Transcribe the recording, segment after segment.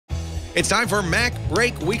It's time for Mac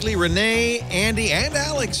Break Weekly. Renee, Andy, and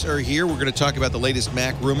Alex are here. We're going to talk about the latest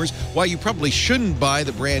Mac rumors, why you probably shouldn't buy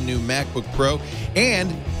the brand new MacBook Pro,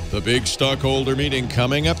 and the big stockholder meeting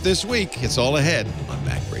coming up this week. It's all ahead on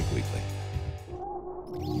Mac Break Weekly.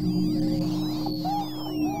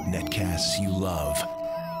 Netcasts you love.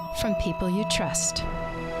 From people you trust.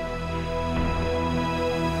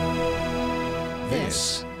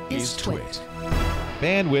 This is Twit.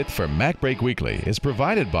 Bandwidth for MacBreak Weekly is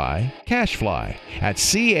provided by CashFly at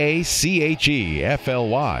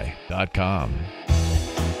CACHEFLY.com.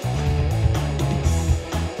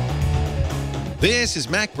 This is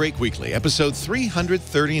Mac Break Weekly, episode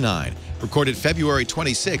 339, recorded February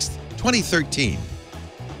 26th, 2013.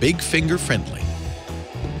 Big Finger Friendly.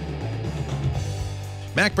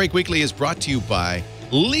 Mac Break Weekly is brought to you by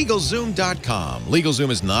LegalZoom.com. LegalZoom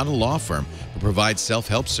is not a law firm, but provides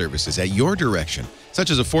self-help services at your direction, such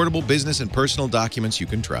as affordable business and personal documents you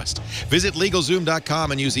can trust. Visit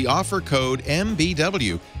LegalZoom.com and use the offer code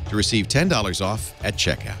MBW to receive $10 off at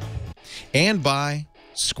checkout. And by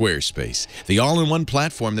Squarespace, the all-in-one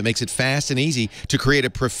platform that makes it fast and easy to create a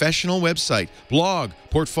professional website, blog,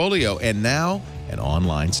 portfolio, and now an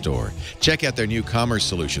online store. Check out their new commerce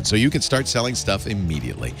solution so you can start selling stuff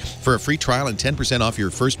immediately. For a free trial and 10% off your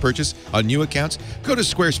first purchase on new accounts, go to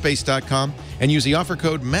squarespace.com and use the offer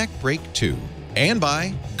code MacBreak2. And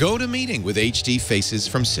by GoToMeeting with HD Faces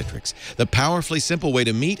from Citrix, the powerfully simple way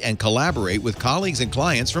to meet and collaborate with colleagues and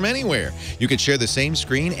clients from anywhere. You can share the same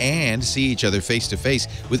screen and see each other face-to-face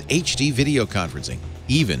with HD video conferencing,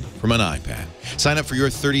 even from an iPad. Sign up for your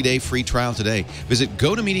 30-day free trial today. Visit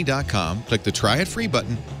GoToMeeting.com, click the Try It Free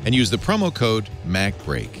button, and use the promo code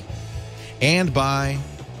MacBreak. And by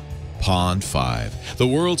Pond5, the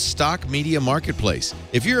world's stock media marketplace.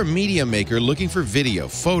 If you're a media maker looking for video,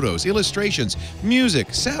 photos, illustrations,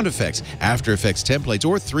 music, sound effects, After Effects templates,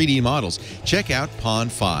 or 3D models, check out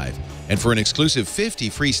Pond5. And for an exclusive 50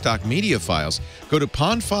 free stock media files, go to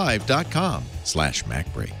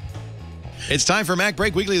pond5.com/MacBreak. It's time for Mac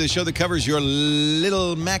Break Weekly, the show that covers your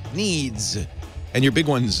little Mac needs and your big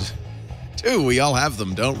ones, too. We all have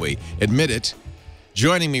them, don't we? Admit it.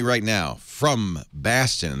 Joining me right now from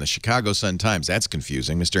Boston and the Chicago Sun-Times, that's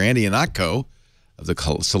confusing, Mr. Andy Ihnatko of the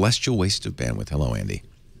Celestial Waste of Bandwidth. Hello, Andy.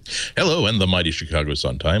 Hello, and the mighty Chicago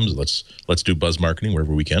Sun-Times. Let's do buzz marketing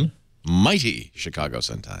wherever we can. Mighty Chicago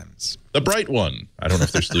Sun-Times. The bright one. I don't know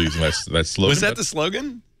if they're still using that slogan. Was that the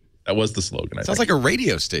slogan? That was the slogan, I think. Sounds like a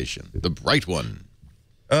radio station. The bright one.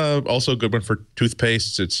 Also a good one for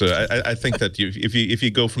toothpastes. It's I think that if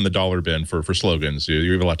you go from the dollar bin for slogans,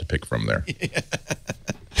 you have a lot to pick from there. Yeah.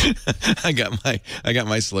 I got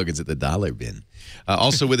my slogans at the dollar bin.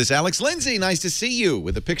 Also with us, Alex Lindsay. Nice to see you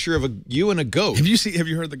with a picture of you and a goat. Have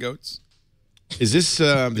you heard the goats? Is this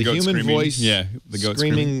the human screaming voice? Yeah, the goat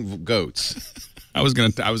screaming goats. There was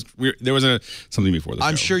something before the show.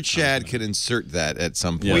 I'm sure Chad could insert that at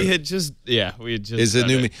some point. Yeah. We had just Is a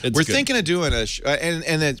new. We're thinking of doing a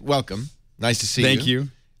and welcome. Nice to see you. Thank you.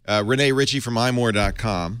 Renee Ritchie from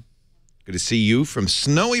imore.com. Good to see you from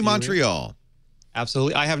snowy Montreal.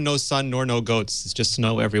 Absolutely. I have no sun nor no goats. It's just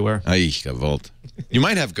snow everywhere. Ay, Volt. You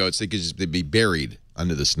might have goats. They'd be buried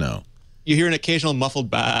under the snow. You hear an occasional muffled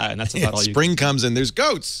bah, and that's about all you. Spring comes and there's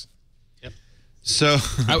goats. Yep. So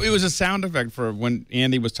it was a sound effect for when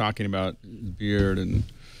Andy was talking about his beard and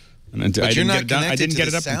but I you're didn't not get it done. I connected didn't to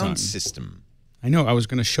get the it up in time. sound system. I know. I was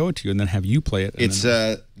going to show it to you and then have you play it. It's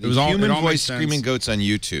it was human all voice made screaming sense. goats on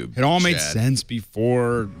YouTube. It all made Chad. sense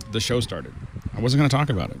before the show started. I wasn't going to talk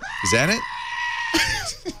about it. Is that it?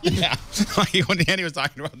 Yeah. When Andy was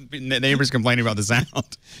talking about the neighbors complaining about the sound.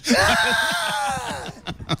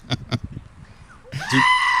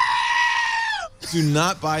 Do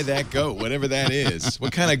not buy that goat, whatever that is.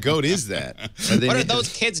 What kind of goat is that? What are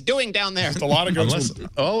those kids doing down there? A lot of goats.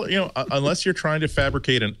 Unless you're trying to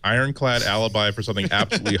fabricate an ironclad alibi for something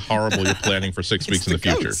absolutely horrible you're planning for 6 weeks in the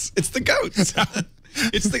future. It's the goats.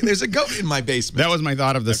 There's a goat in my basement. That was my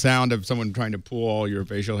thought of the sound of someone trying to pull all your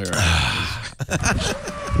facial hair out.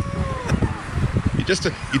 You just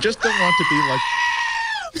don't want to be like.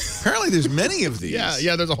 Apparently, there's many of these.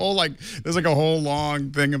 Yeah. There's a whole a whole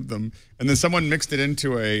long thing of them, and then someone mixed it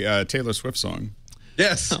into a Taylor Swift song.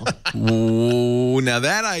 Yes. Ooh, now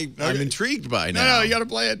that I'm intrigued by now. No, you got to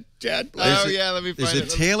play it, Chad. Let me find There's a it.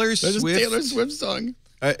 Taylor There's Swift. a Taylor Swift song.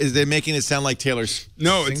 Is they making it sound like Taylor's?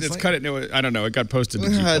 No, it's cut it. No, I don't know. It got posted to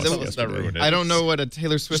G+. Let's not ruin it. I don't know what a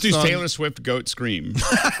Taylor Swift Just use song. Taylor Swift goat scream.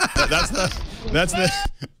 That's the.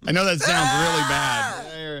 I know that sounds really bad.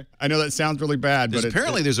 I know that sounds really bad, but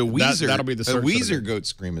apparently there's a Weezer. That'll be the a search Weezer goat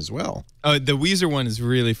scream as well. Oh, the Weezer one is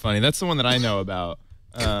really funny. That's the one that I know about.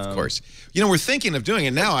 Of course. You know, we're thinking of doing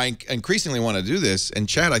it now. I increasingly want to do this. And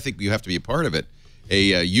Chad, I think you have to be a part of it.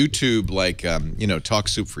 A YouTube, like, you know, Talk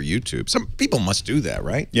Soup for YouTube. Some people must do that,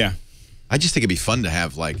 right? Yeah. I just think it'd be fun to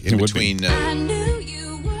have, like, in between. I knew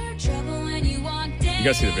you were trouble when you walked in. You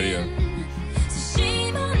guys see the video. So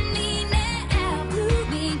shame on me now. Blew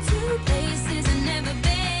me to places I've never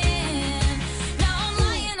been. Now I'm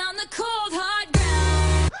lying on the cold, hard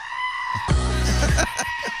ground.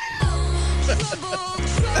 Trouble,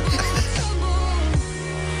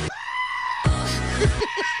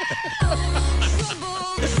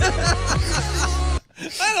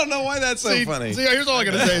 I don't know why that's so funny. See, here's all I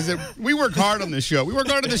got to say is that we work hard on this show. We work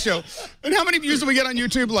hard on this show. And how many views do we get on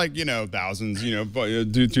YouTube? Like, you know, thousands, you know,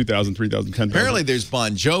 2,000, 3,000, 10,000. Apparently there's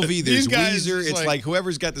Bon Jovi, there's These guys, Weezer. It's like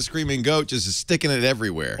whoever's got the screaming goat just is sticking it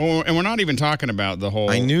everywhere. Oh, and we're not even talking about the whole...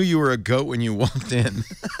 I knew you were a goat when you walked in.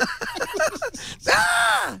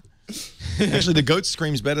 Ah! Actually, the goat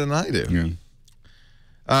screams better than I do. Yeah.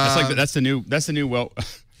 That's the new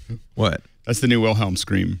What? That's the new Wilhelm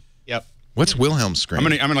scream. Yep. What's Wilhelm scream?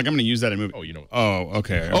 I'm gonna use that in a movie. Oh, you know. Oh,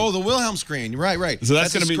 okay. Oh, the Wilhelm screen. Right, right. So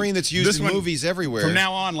that's a gonna be screen that's used this in one- movies everywhere. From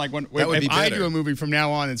now on, like That would be if I better. do a movie from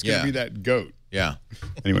now on, it's gonna Yeah. be that goat. Yeah.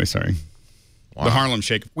 Anyway, sorry. Wow. The Harlem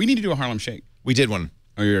Shake. We need to do a Harlem Shake. We did one.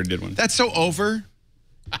 Oh, you already did one. That's so over.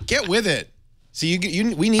 Get with it. See,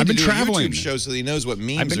 we need I've to been do traveling. a YouTube show so that he knows what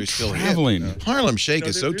memes I've been are still traveling. hit. Harlem Shake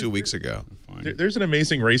is so there- 2 weeks ago. There's an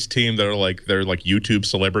amazing race team that are they're like YouTube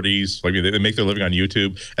celebrities. Like they make their living on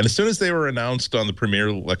YouTube. And as soon as they were announced on the premiere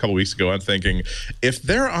a couple weeks ago, I'm thinking, if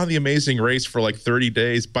they're on the Amazing Race for like 30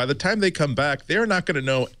 days, by the time they come back, they're not going to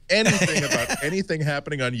know anything about anything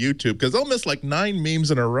happening on YouTube because they'll miss like 9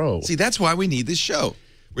 memes in a row. See, that's why we need this show.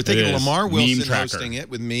 We're thinking is. Lamar Meme Wilson tracker. hosting it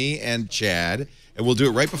with me and Chad, and we'll do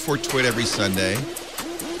it right before Twit every Sunday.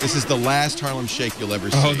 This is the last Harlem Shake you'll ever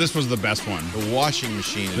see. Oh, this was the best one. The washing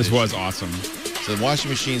machine. This edition. was awesome. So the washing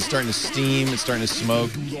machine's starting to steam. It's starting to smoke.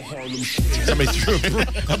 Somebody threw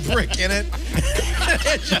a brick in it.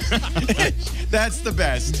 That's the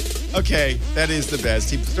best. Okay, that is the best.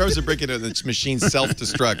 He throws a brick in it and the machine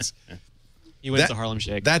self-destructs. He wins the Harlem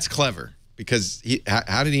Shake. That's clever because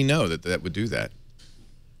how did he know that would do that?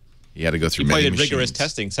 He had to go through He probably many did rigorous machines.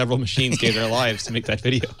 testing. Several machines gave their lives to make that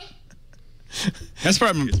video. That's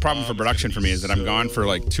the problem for production for me is that I'm gone for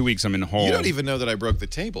like 2 weeks. I'm in the hole. You don't even know that I broke the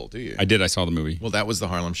table, do you? I did. I saw the movie. Well, that was the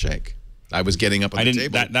Harlem Shake. I was getting up on the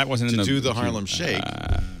table that wasn't to in the do the Harlem Shake.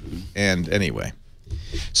 And anyway,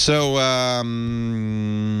 so I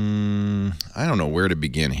don't know where to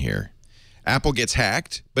begin here. Apple gets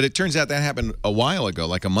hacked, but it turns out that happened a while ago,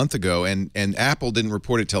 like a month ago, and Apple didn't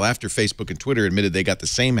report it till after Facebook and Twitter admitted they got the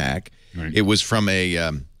same hack. Right. It was from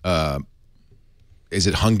a is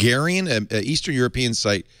it Hungarian, an Eastern European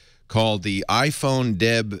site called the iPhone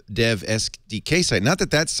Dev SDK site. Not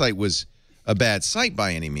that site was a bad site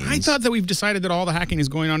by any means. I thought that we've decided that all the hacking is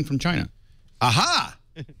going on from China. Aha!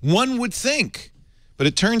 One would think. But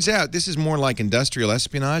it turns out this is more like industrial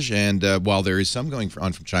espionage, and while there is some going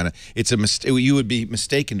on from China, it's a you would be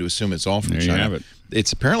mistaken to assume it's all from There you China. have it.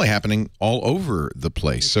 It's apparently happening all over the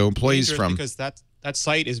place. So employees Dangerous from... because that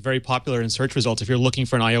site is very popular in search results. If you're looking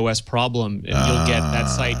for an iOS problem, you'll get that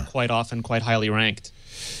site quite often quite highly ranked.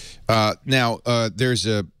 Now, there's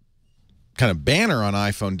a kind of banner on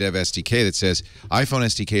iPhone Dev SDK that says, iPhone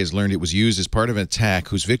SDK has learned it was used as part of an attack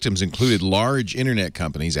whose victims included large internet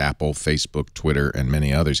companies, Apple, Facebook, Twitter, and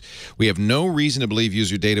many others. We have no reason to believe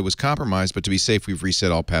user data was compromised, but to be safe, we've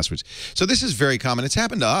reset all passwords. So this is very common. It's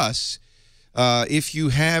happened to us. If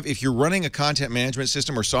you're running a content management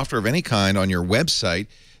system or software of any kind on your website,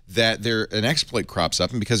 that an exploit crops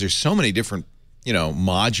up, and because there's so many different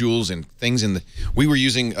modules and things we were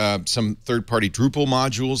using some third-party Drupal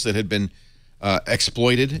modules that had been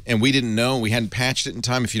exploited, and we didn't know. We hadn't patched it in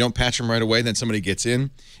time. If you don't patch them right away, then somebody gets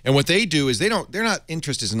in. And what they do is their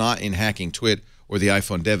interest is not in hacking Twit or the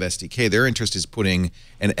iPhone Dev SDK. Their interest is putting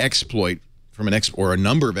an exploit from or a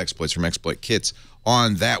number of exploits from exploit kits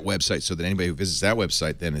on that website so that anybody who visits that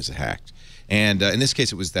website then is hacked. And in this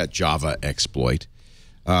case, it was that Java exploit.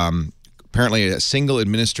 Apparently, a single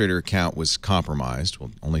administrator account was compromised.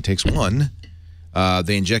 Well, it only takes one.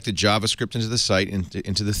 They injected JavaScript into the site,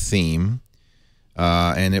 into the theme.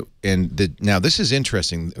 Now, this is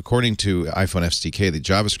interesting. According to iPhone SDK, the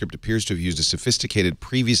JavaScript appears to have used a sophisticated,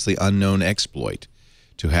 previously unknown exploit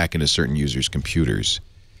to hack into certain users' computers.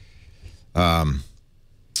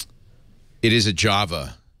 It is a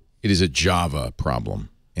Java problem.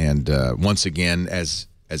 And once again, as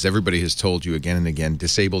as everybody has told you again and again,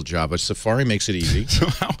 disable Java. Safari makes it easy. So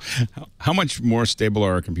how much more stable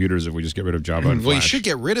are our computers if we just get rid of Java and Well, you Flash? should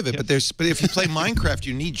get rid of it, but if you play Minecraft,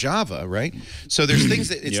 you need Java, right? So there's things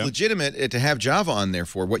that it's legitimate to have Java on there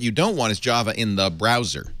for. What you don't want is Java in the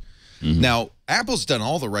browser. Now, Apple's done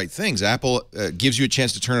all the right things. Apple gives you a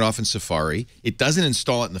chance to turn it off in Safari. It doesn't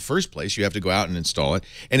install it in the first place. You have to go out and install it.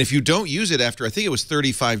 And if you don't use it after, I think it was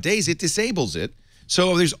 35 days, it disables it.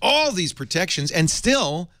 So there's all these protections, and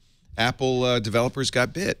still Apple developers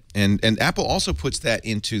got bit. And Apple also puts that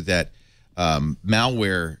into that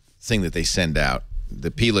malware thing that they send out, the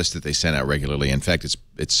P list that they send out regularly. In fact,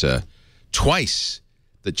 it's twice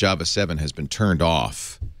that Java 7 has been turned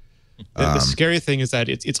off. The scary thing is that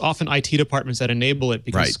it's often IT departments that enable it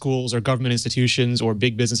because schools or government institutions or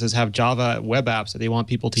big businesses have Java web apps that they want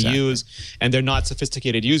people to use, and they're not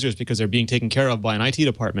sophisticated users because they're being taken care of by an IT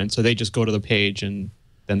department, so they just go to the page and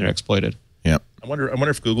then they're exploited. Yeah. I wonder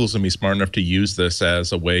if Google's going to be smart enough to use this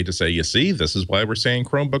as a way to say, you see, this is why we're saying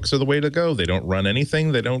Chromebooks are the way to go. They don't run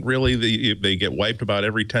anything. They don't really, they get wiped about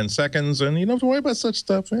every 10 seconds, and you don't have to worry about such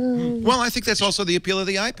stuff. Well, I think that's also the appeal of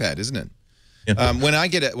the iPad, isn't it? When I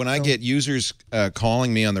get users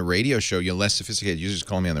calling me on the radio show, less sophisticated users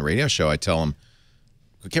calling me on the radio show, I tell them,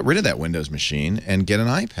 get rid of that Windows machine and get an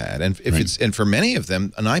iPad. And if and for many of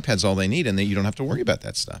them, an iPad's all they need, and you don't have to worry about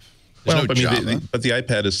that stuff. There's no Java. But the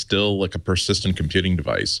iPad is still like a persistent computing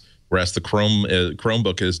device, whereas the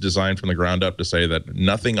Chromebook is designed from the ground up to say that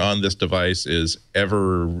nothing on this device is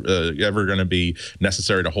ever going to be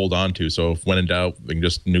necessary to hold on to. So if when in doubt, they can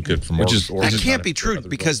just nuke it from. That can't be true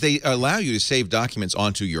because they allow you to save documents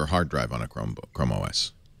onto your hard drive on a Chrome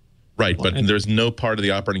OS. Right, but there's no part of the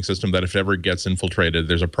operating system that if it ever gets infiltrated,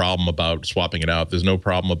 there's a problem about swapping it out. There's no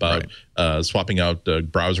problem about swapping out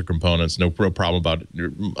browser components. No problem about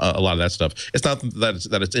a lot of that stuff. It's not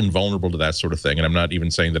that it's invulnerable to that sort of thing, and I'm not even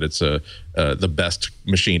saying that it's the best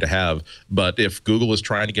machine to have. But if Google is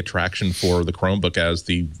trying to get traction for the Chromebook as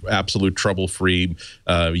the absolute trouble-free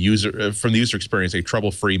user from the user experience, a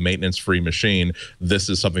trouble-free, maintenance-free machine, this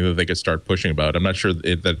is something that they could start pushing about. I'm not sure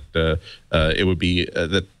that it would be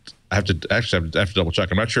that. I have to double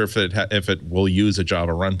check. I'm not sure if it will use a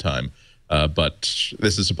Java runtime, but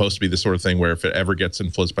this is supposed to be the sort of thing where if it ever gets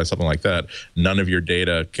influenced by something like that, none of your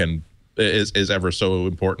data is ever so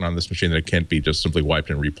important on this machine that it can't be just simply wiped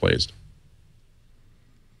and replaced.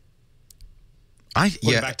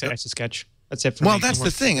 Back to Etch-a-Sketch. That's it for me. Well, that's the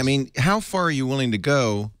thing. I mean, how far are you willing to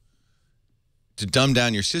go to dumb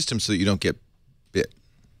down your system so that you don't get bit?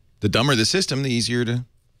 The dumber the system, the easier to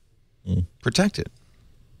protect it.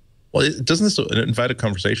 Well, doesn't this invite a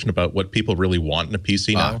conversation about what people really want in a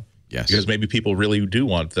PC now? Yes. Because maybe people really do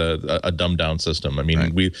want a dumbed down system. I mean, I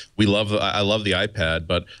love the iPad,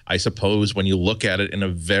 but I suppose when you look at it in a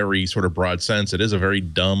very sort of broad sense, it is a very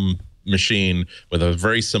dumb machine with a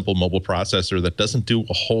very simple mobile processor that doesn't do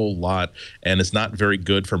a whole lot, and it's not very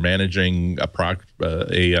good for managing a project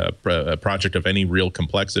of any real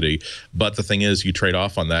complexity. But the thing is, you trade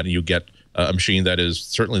off on that, and you get a machine that is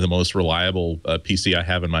certainly the most reliable PC I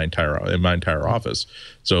have in my entire office.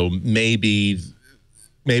 So maybe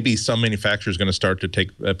some manufacturer is going to start to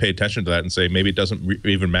pay attention to that and say maybe it doesn't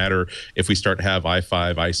even matter if we start to have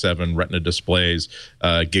i5, i7 Retina displays,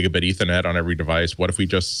 gigabit Ethernet on every device. What if we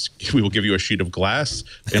will give you a sheet of glass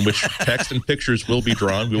in which text and pictures will be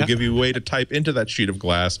drawn. We will give you a way to type into that sheet of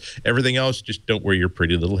glass. Everything else, just don't worry your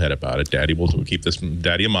pretty little head about it. Daddy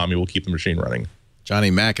and mommy will keep the machine running.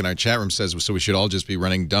 Johnny Mack in our chat room says, so we should all just be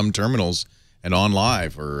running dumb terminals and on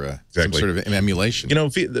live or some sort of emulation. You know,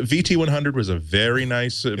 the VT100 was a very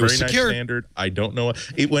nice standard. I don't know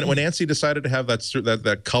when ANSI decided to have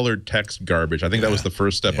that colored text garbage. I think that was the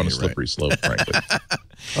first step on a slippery slope, frankly.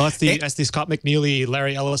 Well, that's the Scott McNealy,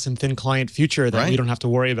 Larry Ellison thin client future that we don't have to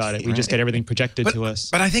worry about it. We just get everything projected to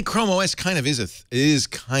us. But I think Chrome OS kind of is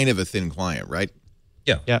kind of a thin client, right?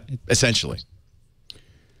 Yeah. Essentially.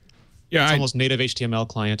 Yeah, it's almost native HTML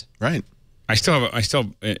client. Right. I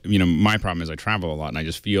still, you know, my problem is I travel a lot, and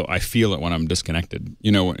I feel it when I'm disconnected.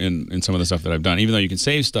 You know, in some of the stuff that I've done, even though you can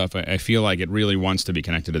save stuff, I feel like it really wants to be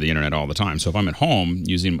connected to the internet all the time. So if I'm at home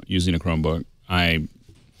using a Chromebook,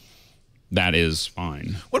 that is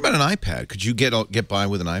fine. What about an iPad? Could you get by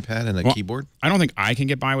with an iPad and a keyboard? I don't think I can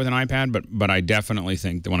get by with an iPad, but I definitely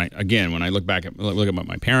think that when I look at what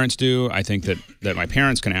my parents do, I think that my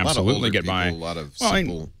parents can absolutely get by. A lot of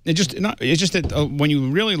simple. It's just that when you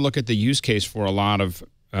really look at the use case for a lot of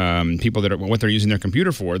people that are what they're using their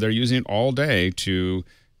computer for, they're using it all day to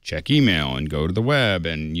check email and go to the web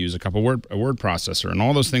and use a word processor, and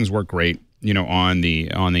all those things work great. You know, on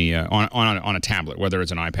a tablet, whether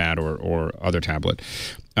it's an iPad or other tablet.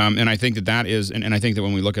 And I think that is, and I think that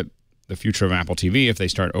when we look at the future of Apple TV, if they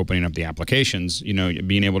start opening up the applications,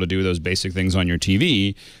 being able to do those basic things on your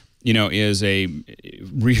TV,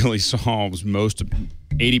 really solves most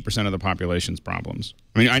 80% of the population's problems.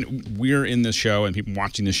 I mean, we're in this show, and people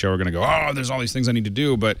watching this show are going to go, "Oh, there's all these things I need to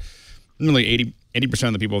do," but really 80%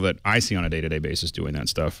 of the people that I see on a day-to-day basis doing that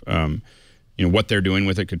stuff, what they're doing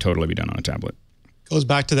with it could totally be done on a tablet. Goes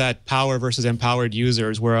back to that power versus empowered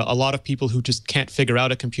users, where a lot of people who just can't figure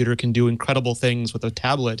out a computer can do incredible things with a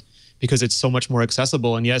tablet because it's so much more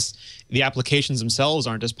accessible. And yes, the applications themselves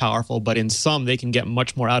aren't as powerful, but in some, they can get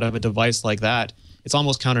much more out of a device like that. It's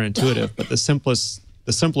almost counterintuitive, but the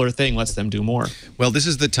simpler thing lets them do more. Well, this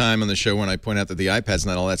is the time on the show when I point out that the iPad's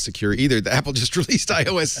not all that secure either. The Apple just released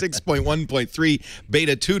iOS 6.1.3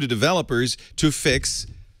 Beta 2 to developers to fix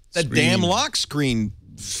the damn lock screen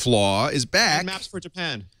flaw is back. And Maps for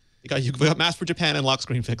Japan. You got Maps for Japan and lock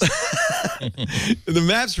screen fix. The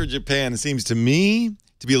Maps for Japan seems to me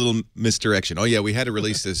to be a little misdirection. Oh, yeah, we had to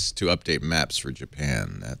release this to update Maps for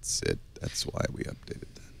Japan. That's it. That's why we updated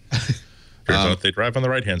that. Turns out they drive on the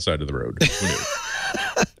right-hand side of the road. Who knew?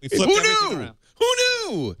 We flipped everything around. Who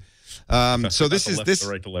knew? So this is this.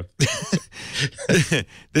 Right to left.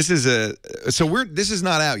 This is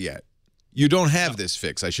not out yet. You don't have this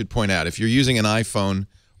fix. I should point out, if you're using an iPhone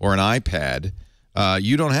or an iPad,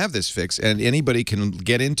 you don't have this fix, and anybody can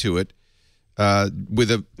get into it with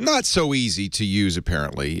a not so easy to use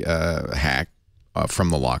apparently hack from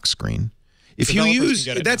the lock screen. If you use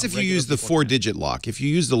if you use the 4-digit lock. If you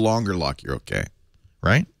use the longer lock, you're okay,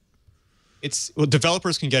 right?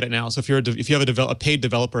 Developers can get it now. So if you have a paid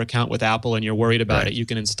developer account with Apple and you're worried about it, you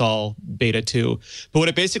can install Beta 2. But what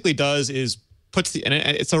it basically does is and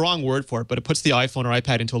it's the wrong word for it, but it puts the iPhone or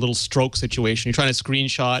iPad into a little stroke situation. You're trying to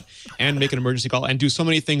screenshot and make an emergency call and do so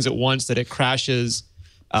many things at once that it crashes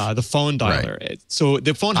the phone dialer. Right. So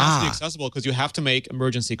the phone has to be accessible because you have to make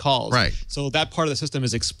emergency calls. Right. So that part of the system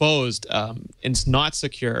is exposed. And it's not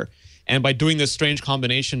secure. And by doing this strange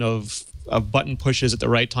combination of button pushes at the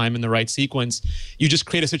right time in the right sequence, you just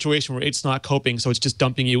create a situation where it's not coping. So it's just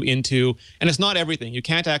dumping you into, and it's not everything. You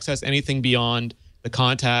can't access anything beyond the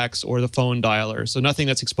contacts or the phone dialer. So nothing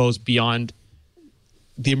that's exposed beyond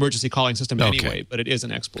the emergency calling system anyway, but it is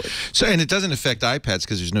an exploit. So, and it doesn't affect iPads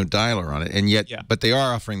because there's no dialer on it, and yet, but they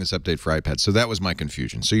are offering this update for iPads. So that was my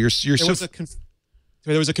confusion. So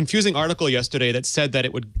there was a confusing article yesterday that said that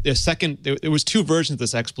there was 2 versions of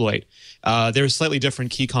this exploit. There was slightly different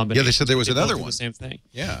key combinations. Yeah, they said there was another one. The same thing.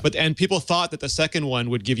 Yeah. And people thought that the second one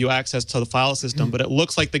would give you access to the file system, but it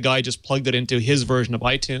looks like the guy just plugged it into his version of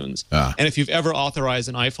iTunes. And if you've ever authorized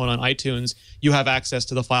an iPhone on iTunes, you have access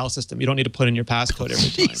to the file system. You don't need to put in your passcode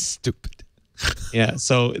every time. Stupid. Yeah,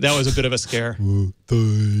 so that was a bit of a scare.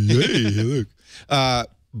 Hey, look.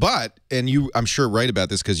 But, and I'm sure right about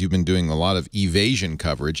this because you've been doing a lot of evasion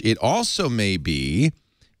coverage, it also may be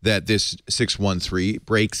that this 613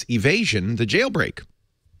 breaks evasion, the jailbreak.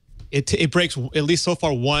 It breaks, at least so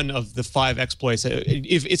far, one of the 5 exploits.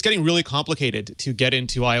 It's getting really complicated to get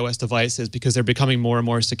into iOS devices because they're becoming more and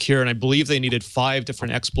more secure, and I believe they needed 5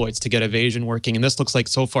 different exploits to get evasion working, and this looks like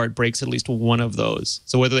so far it breaks at least one of those.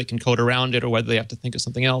 So whether they can code around it or whether they have to think of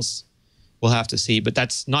something else, we'll have to see, but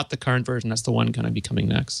that's not the current version. That's the one going to be coming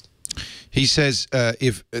next. He says,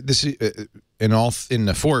 if this in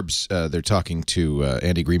the Forbes, they're talking to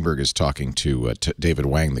Andy Greenberg is talking to David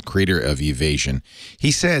Wang, the creator of Evasion. He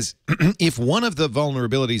says, if one of the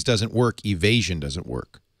vulnerabilities doesn't work, Evasion doesn't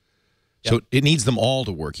work. Yep. So it needs them all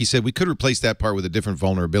to work. He said we could replace that part with a different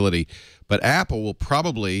vulnerability, but Apple will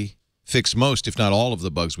probably fix most, if not all, of the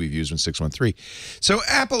bugs we've used in 613. So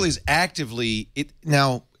Apple is actively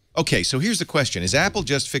now. Okay, so here's the question. Is Apple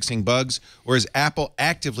just fixing bugs, or is Apple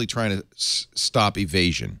actively trying to stop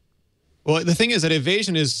evasion? Well, the thing is that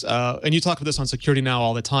evasion is, and you talk about this on Security Now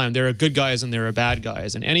all the time, there are good guys and there are bad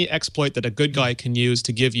guys. And any exploit that a good guy can use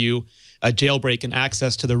to give you a jailbreak and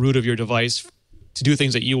access to the root of your device to do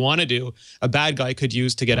things that you want to do, a bad guy could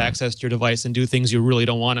use to get access to your device and do things you really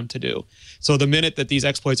don't want him to do. So the minute that these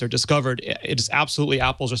exploits are discovered, it is absolutely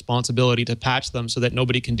Apple's responsibility to patch them so that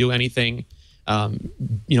nobody can do anything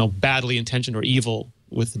badly intentioned or evil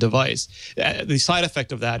with the device. The side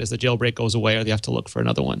effect of that is the jailbreak goes away or they have to look for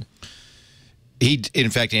another one. In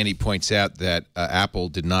fact, Andy points out that Apple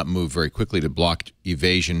did not move very quickly to block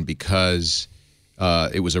evasion because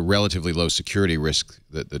it was a relatively low security risk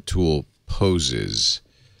that the tool poses.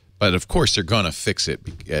 But of course, they're going to fix it,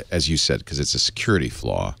 as you said, because it's a security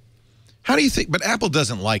flaw. How do you think? But Apple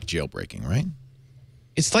doesn't like jailbreaking, right?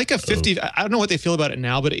 It's like a 50. I don't know what they feel about it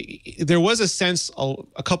now, but there was a sense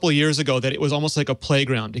a couple of years ago that it was almost like a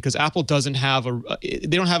playground because Apple doesn't have they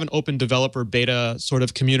don't have an open developer beta sort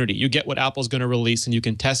of community. You get what Apple's going to release and you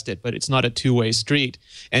can test it, but it's not a two-way street.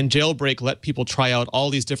 And Jailbreak let people try out all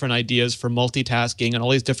these different ideas for multitasking and all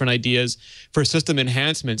these different ideas for system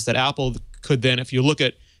enhancements that Apple could then, if you look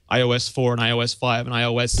at iOS 4 and iOS 5 and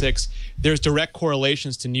iOS 6, there's direct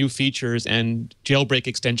correlations to new features and jailbreak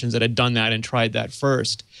extensions that had done that and tried that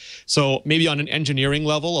first. So maybe on an engineering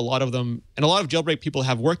level, a lot of them, and a lot of jailbreak people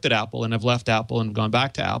have worked at Apple and have left Apple and gone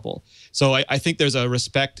back to Apple. So I think there's a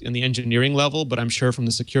respect in the engineering level, but I'm sure from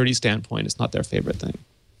the security standpoint, it's not their favorite thing.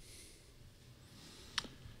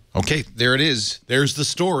 Okay, there it is. There's the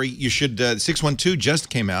story. You should, 612 just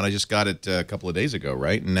came out. I just got it a couple of days ago,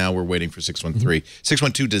 right? And now we're waiting for 613.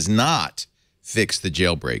 612 does not fix the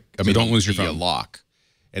jailbreak. I mean, don't lose your phone. Lock.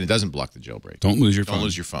 And it doesn't block the jailbreak. Don't lose your phone. Don't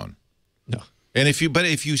lose your phone. No. And if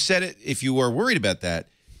you set it, if you are worried about that,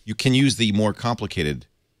 you can use the more complicated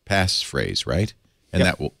passphrase, right? And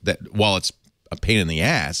that while it's a pain in the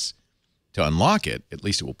ass to unlock it, at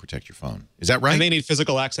least it will protect your phone. Is that right? And they need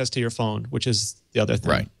physical access to your phone, which is the other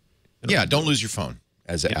thing. Right. Yeah, don't lose your phone,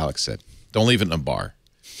 as Alex said. Don't leave it in a bar.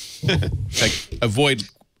 Like, avoid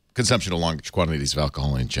consumption of large quantities of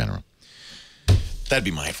alcohol in general. That'd be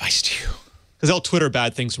my advice to you. Because they'll Twitter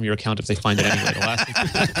bad things from your account if they find it anyway.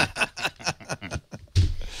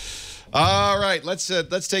 All right, let's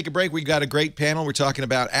take a break. We got a great panel. We're talking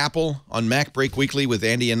about Apple on MacBreak Weekly with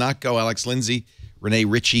Andy Ihnatko, Alex Lindsay, Renee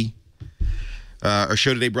Ritchie. Our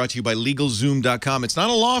show today brought to you by LegalZoom.com. It's not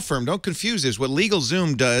a law firm. Don't confuse this. What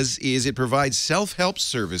LegalZoom does is it provides self-help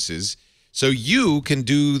services so you can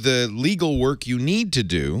do the legal work you need to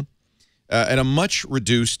do at a much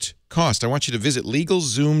reduced cost. I want you to visit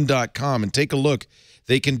LegalZoom.com and take a look.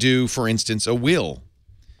 They can do, for instance, a will.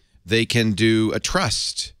 They can do a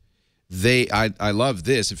trust. I love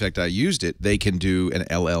this. In fact, I used it. They can do an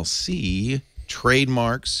LLC,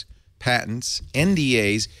 trademarks, patents,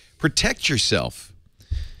 NDAs. Protect yourself.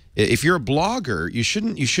 If you're a blogger, you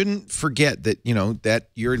shouldn't forget that that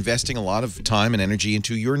you're investing a lot of time and energy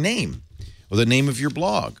into your name or the name of your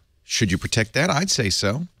blog. Should you protect that? I'd say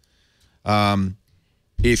so.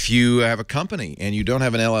 If you have a company and you don't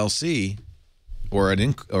have an LLC or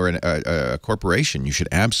a corporation, you should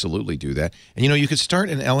absolutely do that. And you could start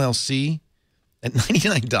an LLC at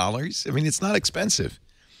 $99. I mean, it's not expensive.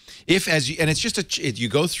 And it's just you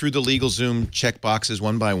go through the LegalZoom check boxes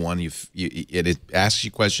one by one. It asks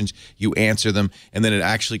you questions, you answer them, and then it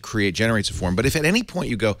actually generates a form. But if at any point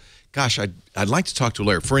you go, gosh, I'd like to talk to a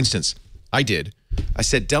lawyer. For instance, I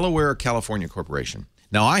said Delaware or California Corporation.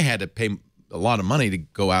 Now I had to pay a lot of money to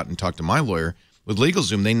go out and talk to my lawyer. With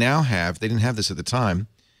LegalZoom, they didn't have this at the time,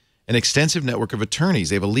 an extensive network of attorneys.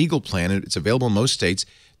 They have a legal plan. It's available in most states.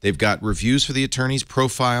 They've got reviews for the attorneys,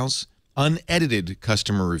 profiles, unedited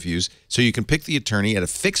customer reviews, so you can pick the attorney at a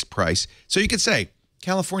fixed price. So you could say,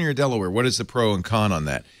 California or Delaware, what is the pro and con on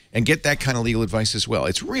that? And get that kind of legal advice as well.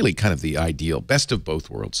 It's really kind of the ideal, best of both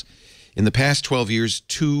worlds. In the past 12 years,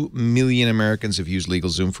 2 million Americans have used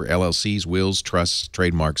LegalZoom for LLCs, wills, trusts,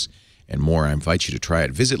 trademarks, and more. I invite you to try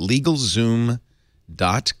it. Visit LegalZoom.com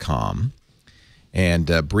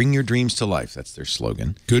and bring your dreams to life. That's their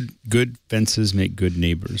slogan. Good fences make good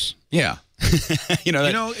neighbors. Yeah. I'm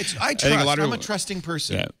a trusting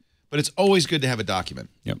person, but it's always good to have a document.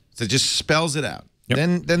 Yep. So it just spells it out.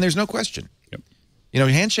 Yep. Then there's no question. Yep.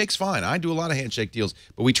 Handshake's fine. I do a lot of handshake deals,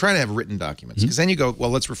 but we try to have written documents because then you go, well,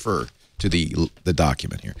 let's refer to the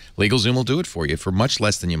document here. LegalZoom will do it for you for much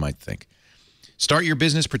less than you might think. Start your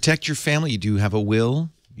business, protect your family. You do have a will.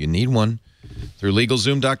 You need one. Through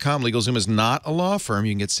LegalZoom.com. LegalZoom is not a law firm.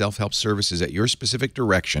 You can get self-help services at your specific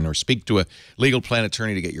direction or speak to a legal plan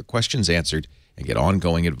attorney to get your questions answered and get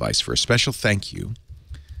ongoing advice. For a special thank you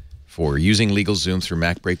for using LegalZoom through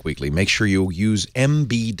MacBreak Weekly, make sure you use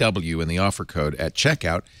MBW in the offer code at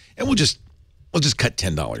checkout, and we'll just cut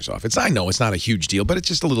 $10 off. I know it's not a huge deal, but it's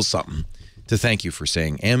just a little something to thank you for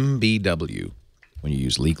saying MBW when you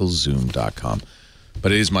use LegalZoom.com.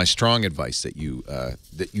 But it is my strong advice that you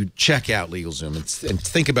check out LegalZoom and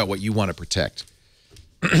think about what you want to protect.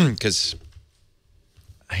 Because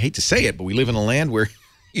I hate to say it, but we live in a land where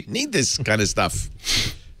you need this kind of stuff.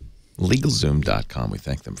 LegalZoom.com. We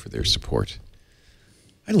thank them for their support.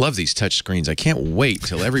 I love these touch screens. I can't wait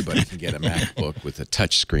till everybody can get a MacBook with a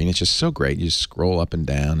touch screen. It's just so great. You just scroll up and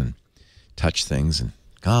down and touch things, and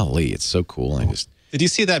golly, it's so cool. Did you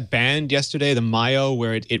see that band yesterday, the Mayo,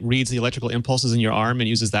 where it reads the electrical impulses in your arm and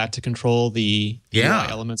uses that to control the UI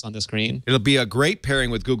elements on the screen? It'll be a great pairing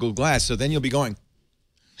with Google Glass, so then you'll be going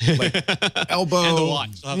like elbow. And the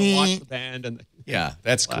watch. So I'll have the watch, the band, and Yeah,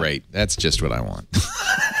 that's great. That's just what I want.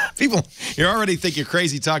 People, you already think you're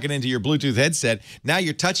crazy talking into your Bluetooth headset. Now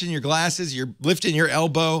you're touching your glasses. You're lifting your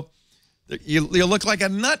elbow. You look like a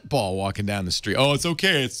nutball walking down the street. Oh, it's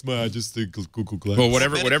okay. It's just the Google Glass. Well,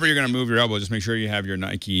 whatever you're going to move your elbow, just make sure you have your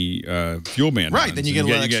Nike fuel band. Right, on. then you get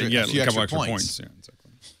a couple extra points. Yeah,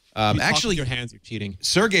 exactly. Actually, your hands, you're cheating.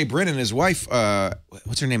 Sergey Brin and his wife,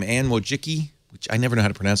 what's her name, Anne Wojcicki, which I never know how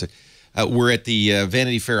to pronounce it, were at the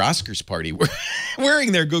Vanity Fair Oscars party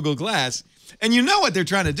wearing their Google Glass. And you know what they're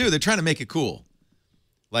trying to do? They're trying to make it cool.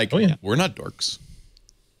 Like, we're not dorks.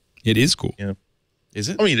 It is cool. Yeah. Is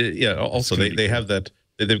it? I mean, yeah. Also, they have that.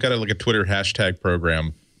 They've got like a Twitter hashtag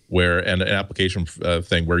program where and an application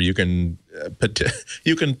thing where you can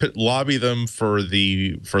lobby them for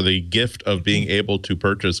the gift of being able to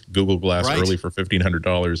purchase Google Glass early for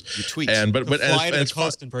 $1,500. You tweet and but fly to it's the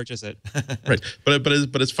coast and purchase it. Right,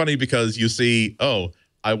 but it's funny because you see,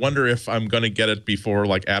 I wonder if I'm going to get it before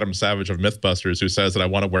like Adam Savage of Mythbusters, who says that I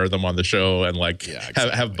want to wear them on the show and like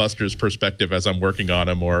have Buster's perspective as I'm working on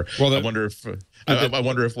them. Or I wonder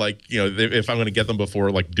if like, you know, if I'm going to get them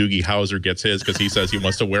before like Doogie Howser gets his because he says he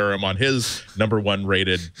wants to wear them on his #1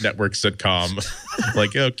 rated network sitcom.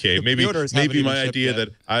 Like, okay, maybe my idea that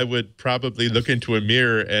I would probably look into a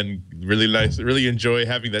mirror and really enjoy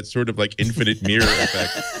having that sort of like infinite mirror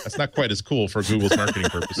effect. That's not quite as cool for Google's marketing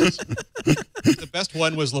purposes. The best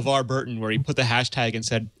one was LeVar Burton, where he put the hashtag and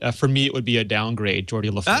said, "For me, it would be a downgrade." Geordie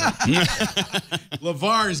LaFleur.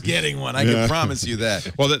 LeVar's getting one. I can promise you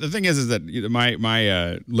that. Well, the thing is that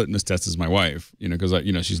my litmus test is my wife. You know,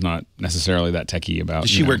 because she's not necessarily that techie about.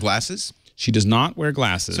 Does she wear glasses? She does not wear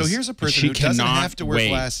glasses. So here's a person who doesn't have to wear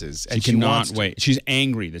glasses. And she cannot wait. She's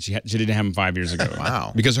angry that she didn't have them 5 years ago.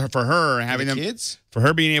 Wow. Because for her having them, kids, for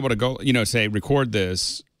her being able to go, say record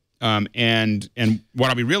this, and what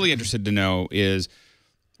I'll be really interested to know is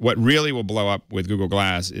what really will blow up with Google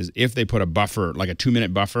Glass is if they put a buffer, like a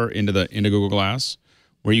 2-minute buffer into Google Glass,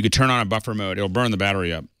 where you could turn on a buffer mode. It'll burn the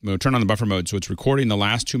battery up. It'll turn on the buffer mode, so it's recording the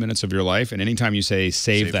last 2 minutes of your life, and anytime you say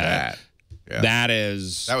save that. Yeah.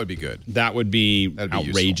 That would be good. That would be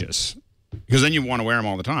outrageous. Because then you want to wear them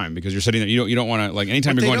all the time because you're sitting there. You don't want to, like,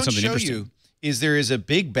 anytime you're going to something interesting. There is a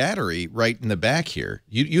big battery right in the back here.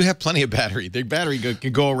 You have plenty of battery. The battery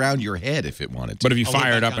could go around your head if it wanted to. But if you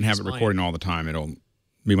fire it up and have it recording all the time, it'll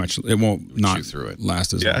be it won't not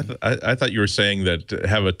last as long. I thought you were saying that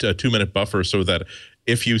have a 2-minute buffer so that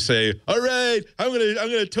if you say, all right, I'm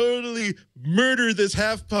gonna totally murder this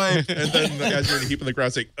half pipe, and then the guys are in a heap in the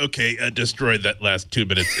crowd saying, okay, destroy that last 2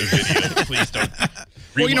 minutes of video. Please don't.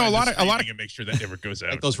 Well, a lot of and make sure that never goes out.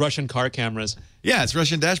 Like those Russian car cameras. Yeah, it's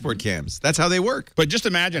Russian dashboard cams. That's how they work. But just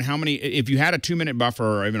imagine how many, if you had a 2-minute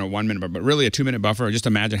buffer or even a 1-minute buffer, but really a 2-minute buffer, just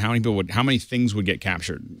imagine how many things would get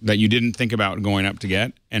captured that you didn't think about going up to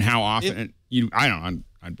get, and how often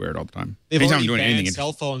I'd wear it all the time. They've already banned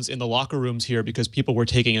cell phones in the locker rooms here because people were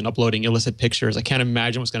taking and uploading illicit pictures. I can't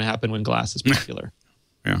imagine what's going to happen when Glass is popular.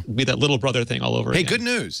 Yeah, it'll be that little brother thing all over again. Hey, good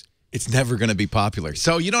news. It's never going to be popular,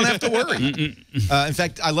 so you don't have to worry. In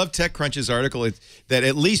fact, I love TechCrunch's article that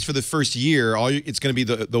at least for the first year, it's going to be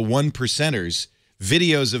the 1%ers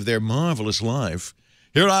videos of their marvelous life.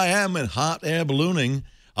 Here I am in hot air ballooning.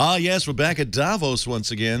 Ah, yes, we're back at Davos once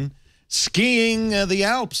again, skiing the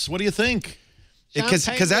Alps. What do you think? Because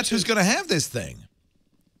that's who's going to have this thing.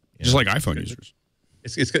 Just like iPhone users.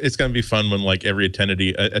 It's going to be fun when like every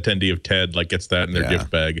attendee of TED like gets that in their gift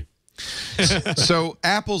bag. So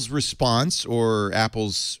Apple's response, or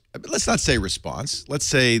Apple's, let's not say response, let's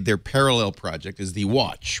say their parallel project is the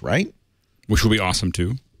watch, right? Which will be awesome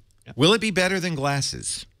too. Will it be better than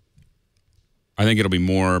glasses? I think it'll be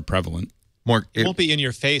more prevalent. It won't be in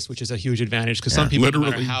your face, which is a huge advantage because some people, no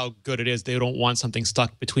matter how good it is, they don't want something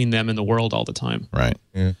stuck between them and the world all the time. Right.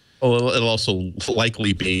 Yeah. Well, it'll also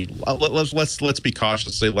likely be, let's be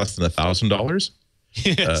cautious, say less than $1,000.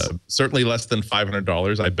 Yes. Certainly less than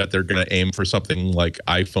 $500. I bet they're going to aim for something like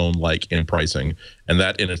iPhone-like in pricing, and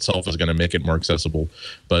that in itself is going to make it more accessible.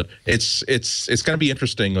 But it's going to be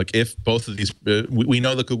interesting. Like if both of these, we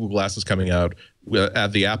know that Google Glass is coming out.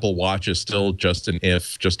 The Apple Watch is still just a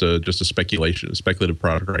speculative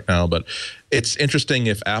product right now. But it's interesting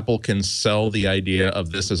if Apple can sell the idea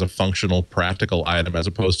of this as a functional, practical item as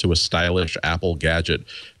opposed to a stylish Apple gadget,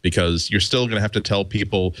 because you're still going to have to tell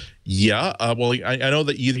people, well, I know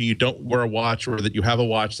that either you don't wear a watch or that you have a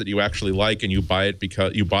watch that you actually like and you buy it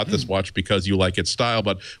because you bought this watch because you like its style.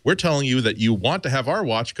 But we're telling you that you want to have our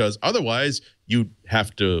watch because otherwise you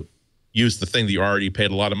have to use the thing that you already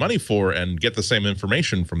paid a lot of money for and get the same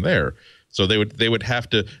information from there. So they would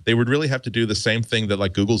really have to do the same thing that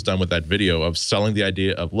like Google's done with that video of selling the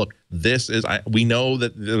idea of, look, we know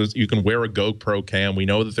that you can wear a GoPro cam. We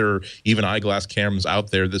know that there are even eyeglass cameras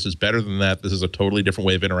out there. This is better than that. This is a totally different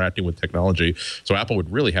way of interacting with technology. So Apple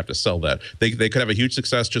would really have to sell that. They could have a huge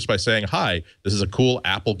success just by saying, "Hi, this is a cool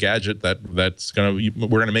Apple gadget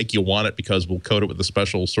we're gonna make you want it because we'll coat it with a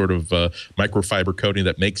special sort of microfiber coating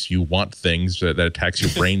that makes you want things that attacks your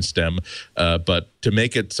brainstem." But to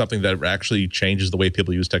make it something that actually changes the way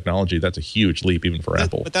people use technology, that's a huge leap even for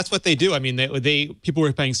Apple. But that's what they do. I mean, people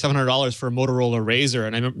were paying $700 for a Motorola Razr,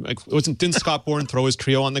 and I remember, didn't Scott Bourne throw his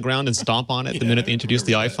Trio on the ground and stomp on it the minute they introduced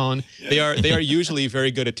the iPhone? They are usually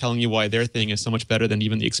very good at telling you why their thing is so much better than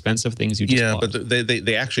even the expensive things you just bought. But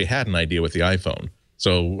they actually had an idea with the iPhone.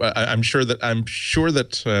 So I'm sure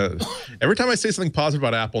that every time I say something positive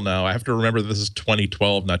about Apple now, I have to remember that this is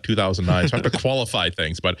 2012, not 2009. So I have to qualify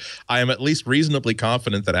things. But I am at least reasonably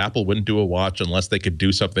confident that Apple wouldn't do a watch unless they could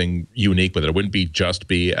do something unique with it. It wouldn't be just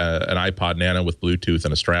an iPod Nano with Bluetooth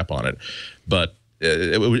and a strap on it. But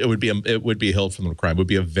it would be a hill from the climb. It would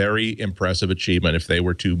be a very impressive achievement if they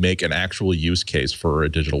were to make an actual use case for a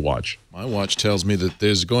digital watch. My watch tells me that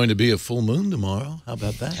there's going to be a full moon tomorrow. How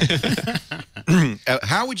about that?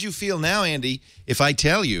 How would you feel now, Andy, if I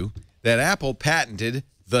tell you that Apple patented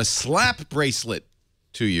the slap bracelet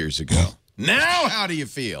 2 years ago? Now, how do you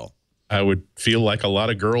feel? I would feel like a lot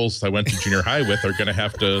of girls I went to junior high with are going to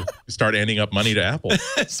have to start handing up money to Apple.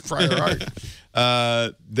 It's prior art.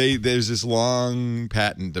 There's this long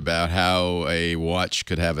patent about how a watch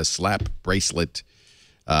could have a slap bracelet.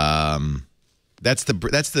 That's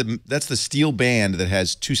the steel band that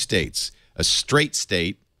has two states: a straight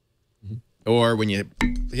state, or when you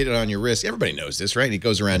hit it on your wrist. Everybody knows this, right? It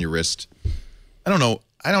goes around your wrist. I don't know.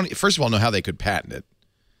 First of all, know how they could patent it.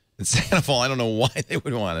 And second of all, I don't know why they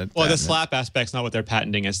would want it. Well, the slap aspect's not what they're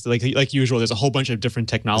patenting. It's like usual. There's a whole bunch of different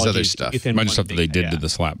technologies. There's other stuff. A bunch of stuff that they did to the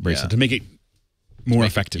slap bracelet to make it more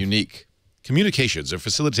effective. Unique. Communications are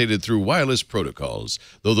facilitated through wireless protocols,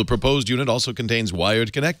 though the proposed unit also contains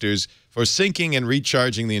wired connectors for syncing and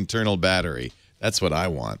recharging the internal battery. That's what I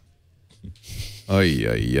want. Ay,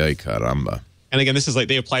 ay, ay, caramba. And again, this is like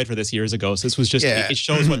they applied for this years ago, so this was just it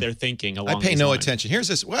shows what they're thinking. I pay no attention. Here's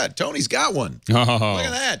this. What? Tony's got one. Oh. Look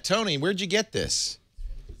at that, Tony. Where'd you get this?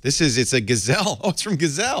 It's a Gazelle. Oh, it's from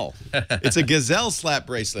Gazelle. It's a Gazelle slap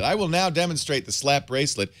bracelet. I will now demonstrate the slap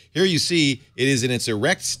bracelet. Here you see it is in its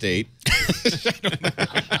erect state.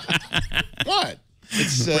 What?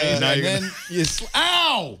 It's and then you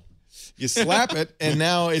ow! You slap it, and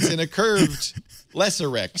now it's in a curved, less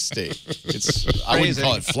erect state. I wouldn't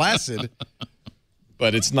call it flaccid,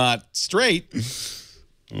 but it's not straight.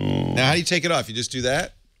 Now, how do you take it off? You just do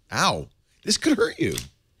that? Ow! This could hurt you.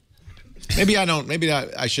 Maybe I don't. Maybe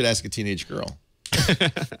I should ask a teenage girl.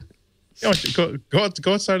 Go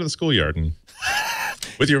outside of the schoolyard and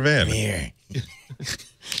with your van. Come here.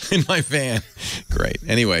 In my van. Great.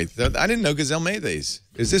 Anyway, I didn't know Gazelle made these.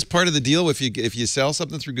 Is this part of the deal? If you sell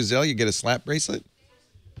something through Gazelle, you get a slap bracelet?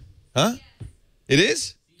 Huh? It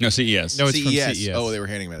is? No, CES. No, it's from CES. Oh, they were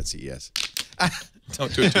handing them out at CES.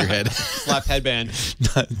 Don't do it to your head. Slap headband.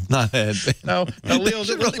 Not headband. No, Leo,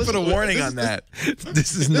 should really put a warning on that.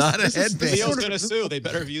 This is not a headband. Leo's going to sue. They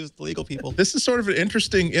better have used the legal people. This is sort of an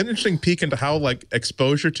interesting peek into how like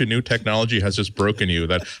exposure to new technology has just broken you.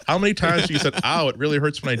 That how many times you said, "Ow, it really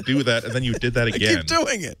hurts when I do that," and then you did that again. I keep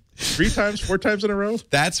doing it. 3 times, 4 times in a row.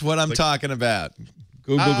 That's what I'm talking about.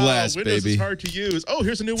 Google Glass, Windows baby. is hard to use. Oh,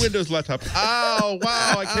 here's a new Windows laptop. Ow,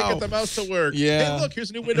 wow, I can't get the mouse to work. Yeah. Hey, look, here's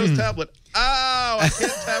a new Windows tablet. Ow, I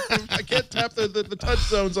can't tap the touch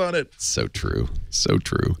zones on it. So true. So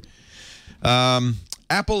true.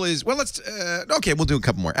 Apple is, well, okay, we'll do a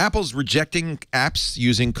couple more. Apple's rejecting apps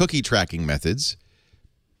using cookie tracking methods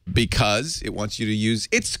because it wants you to use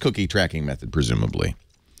its cookie tracking method, presumably.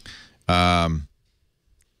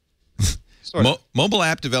 Mobile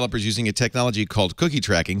app developers using a technology called cookie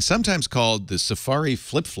tracking, sometimes called the Safari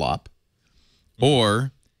flip-flop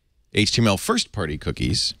or HTML first-party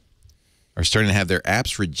cookies, are starting to have their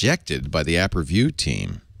apps rejected by the app review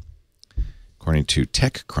team, according to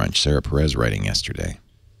TechCrunch. Sarah Perez writing yesterday.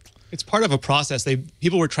 It's part of a process.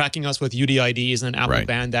 People were tracking us with UDIDs, and then Apple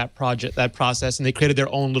banned that process, and they created their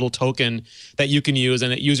own little token that you can use, and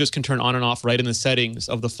that users can turn on and off right in the settings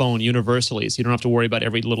of the phone universally. So you don't have to worry about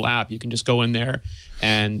every little app. You can just go in there,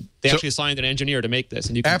 and they actually assigned an engineer to make this,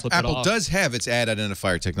 and you can flip it off. Apple does have its ad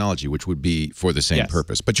identifier technology, which would be for the same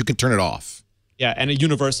purpose, but you can turn it off. Yeah, and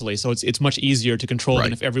universally, so it's much easier to control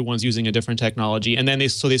than if everyone's using a different technology. And then they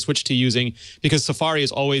switched to using, because Safari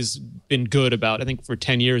has always been good about, I think for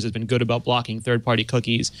 10 years, has been good about blocking third-party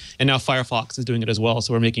cookies, and now Firefox is doing it as well.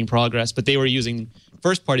 So we're making progress. But they were using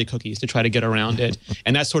first-party cookies to try to get around it.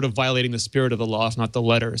 And that's sort of violating the spirit of the law, if not the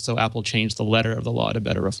letter. So Apple changed the letter of the law to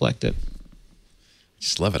better reflect it.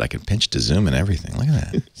 Just love it. I can pinch to zoom and everything. Look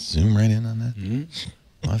at that. Zoom right in on that.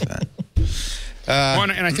 Love that. Well,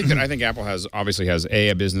 and I think Apple obviously has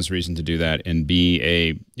a business reason to do that, and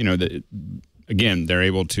B, again, they're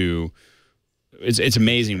able to. It's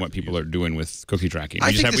amazing what people are doing with cookie tracking.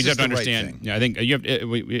 We just have to understand. Yeah, I think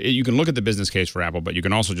you can look at the business case for Apple, but you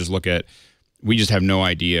can also just look at. We just have no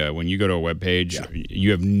idea. When you go to a web page, you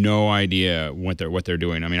have no idea what they're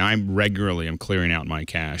doing. I mean, I regularly am clearing out my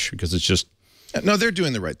cache because it's just. No, they're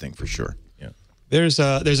doing the right thing for sure. Yeah. There's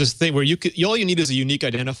this thing where all you need is a unique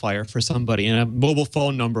identifier for somebody, and a mobile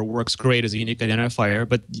phone number works great as a unique identifier.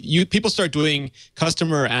 But people start doing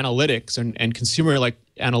customer analytics and consumer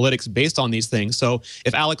analytics based on these things. So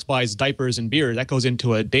if Alex buys diapers and beer, that goes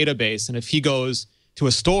into a database, and if he goes to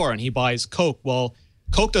a store and he buys Coke, well,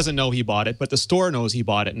 Coke doesn't know he bought it, but the store knows he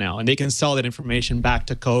bought it now, and they can sell that information back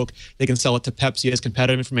to Coke. They can sell it to Pepsi as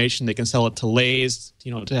competitive information. They can sell it to Lay's,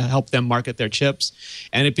 to help them market their chips,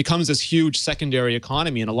 and it becomes this huge secondary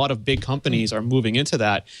economy. And a lot of big companies are moving into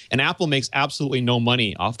that. And Apple makes absolutely no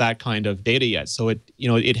money off that kind of data yet, so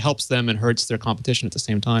it helps them and hurts their competition at the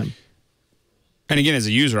same time. And again, as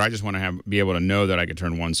a user, I just want to be able to know that I could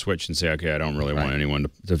turn one switch and say, okay, I don't really want anyone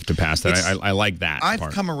to pass that. I like that I've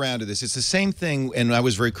part. come around to this. It's the same thing, and I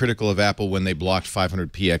was very critical of Apple when they blocked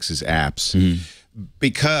 500px's apps.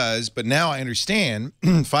 But now I understand.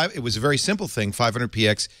 It was a very simple thing.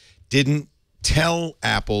 500px didn't tell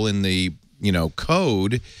Apple in the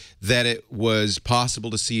code that it was possible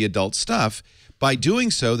to see adult stuff. By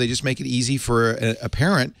doing so, they just make it easy for a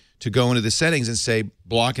parent to go into the settings and say,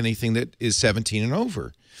 block anything that is 17 and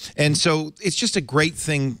over. And so it's just a great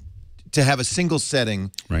thing to have a single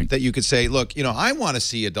setting that you could say, look, I want to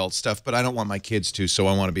see adult stuff, but I don't want my kids to, so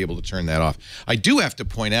I want to be able to turn that off. I do have to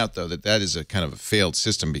point out, though, that is a kind of a failed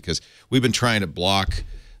system, because we've been trying to block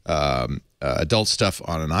adult stuff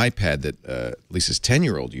on an iPad that Lisa's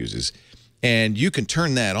 10-year-old uses, and you can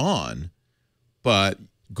turn that on, but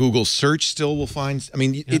Google search still will find. I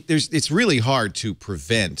mean, it's really hard to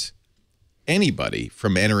prevent anybody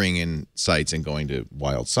from entering in sites and going to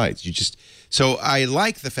wild sites. So I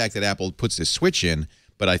like the fact that Apple puts this switch in,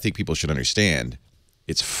 but I think people should understand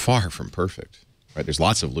it's far from perfect. Right? There's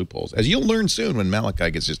lots of loopholes, as you'll learn soon when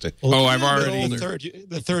Malachi gets just a. I've already.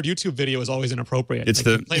 The third YouTube video is always inappropriate. It's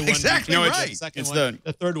exactly right.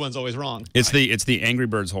 The third one's always wrong. It's the Angry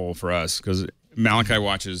Birds hole for us, because Malachi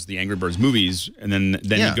watches the Angry Birds movies, and then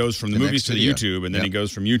he goes from the movies to the YouTube, and then he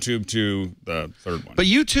goes from YouTube to the third one. But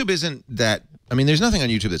YouTube isn't that. I mean, there's nothing on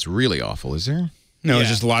YouTube that's really awful, is there? No, it's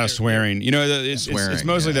just a lot of swearing. It's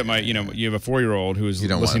mostly that you have a 4-year-old who is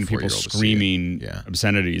listening to people screaming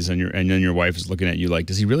obscenities, and then your wife is looking at you like,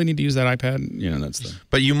 does he really need to use that iPad? That's the.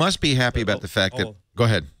 But you must be happy about the fact that. Go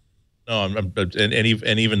ahead. No,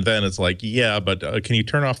 and even then it's like, but can you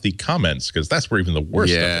turn off the comments, because that's where even the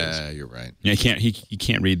worst stuff is. Yeah, you're right. Yeah, he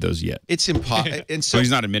can't read those yet. It's impossible, and so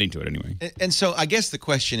he's not admitting to it anyway. And so I guess the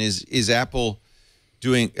question is Apple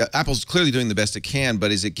doing? Apple's clearly doing the best it can,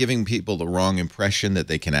 but is it giving people the wrong impression that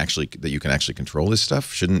you can actually control this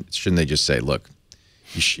stuff? Shouldn't they just say, look,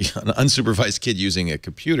 an unsupervised kid using a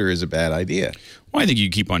computer is a bad idea? Well, I think you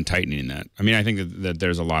keep on tightening that. I mean, I think that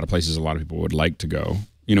there's a lot of places a lot of people would like to go.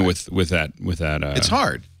 With that. It's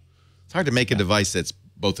hard. It's hard to make a device that's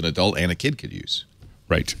both an adult and a kid could use.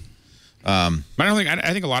 Right. But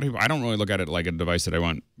I think a lot of people. I don't really look at it like a device that I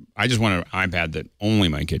want. I just want an iPad that only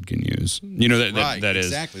my kid can use. That is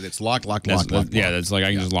exactly. That's lock. Yeah, that's like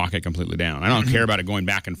I can just lock it completely down. I don't care about it going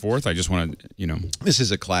back and forth. I just want to, This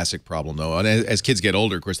is a classic problem, though. And as kids get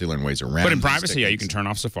older, of course, they learn ways around. But in privacy, you can turn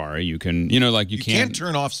off Safari. You can, you can't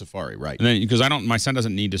turn off Safari, right? And then because my son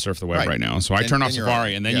doesn't need to surf the web right now, so I turn off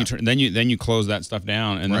Safari, and then you close that stuff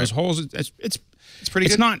down, and those holes. It's pretty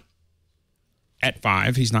good. It's not. At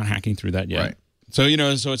 5, he's not hacking through that yet. Right.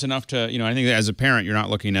 So, so it's enough to, I think that as a parent, you're not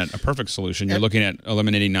looking at a perfect solution. You're looking at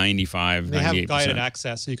eliminating 95, 98%. They have guided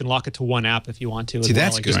access, so you can lock it to one app if you want to. See,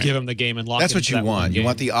 that's good. Just give them the game and lock it. That's what you want. You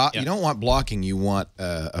want you don't want blocking. You want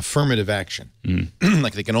affirmative action.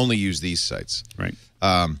 Like they can only use these sites. Right.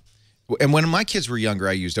 And when my kids were younger,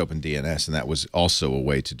 I used OpenDNS, and that was also a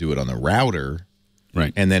way to do it on the router.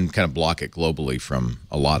 Right. And then kind of block it globally from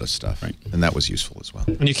a lot of stuff. Right. And that was useful as well.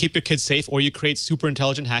 And you keep your kids safe, or you create super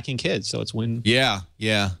intelligent hacking kids. So it's win. Yeah.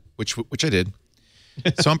 Which I did.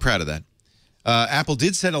 So I'm proud of that. Apple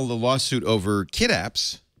did settle the lawsuit over kid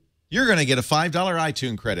apps. You're going to get a $5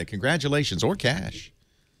 iTunes credit. Congratulations. Or cash.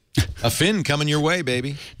 A fin coming your way,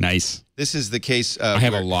 baby. Nice. This is the case. I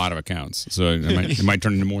have a lot of accounts, so it might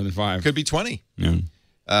turn into more than 5. Could be 20. Yeah.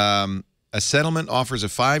 A settlement offers a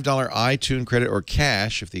 $5 iTunes credit or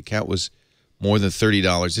cash if the account was more than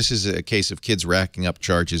 $30. This is a case of kids racking up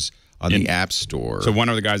charges on the App Store. So one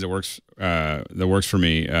of the guys that works for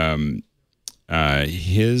me,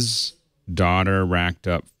 his daughter racked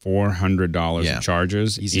up $400 of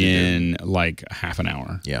charges in like half an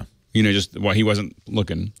hour. Yeah. Just he wasn't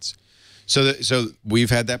looking. So we've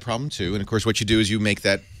had that problem too. And of course, what you do is you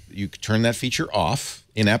turn that feature off.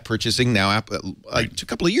 In-app purchasing now, a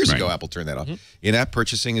couple of years ago, Apple turned that off. In-app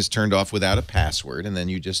purchasing is turned off without a password, and then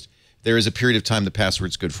there is a period of time the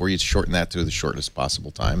password's good for you. Shorten that to the shortest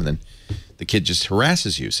possible time, and then the kid just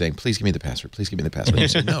harasses you, saying, "Please give me the password. Please give me the password." And you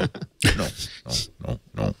say, No.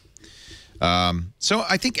 So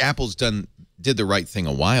I think Apple's did the right thing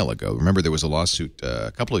a while ago. Remember, there was a lawsuit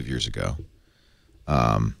a couple of years ago.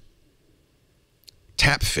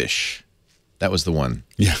 Tapfish, that was the one.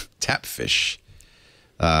 Yeah, Tapfish.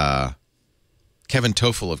 Kevin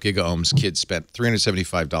Toffel of GigaOhm's kids spent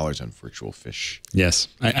 $375 on virtual fish. Yes.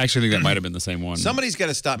 I actually think that might have been the same one. Somebody's got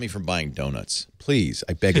to stop me from buying donuts. Please,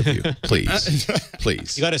 I beg of you. Please.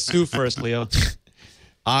 Please. You got to sue first, Leo.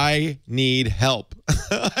 I need help.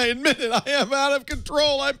 I admit it. I am out of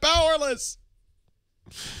control. I'm powerless.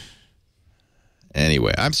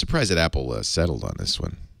 Anyway, I'm surprised that Apple settled on this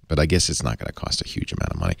one. But I guess it's not going to cost a huge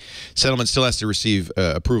amount of money. Settlement still has to receive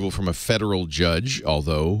approval from a federal judge,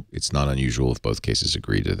 although it's not unusual if both cases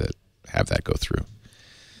agree to have that go through.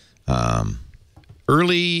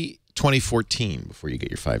 Early 2014 before you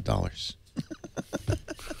get your $5.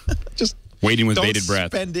 Just waiting with don't bated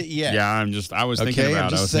breath. Spend it yet. Yeah, I was thinking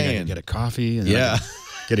about it. I was thinking I could get a coffee and get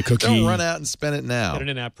a cookie. Don't run out and spend it now. Get an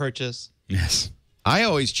in-app purchase. Yes. I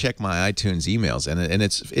always check my iTunes emails, and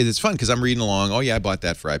it's fun because I'm reading along. Oh, yeah, I bought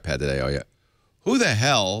that for iPad today. Oh, yeah. Who the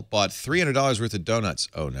hell bought $300 worth of donuts?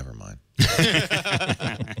 Oh, never mind.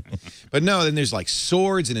 But no, then there's like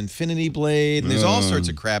swords and Infinity Blade, and there's all sorts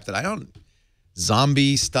of crap that I don't...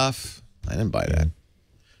 Zombie stuff. I didn't buy that.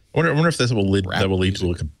 I wonder if this will lead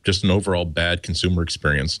to just an overall bad consumer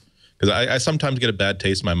experience. Because I sometimes get a bad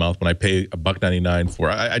taste in my mouth when I pay $1.99 for.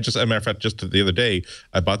 As a matter of fact, just the other day,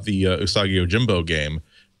 I bought the Usagi Yojimbo game,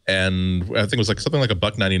 and I think it was like something like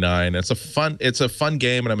 $1.99. It's a fun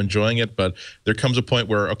game, and I'm enjoying it. But there comes a point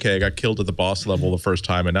where, okay, I got killed at the boss level the first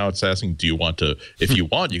time, and now it's asking, do you want to? If you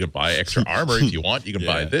want, you can buy extra armor. If you want, you can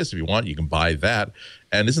buy this. If you want, you can buy that.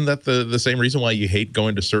 And isn't that the same reason why you hate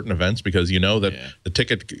going to certain events? Because you know that the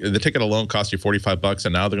ticket alone costs you $45,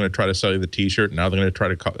 and now they're going to try to sell you the T-shirt. Now they're going to try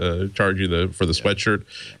to charge you for the sweatshirt.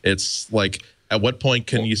 It's like, at what point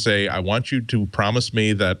can you say, I want you to promise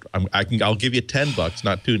me that I'll give you $10,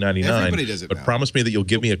 not $2.99. Everybody does it but now. Promise me that you'll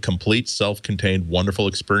give me a complete, self-contained, wonderful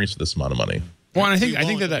experience for this amount of money. Well, and I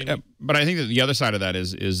think that the other side of that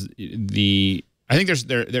is I think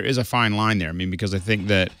there is a fine line there. I mean, because I think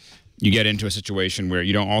that you get into a situation where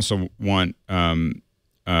you don't also want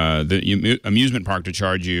the amusement park to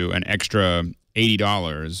charge you an extra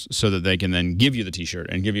 $80 so that they can then give you the T-shirt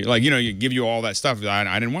and give you give you all that stuff.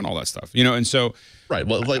 I didn't want all that stuff, and so right.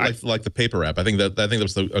 Well, like the paper app, I think that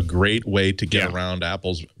was a great way to get around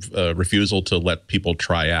Apple's refusal to let people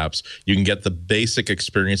try apps. You can get the basic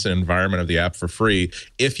experience and environment of the app for free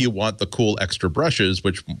if you want the cool extra brushes,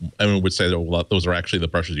 which I would say that those are actually the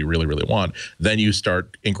brushes you really, really want. Then you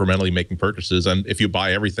start incrementally making purchases, and if you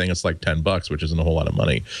buy everything, it's like $10, which isn't a whole lot of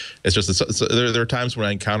money. It's just there are times when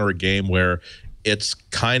I encounter a game where it's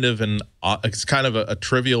kind of a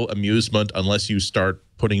trivial amusement unless you start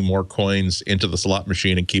putting more coins into the slot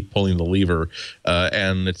machine and keep pulling the lever.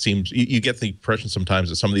 And it seems you get the impression sometimes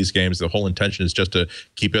that some of these games, the whole intention is just to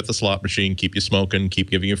keep you at the slot machine, keep you smoking, keep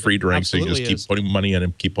giving you free drinks, so you just keep putting money in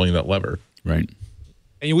and keep pulling that lever. Right.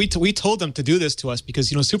 And we told them to do this to us because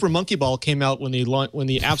Super Monkey Ball came out when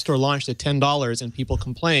the App Store launched at $10 and people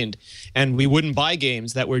complained, and we wouldn't buy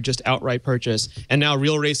games that were just outright purchase. And now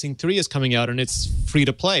Real Racing 3 is coming out and it's free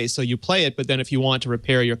to play, so you play it. But then if you want to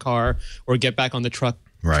repair your car or get back on the track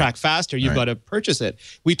faster, you've got to purchase it.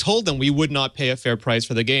 We told them we would not pay a fair price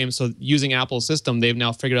for the game. So using Apple's system, they've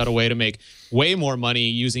now figured out a way to make way more money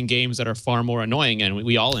using games that are far more annoying, and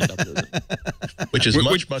we all end up losing. Which is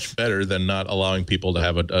much better than not allowing people to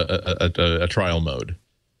have a trial mode.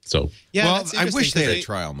 So well, I wish they had a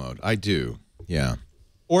trial mode. I do. Yeah.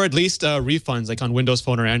 Or at least refunds, like on Windows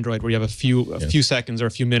Phone or Android, where you have a few seconds or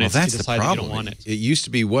a few minutes to decide that you don't want it. It used to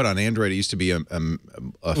be what on Android? It used to be it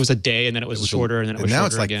was a day, and then it was shorter, and then it was now shorter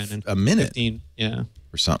it's like again. And a minute, 15,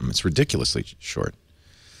 or something. It's ridiculously short.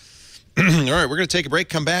 All right, we're going to take a break.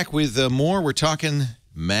 Come back with more. We're talking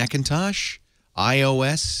Macintosh,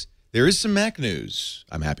 iOS. There is some Mac news,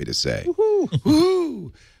 I'm happy to say. Woohoo!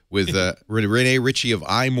 Woohoo! with Renee Ritchie of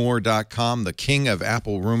iMore.com, the king of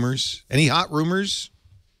Apple rumors. Any hot rumors?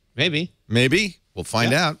 Maybe. Maybe. We'll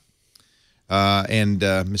find out. And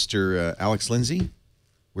Mr. Alex Lindsay,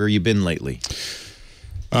 where you been lately?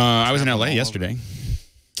 I was in L.A. yesterday.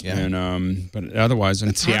 Yeah. And but otherwise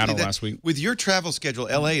in Seattle last week. With your travel schedule,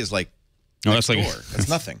 L.A. is like that's like that's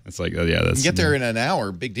nothing. It's like yeah, that's you get there in an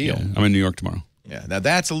hour, big deal. Yeah, I'm in New York tomorrow. Yeah, now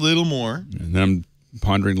that's a little more. And then I'm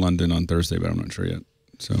pondering London on Thursday, but I'm not sure yet.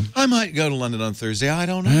 So I might go to London on Thursday. I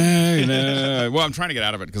don't know. Hey, no. Well, I'm trying to get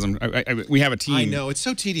out of it because we have a team. I know it's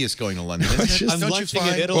so tedious going to London. Isn't it? Don't you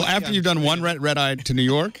find? Well, after you've done one red eye to New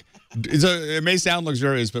York, it may sound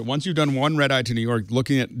luxurious, but once you've done one red eye to New York,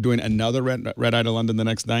 looking at doing another red eye to London the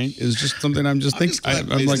next night is just something I'm just thinking. I'm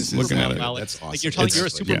like looking at it. That's awesome. Like you're a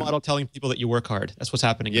supermodel telling people that you work hard. That's what's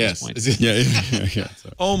happening at this point. Yeah.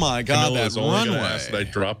 So. Oh my God, Camilla's that only gonna runway! ask that I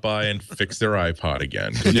drop by and fix their iPod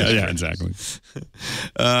again. Yeah, exactly.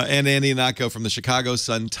 And Andy Nako from the Chicago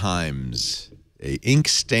Sun-Times, a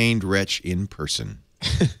ink-stained wretch in person,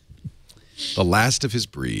 the last of his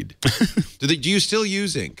breed. Do you still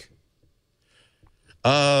use ink?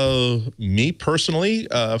 Me personally,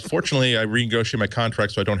 fortunately, I renegotiated my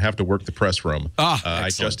contract, so I don't have to work the press room. I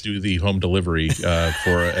just do the home delivery for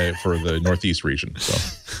the Northeast region.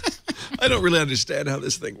 So I don't really understand how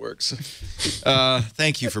this thing works.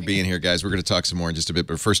 Thank you for being here, guys. We're going to talk some more in just a bit,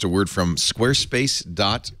 but first, a word from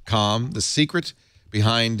Squarespace.com, the secret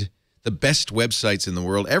behind the best websites in the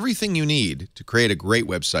world. Everything you need to create a great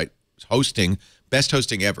website, hosting, best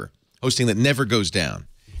hosting ever, hosting that never goes down.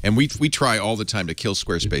 And we try all the time to kill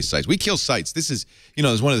Squarespace sites. We kill sites. This is,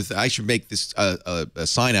 is one of the I should make this a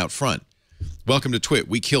sign out front. Welcome to Twit.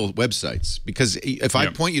 We kill websites. Because if I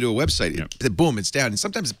point you to a website, boom, it's down. And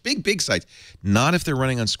sometimes big sites. Not if they're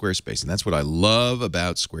running on Squarespace. And that's what I love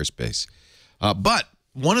about Squarespace. But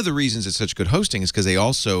one of the reasons it's such good hosting is because they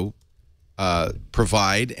also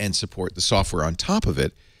provide and support the software on top of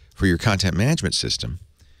it for your content management system.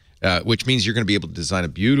 Which means you're going to be able to design a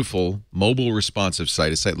beautiful, mobile, responsive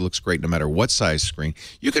site, a site that looks great no matter what size screen.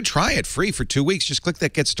 You could try it free for 2 weeks. Just click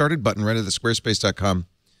that Get Started button right at the Squarespace.com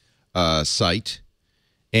site.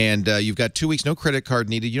 And you've got 2 weeks, no credit card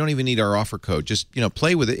needed. You don't even need our offer code. Just,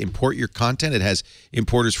 play with it, import your content. It has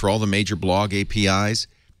importers for all the major blog APIs,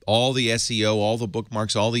 all the SEO, all the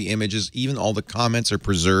bookmarks, all the images, even all the comments are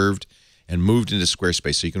preserved and moved into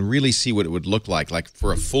Squarespace. So you can really see what it would look like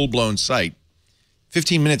for a full-blown site.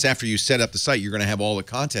 15 minutes after you set up the site, you're going to have all the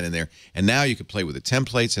content in there. And now you can play with the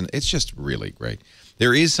templates, and it's just really great.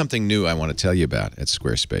 There is something new I want to tell you about at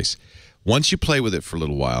Squarespace. Once you play with it for a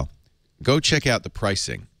little while, go check out the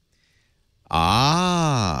pricing.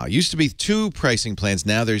 Used to be 2 pricing plans.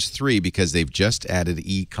 Now there's 3 because they've just added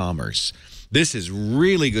e-commerce. This is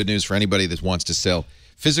really good news for anybody that wants to sell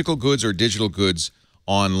physical goods or digital goods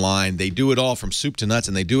online. They do it all from soup to nuts,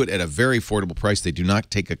 and they do it at a very affordable price. They do not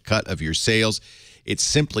take a cut of your sales. It's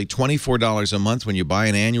simply $24 a month when you buy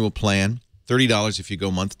an annual plan, $30 if you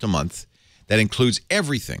go month to month. That includes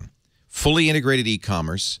everything, fully integrated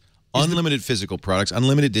e-commerce, unlimited physical products,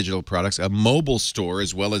 unlimited digital products, a mobile store,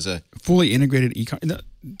 as well as a... Fully integrated e-commerce?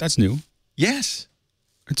 That's new. Yes.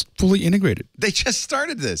 It's fully integrated. They just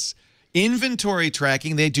started this. Inventory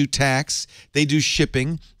tracking, they do tax, they do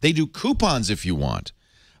shipping, they do coupons if you want.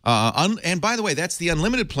 And by the way, that's the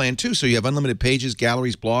unlimited plan too. So you have unlimited pages,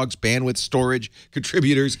 galleries, blogs, bandwidth, storage,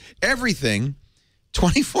 contributors, everything.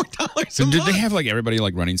 $24 a month. Did they have everybody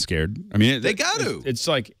running scared? I mean, they got to. It's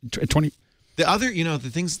like 20. The other, the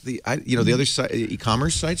things, the other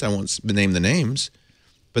e-commerce sites. I won't name the names,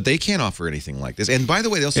 but they can't offer anything like this. And by the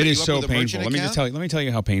way, they'll set it you is up so with a painful. merchant account. Let me tell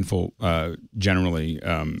you how painful generally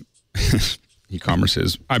e-commerce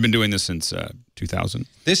is. I've been doing this since 2000.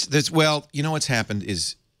 Well, what's happened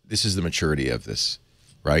is. This is the maturity of this,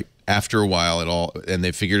 right? After a while, and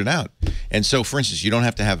they figured it out. And so, for instance, you don't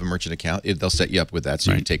have to have a merchant account. They'll set you up with that,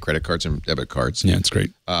 so you can take credit cards and debit cards. Yeah, it's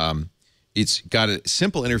great. It's got a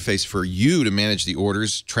simple interface for you to manage the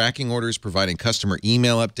orders, tracking orders, providing customer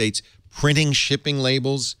email updates, printing shipping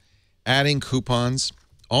labels, adding coupons.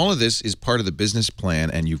 All of this is part of the business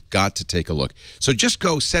plan, and you've got to take a look. So just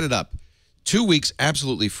go set it up. 2 weeks,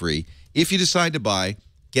 absolutely free. If you decide to buy,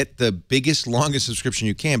 get the biggest, longest subscription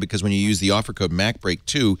you can, because when you use the offer code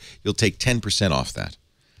MacBreak2, you'll take 10% off that.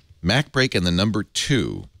 MacBreak and the number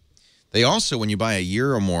 2. They also, when you buy a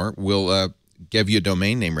year or more, will give you a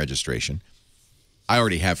domain name registration. I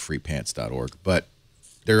already have freepants.org, but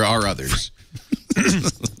there are others.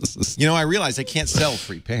 I realize I can't sell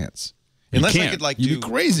free pants. Unless I could You'd be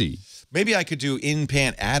crazy. Maybe I could do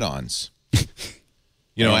in-pant add-ons.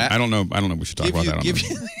 I don't know. We should talk about that.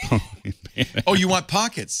 Oh, you want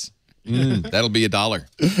pockets? That'll be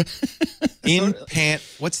 $1. In pant.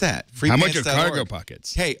 What's that? How much are Freepants.org. cargo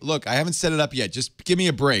pockets? Hey, look, I haven't set it up yet. Just give me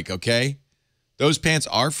a break, okay? Those pants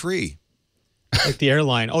are free. Like the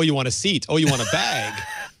airline. Oh, you want a seat? Oh, you want a bag?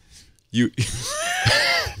 You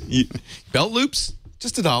belt loops,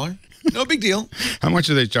 just $1. No big deal. How much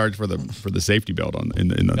do they charge for the safety belt on the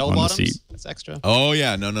Bell on the bottoms? seat? That's extra. Oh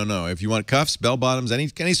yeah, no. If you want cuffs, bell bottoms, any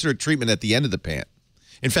sort of treatment at the end of the pant.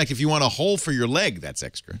 In fact, if you want a hole for your leg, that's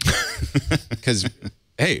extra. Because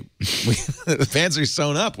hey, the pants are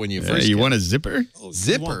sewn up when you first. You get want a zipper? Oh,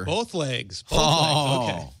 zipper? You want both legs. Both Oh,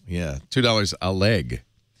 legs. Okay. yeah, $2 a leg.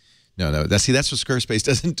 No. That's what Squarespace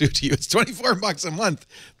doesn't do to you. It's $24 a month.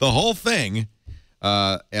 The whole thing.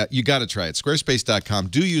 You got to try it. Squarespace.com.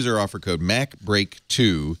 Do use our offer code MacBreak2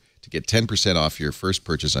 to get 10% off your first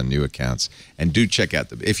purchase on new accounts. And do check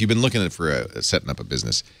out if you've been looking for setting up a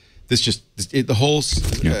business. The whole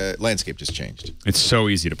landscape just changed. It's so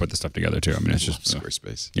easy to put the stuff together too. I mean, it's just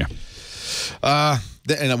Squarespace. Yeah.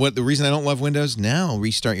 The reason I don't love Windows now,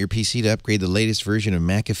 restart your PC to upgrade the latest version of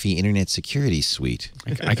McAfee Internet Security Suite.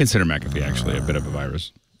 I consider McAfee actually a bit of a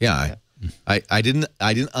virus. Yeah, I didn't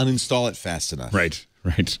uninstall it fast enough. Right.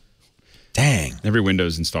 Dang. Every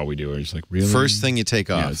Windows install we do are just like, really? First thing you take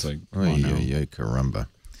off. Yeah, it's like, caramba.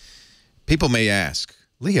 People may ask,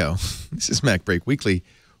 Leo, this is MacBreak Weekly.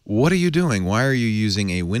 What are you doing? Why are you using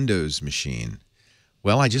a Windows machine?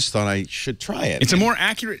 Well, I just thought I should try it. It's a more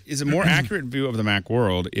accurate view of the Mac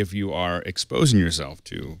world if you are exposing yourself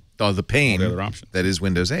to the pain all the other options. that is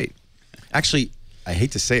Windows 8. Actually, I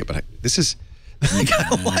hate to say it, but this is I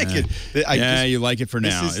kind of like it. You like it for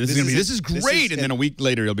now. This is great, and then a week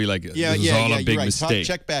later you'll be like, this was all a big mistake.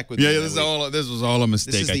 Check back with me. This was all a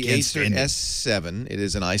mistake. This is the Acer S7. It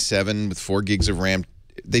is an i7 with 4 gigs of RAM.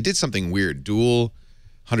 They did something weird. Dual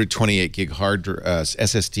 128 gig hard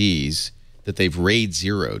SSDs that they've RAID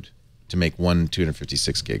zeroed to make one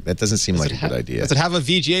 256 gig. That doesn't seem like a good idea. Does it have a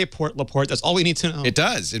VGA port, Laporte? That's all we need to know. It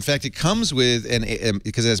does. In fact, it comes with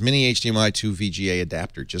because it has mini HDMI to VGA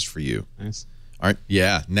adapter just for you. Nice.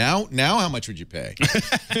 Now how much would you pay?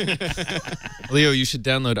 Leo, you should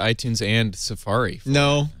download iTunes and Safari.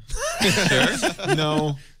 No. Sure?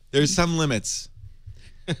 No. There's some limits.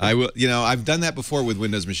 I will. I've done that before with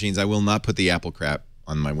Windows machines. I will not put the Apple crap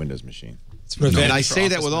on my Windows machine. And I say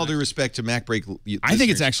that with all due respect to MacBreak. I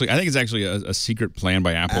think it's actually a secret plan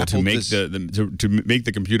by Apple to make to make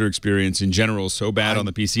the computer experience in general so bad on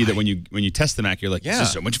the PC that when you test the Mac, you're like, this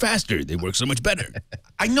is so much faster. They work so much better.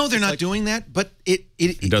 I know they're not doing that, but it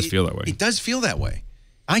does feel that way. It does feel that way.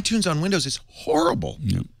 iTunes on Windows is horrible.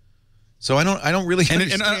 Yep. So I don't really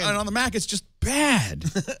understand. And on the Mac, it's just bad.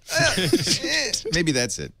 Maybe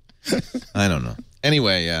that's it. I don't know.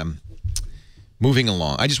 Anyway. Moving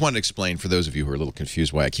along, I just wanted to explain for those of you who are a little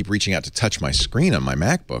confused why I keep reaching out to touch my screen on my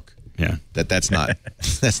MacBook. Yeah, that's not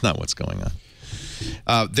what's going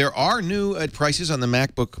on. There are new prices on the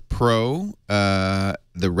MacBook Pro,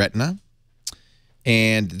 the Retina,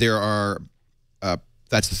 and there are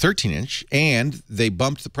that's the 13-inch, and they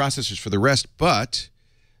bumped the processors for the rest. But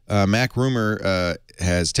Mac Rumor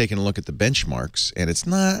has taken a look at the benchmarks, and it's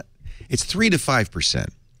 3 to 5%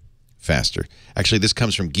 faster. Actually, this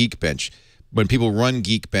comes from Geekbench. When people run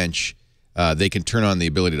Geekbench, they can turn on the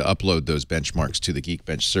ability to upload those benchmarks to the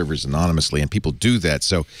Geekbench servers anonymously, and people do that.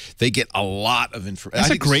 So they get a lot of information.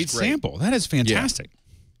 That's a great sample. That is fantastic.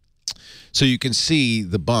 Yeah. So you can see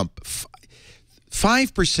the bump.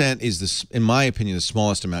 5% is, in my opinion, the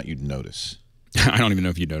smallest amount you'd notice. I don't even know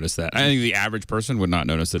if you'd notice that. I think the average person would not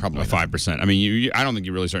notice that. Probably 5%. I mean, I don't think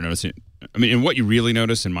you really start noticing. I mean, and what you really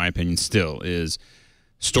notice, in my opinion, still is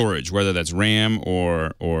storage, whether that's RAM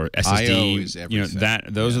or SSD. I/O is everything.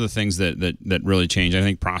 Those are the things that really change. I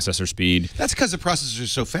think processor speed. That's because the processors are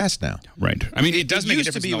so fast now. Right. I mean, it does make a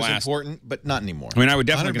difference. It used to be important, but not anymore. I mean, I would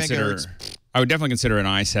definitely consider an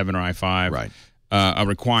i7 or i5 a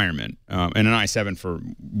requirement, and an i7 for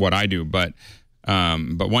what I do. But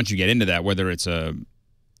once you get into that, whether it's the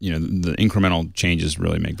incremental changes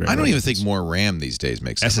really make very. I don't even think more RAM these days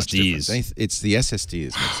makes that much SSDs. difference. It's the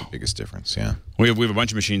SSDs makes the biggest difference. Yeah, we have a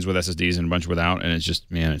bunch of machines with SSDs and a bunch without, and it's just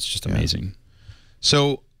amazing.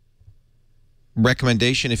 So,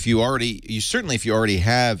 recommendation: if you already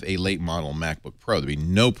have a late model MacBook Pro, there'd be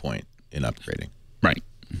no point in upgrading. Right.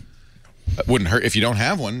 Wouldn't hurt if you don't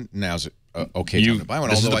have one. Now's okay time to buy one.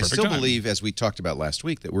 Although I still believe, as we talked about last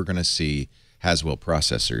week, that we're going to see Haswell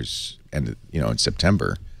processors, and in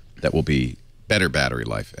September. That will be better battery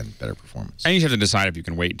life and better performance. And you have to decide if you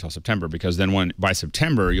can wait until September, because then by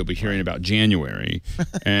September you'll be hearing about January,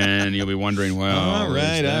 and you'll be wondering, well, all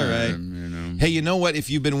right. Hey, you know what? If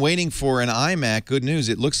you've been waiting for an iMac, good news.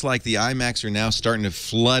 It looks like the iMacs are now starting to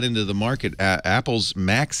flood into the market. Apple's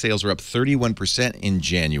Mac sales are up 31% in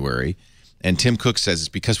January. And Tim Cook says it's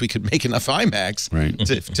because we could make enough iMacs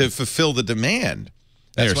to fulfill the demand.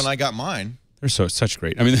 That's when I got mine. They're such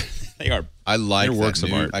great. I mean, they are. I like they're works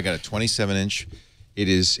of art. I got a 27-inch. It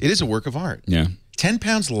is a work of art. Yeah. 10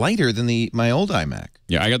 pounds lighter than my old iMac.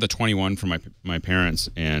 Yeah, I got the 21 from my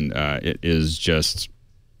parents, and it is just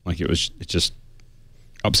like it just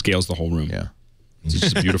upscales the whole room. Yeah. It's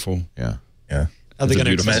just beautiful. Yeah. Yeah. Are they going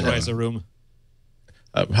to beautiful accessorize the room?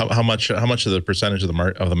 How much of the percentage of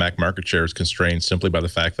the Mac market share is constrained simply by the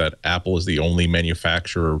fact that Apple is the only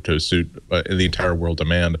manufacturer to suit the entire world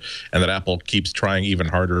demand, and that Apple keeps trying even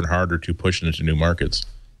harder and harder to push into new markets?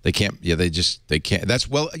 They can't. Yeah, they can't. That's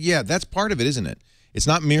part of it, isn't it? It's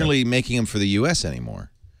not merely making them for the U.S. anymore.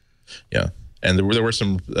 Yeah. And there were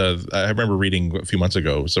some, I remember reading a few months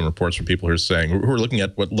ago, some reports from people who were looking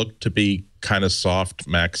at what looked to be kind of soft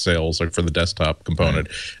Mac sales, like for the desktop component,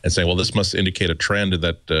 and saying, well, this must indicate a trend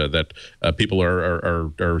that people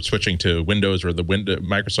are switching to Windows, or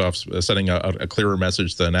Microsoft's sending a clearer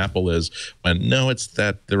message than Apple is. And no, it's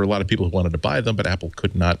that there were a lot of people who wanted to buy them, but Apple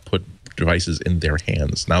could not put devices in their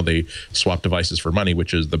hands. Now they swap devices for money,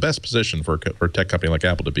 which is the best position for a tech company like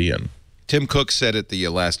Apple to be in. Tim Cook said at the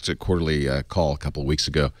last quarterly call a couple of weeks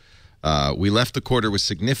ago, we left the quarter with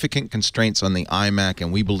significant constraints on the iMac,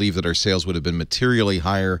 and we believe that our sales would have been materially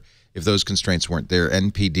higher if those constraints weren't there.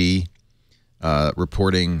 NPD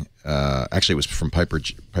reporting, actually it was from Piper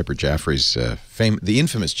Jaffray's the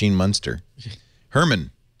infamous Gene Munster,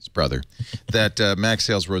 Herman's brother, that Mac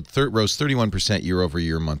sales rose 31% year over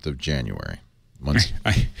year month of January.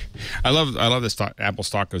 I love this Apple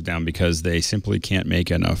stock goes down because they simply can't make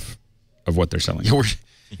enough of what they're selling.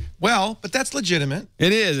 Well, but that's legitimate.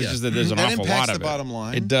 It is. It's just that there's an awful lot of it. The bottom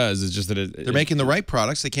line. It does. It's just that they're making the right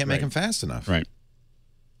products. They can't make them fast enough. Right.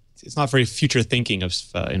 It's not very future thinking of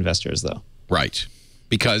investors, though. Right.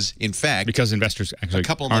 Because, in fact, investors actually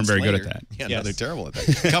aren't very good at that. Yeah, no, they're terrible at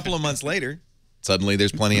that. A couple of months later, suddenly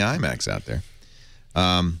there's plenty of iMacs out there.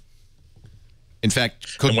 In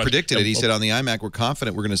fact, Cook predicted it. He said on the iMac, we're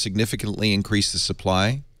confident we're going to significantly increase the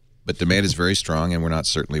supply, but demand is very strong, and we're not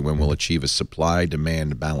certainly when we'll achieve a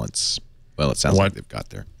supply-demand balance. Well, it sounds like they've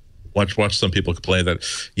got there. Watch some people complain that,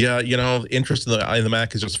 yeah, you know, interest in the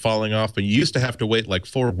Mac is just falling off, but you used to have to wait like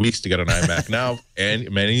 4 weeks to get an iMac. Now,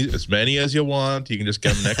 and as many as you want, you can just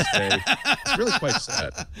get them next day. It's really quite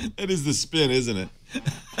sad. That is the spin, isn't it?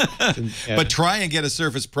 But try and get a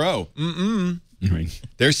Surface Pro. Right.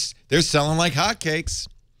 They're selling like hotcakes.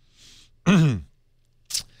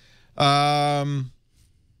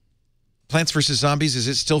 Plants vs. Zombies, is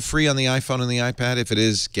it still free on the iPhone and the iPad? If it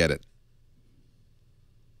is, get it.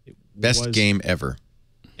 Best game ever.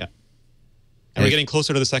 Yeah. And we're getting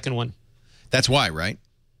closer to the second one. That's why, right?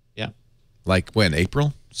 Yeah. Like when?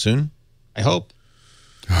 April? Soon? I hope.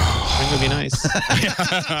 Spring would be nice. You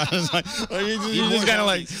just kind of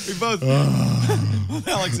like, we both.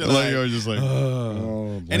 Alex and I are just like,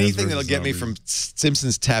 anything that'll get me from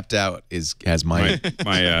Simpsons Tapped Out has my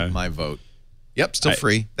my vote. Yep, still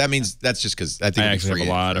free. That means that's just because I think I actually have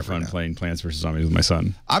a lot of fun playing Plants vs. Zombies with my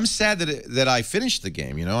son. I'm sad that I finished the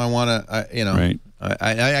game. You know, I want to. Right.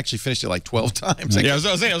 I actually finished it like 12 times. Yeah, I was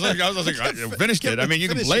like, I finished it. I mean, you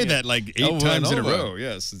can play that like 8 times in a row.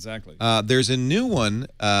 Yes, exactly. There's a new one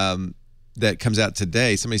that comes out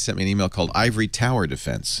today. Somebody sent me an email called Ivory Tower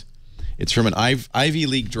Defense. It's from an Ivy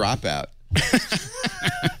League dropout.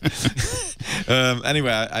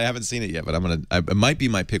 Anyway, I haven't seen it yet, but it might be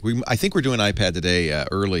my pick. I think we're doing iPad today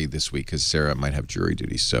early this week because Sarah might have jury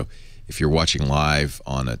duty. So if you're watching live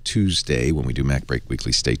on a Tuesday when we do MacBreak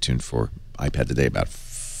Weekly, stay tuned for iPad today about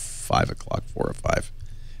 5 o'clock, 4 or 5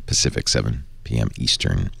 Pacific, 7 p.m.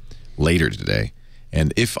 Eastern later today.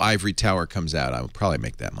 And if Ivory Tower comes out, I will probably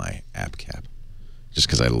make that my app cap just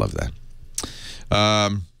because I love that.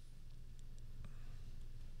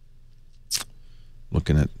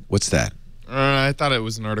 Looking at, what's that? I thought it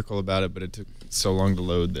was an article about it, but it took so long to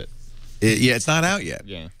load that. Yeah, it's not out yet.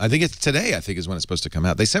 Yeah. I think it's today, I think, is when it's supposed to come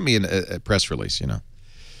out. They sent me a press release, you know.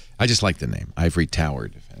 I just like the name, Ivory Tower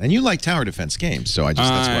Defense. And you like tower defense games, so that's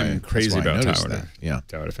why I'm crazy about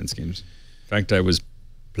tower defense games. In fact, I was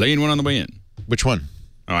playing one on the way in. Which one?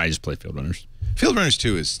 Oh, I just play Field Runners. Field Runners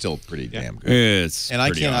 2 is still pretty damn good. And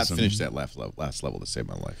I cannot finish that last level to save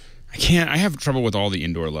my life. I can't. I have trouble with all the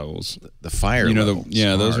indoor levels. The fire level.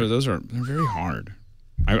 Those are they're very hard.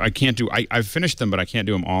 I can't do. I've finished them, but I can't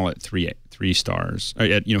do them all at three stars.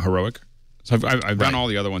 At heroic. So I've done all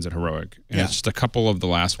the other ones at heroic, and it's just a couple of the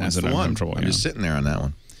last ones that I'm having trouble. I'm just sitting there on that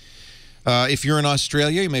one. If you're in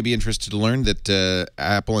Australia, you may be interested to learn that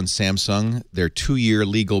Apple and Samsung, their 2-year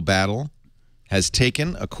legal battle, has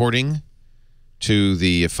taken, according to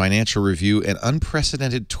the Financial Review, an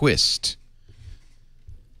unprecedented twist.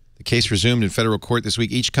 The case resumed in federal court this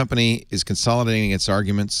week. Each company is consolidating its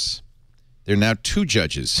arguments. There are now 2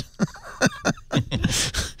 judges.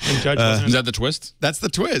 Is that the twist? That's the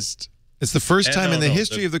twist. It's the first time in the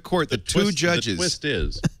history of the court that 2 judges.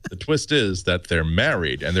 The twist is that they're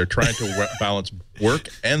married and they're trying to balance work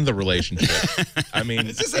and the relationship. I mean,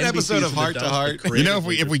 is this an episode of Heart to Heart? You know,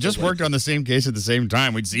 if we just worked on the same case at the same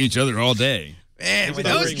time, we'd see each other all day. Man,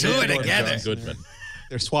 those 2 are together. Goodman.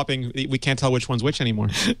 They're swapping. We can't tell which one's which anymore.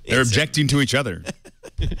 They're objecting to each other.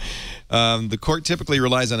 The court typically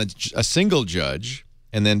relies on a single judge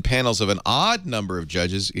and then panels of an odd number of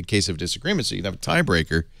judges in case of disagreement, so you can have a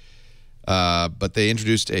tiebreaker. But they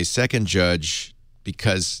introduced a second judge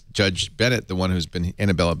because Judge Bennett, the one who's been,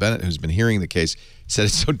 Annabella Bennett, who's been hearing the case, said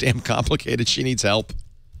it's so damn complicated she needs help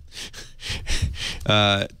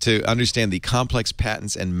to understand the complex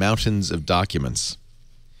patents and mountains of documents.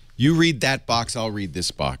 You read that box, I'll read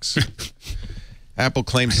this box. Apple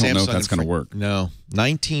claims Samsung. I don't know if that's going to work. No.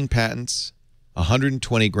 19 patents,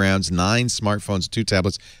 120 grounds, 9 smartphones, 2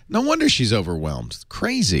 tablets. No wonder she's overwhelmed.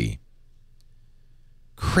 Crazy.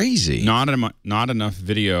 Crazy. Not enough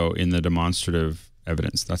video in the demonstrative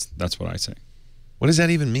evidence. That's what I say. What does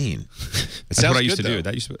that even mean? That's what I used to do.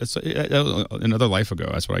 That another life ago.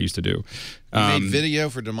 That's what I used to do. You made video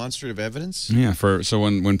for demonstrative evidence? Yeah. So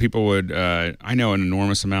when people would, I know an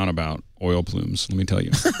enormous amount about oil plumes. Let me tell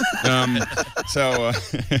you. So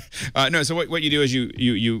what you do is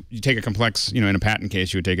you take a complex, in a patent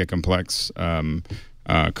case, you would take a complex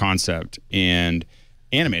concept and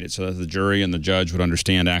animate it so that the jury and the judge would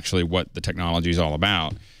understand actually what the technology is all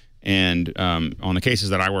about. And on the cases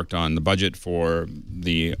that I worked on, the budget for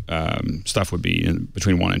the stuff would be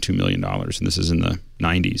between $1 and $2 million, and this is in the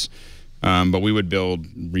 90s. But we would build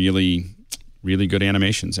really, really good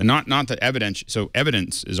animations, and not the evidence. So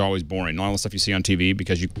evidence is always boring. All the stuff you see on TV,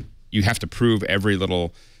 because you have to prove every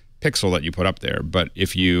little pixel that you put up there. But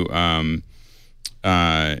if you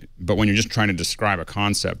but when you're just trying to describe a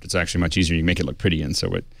concept, it's actually much easier. You make it look pretty, and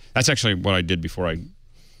so that's actually what I did before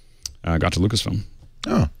I got to Lucasfilm.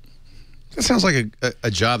 Oh. That sounds like a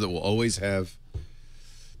job that will always have,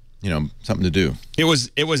 something to do. It was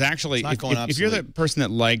actually, if you're the person that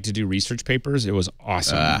liked to do research papers, it was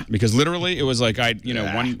awesome. Because literally it was like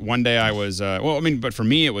one day I was, but for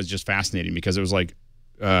me it was just fascinating because it was like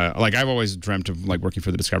I've always dreamt of working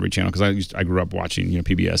for the Discovery Channel because I grew up watching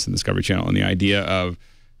PBS and Discovery Channel, and the idea of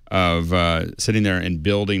sitting there and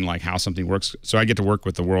building how something works. So I get to work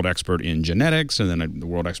with the world expert in genetics, and then the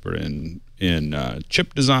world expert in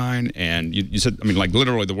chip design. And you said,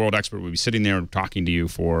 literally the world expert would be sitting there talking to you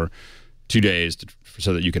for 2 days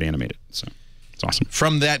so that you could animate it. So it's awesome.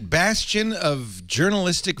 From that bastion of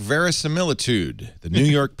journalistic verisimilitude, the New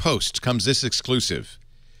York Post, comes this exclusive.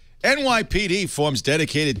 NYPD forms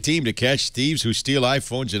dedicated team to catch thieves who steal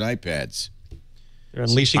iPhones and iPads. They're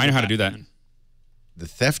unleashing. I know how to do that. The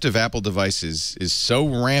theft of Apple devices is so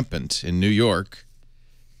rampant in New York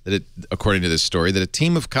that according to this story, that a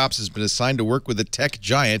team of cops has been assigned to work with a tech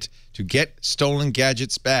giant to get stolen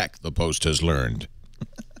gadgets back, the Post has learned.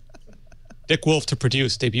 Dick Wolf to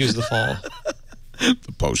produce, debuts the fall.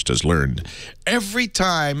 The Post has learned. Every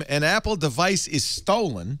time an Apple device is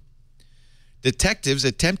stolen, detectives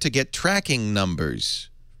attempt to get tracking numbers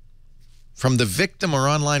from the victim or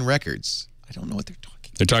online records. I don't know what they're talking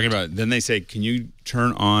about. They're talking about, then they say, can you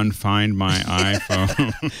turn on Find My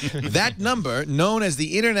iPhone? That number, known as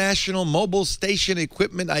the International Mobile Station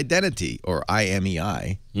Equipment Identity, or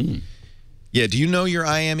IMEI. Yeah, do you know your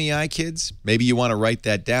IMEI, kids? Maybe you want to write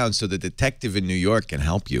that down so the detective in New York can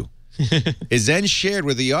help you. Is then shared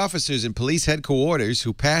with the officers in police headquarters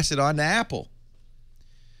who pass it on to Apple.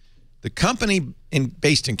 The company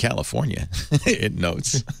based in California, it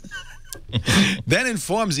notes, then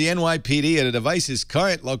informs the NYPD of the device's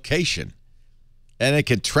current location, and it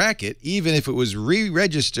can track it even if it was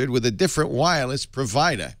re-registered with a different wireless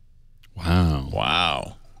provider. Wow.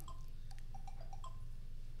 Wow.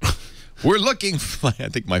 We're looking for, I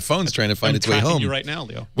think my phone's trying to find its way home. You right now,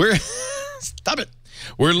 Leo. Stop it.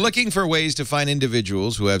 We're looking for ways to find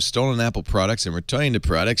individuals who have stolen Apple products and returning the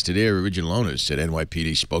products to their original owners, said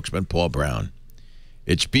NYPD spokesman Paul Brown.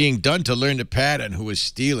 It's being done to learn the pattern who is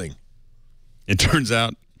stealing. It turns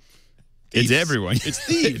out it's everyone. It's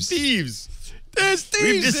thieves. Thieves. There's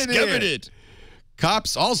thieves. We've discovered it.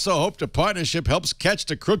 Cops also hope the partnership helps catch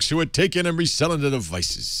the crooks who are taking and reselling the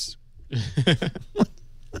devices.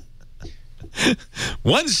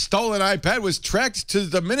 One stolen iPad was tracked to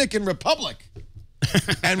the Dominican Republic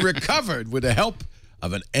and recovered with the help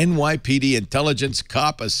of an NYPD intelligence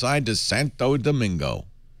cop assigned to Santo Domingo.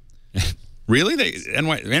 Really?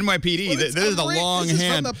 NYPD. Well, this is the long this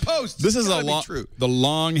hand. Is from the Post. This It's is gotta be true. the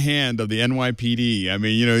long hand of the NYPD. I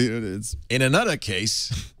mean, it's In another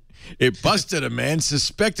case, it busted a man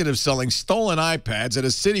suspected of selling stolen iPads at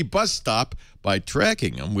a city bus stop by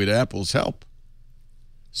tracking him with Apple's help.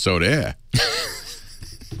 So there.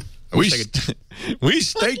 We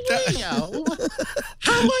staked that.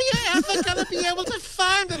 How are you ever going to be able to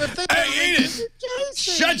find them if they Hey, Edith!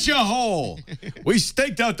 Shut your hole! We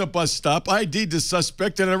staked out the bus stop, ID'd the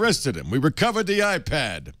suspect, and arrested him. We recovered the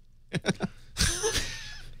iPad.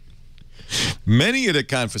 Many of the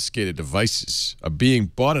confiscated devices are being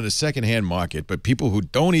bought in a secondhand market by people who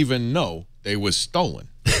don't even know they were stolen.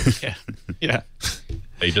 Yeah.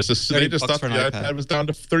 They just thought the iPad was down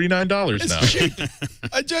to $39 now. Cheap.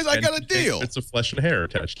 I got a deal. It's a flesh and hair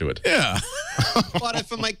attached to it. Yeah. Bought it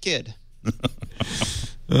for my kid.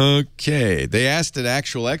 Okay. They asked an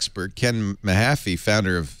actual expert, Ken Mahaffey,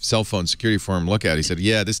 founder of cell phone security forum Lookout. He said,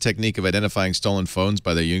 yeah, this technique of identifying stolen phones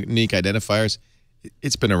by their unique identifiers,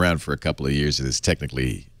 it's been around for a couple of years. It is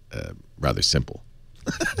technically rather simple.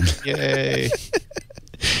 Yay.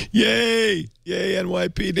 Yay! Yay,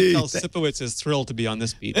 NYPD. Mel Sipowicz is thrilled to be on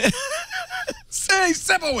this beat. Say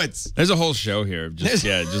Sipowicz! there's a whole show here. Just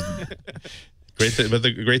Great, but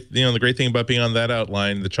the great thing about being on that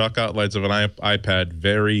outline, the chalk outlines of an iPad,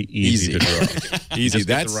 very easy to draw. Easy.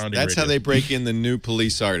 That's how they break in the new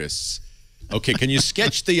police artists. Okay, can you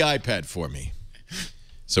sketch the iPad for me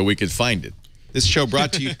so we could find it? This show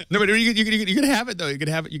brought to you. No, but you could have it though. You could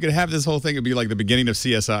have this whole thing. It'd be like the beginning of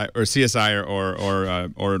CSI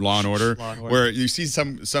or Law and Order, where you see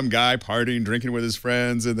some guy partying, drinking with his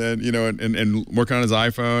friends, and then and working on his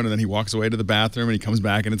iPhone, and then he walks away to the bathroom, and he comes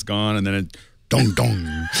back, and it's gone, and then it dong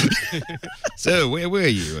dong. So where were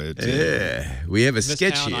you? Yeah, we have a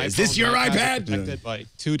sketch here. Is this your iPad? Protected by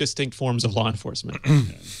two distinct forms of law enforcement.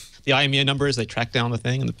 The IMEI numbers, they track down the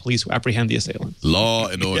thing, and the police who apprehend the assailants. Law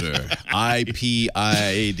and Order,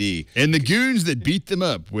 IPIAD. And the goons that beat them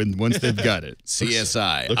up once they've got it.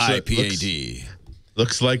 CSI, IPAD.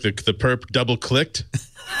 Looks like the perp double clicked.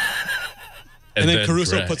 and then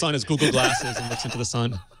Caruso puts on his Google glasses and looks into the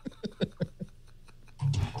sun.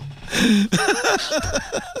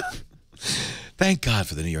 Thank God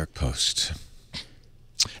for the New York Post.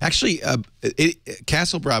 Actually,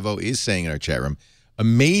 Castle Bravo is saying in our chat room,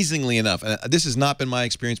 amazingly enough, and this has not been my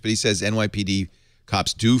experience, but he says NYPD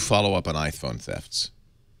cops do follow up on iPhone thefts.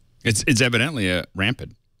 It's evidently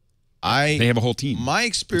rampant. They have a whole team. My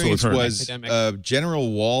experience was a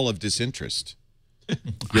general wall of disinterest.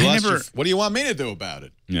 What do you want me to do about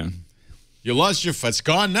it? Yeah. You lost your... It's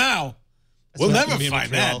gone now. We'll never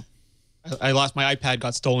find that. I lost my iPad,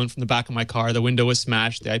 got stolen from the back of my car. The window was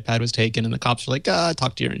smashed. The iPad was taken, and the cops were like,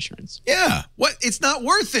 talk to your insurance. Yeah. What? It's not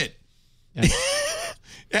worth it. Yeah.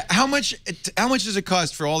 How much does it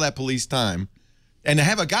cost for all that police time and to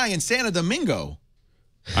have a guy in Santo Domingo?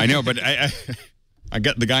 I know, but I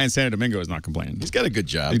got the guy in Santo Domingo is not complaining. He's got a good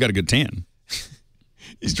job. He's got a good tan.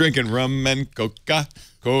 He's drinking rum and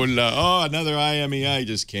Coca-Cola. Oh, another IMEI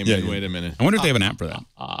just came in. Wait a minute. I wonder if they have an app for that.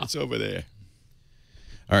 It's over there.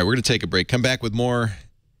 All right, we're going to take a break. Come back with more.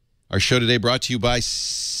 Our show today brought to you by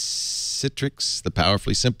Citrix, the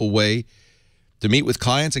powerfully simple way to meet with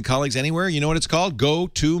clients and colleagues anywhere. You know what it's called?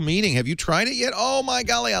 GoToMeeting. Have you tried it yet? Oh, my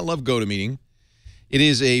golly, I love GoToMeeting. It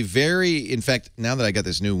is a very, in fact, now that I got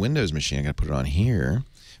this new Windows machine, I got to put it on here.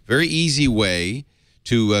 Very easy way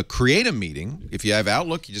to create a meeting. If you have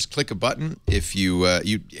Outlook, you just click a button. If you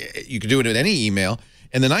can do it in any email.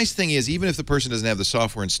 And the nice thing is, even if the person doesn't have the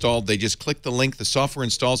software installed, they just click the link. The software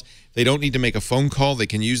installs. They don't need to make a phone call. They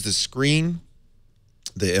can use the screen,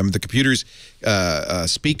 the computer's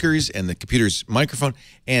speakers, and the computer's microphone.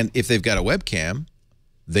 And if they've got a webcam,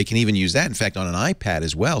 they can even use that, in fact, on an iPad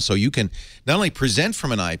as well. So you can not only present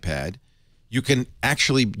from an iPad, you can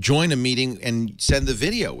actually join a meeting and send the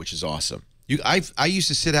video, which is awesome. I used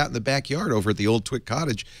to sit out in the backyard over at the old Twick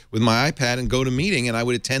Cottage with my iPad and go to meeting, and I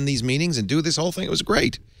would attend these meetings and do this whole thing. It was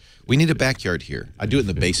great. We need a backyard here. I do it in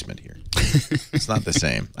the basement here. It's not the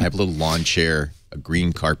same. I have a little lawn chair, a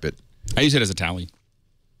green carpet. I use it as a tally.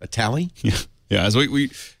 A tally? Yeah. Yeah, as we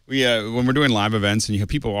when we're doing live events and you have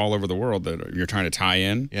people all over the world that you're trying to tie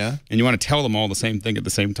in, yeah, and you want to tell them all the same thing at the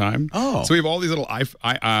same time. Oh, so we have all these little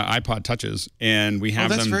iPod touches, and we have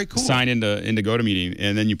them sign into GoToMeeting,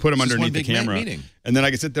 and then you put them underneath the camera, and then I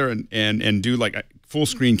can sit there and do like a full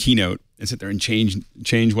screen keynote and sit there and change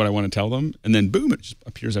what I want to tell them, and then boom, it just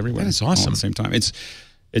appears everywhere. That is awesome. All at the same time.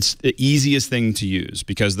 It's the easiest thing to use,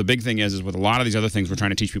 because the big thing is with a lot of these other things, we're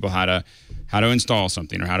trying to teach people how to install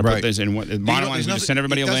something or how to put this in. The bottom line is we just send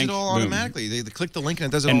everybody a link. It does it all automatically. They click the link and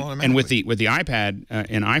it does it all automatically. And with the iPad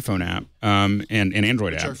and iPhone app and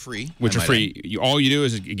Android app, which are free, all you do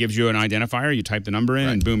is it gives you an identifier. You type the number in,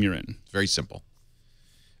 and boom, you're in. It's very simple.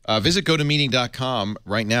 Visit GoToMeeting.com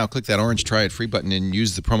right now. Click that orange Try It Free button and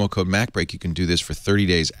use the promo code MacBreak. You can do this for 30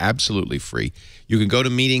 days absolutely free. You can go to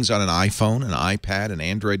meetings on an iPhone, an iPad, an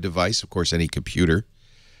Android device, of course, any computer.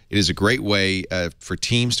 It is a great way for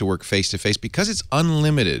teams to work face-to-face. Because it's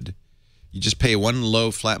unlimited, you just pay one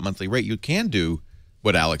low, flat monthly rate. You can do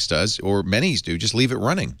what Alex does, or many do, just leave it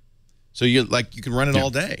running. So you can run it all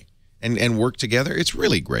day and work together. It's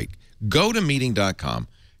really great. Go to meeting.com.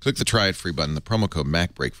 Click the Try It Free button, the promo code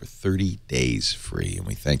MacBreak for 30 days free. And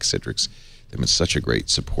we thank Citrix. They've been such a great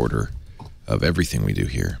supporter of everything we do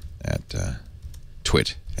here at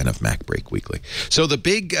Twit and of MacBreak Weekly. So the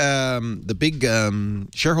big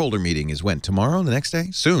shareholder meeting is when? Tomorrow? The next day?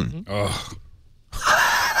 Soon. Oh.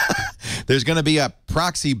 There's going to be a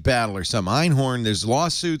proxy battle or some Einhorn. There's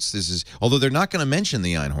lawsuits. Although they're not going to mention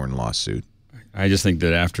the Einhorn lawsuit. I just think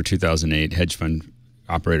that after 2008, hedge fund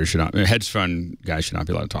guys should not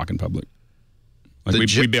be allowed to talk in public. Like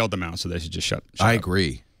we bailed them out, so they should just shut I up.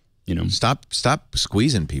 agree. You know, stop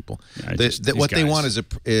squeezing people. Yeah, what they want is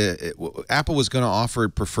Apple was going to offer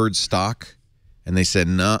preferred stock, and they said,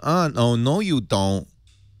 no, you don't.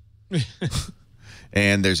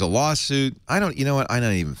 And there's a lawsuit. You know what? I'm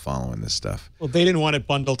not even following this stuff. Well, they didn't want it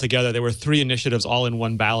bundled together. There were 3 initiatives all in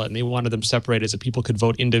one ballot, and they wanted them separated so people could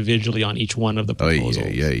vote individually on each one of the proposals. Oh,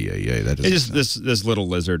 yeah. That is this little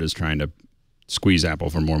lizard is trying to squeeze Apple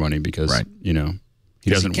for more money because, you know, he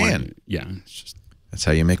doesn't want. Yeah. It's just, that's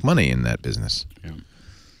how you make money in that business.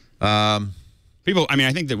 Yeah. People, I mean,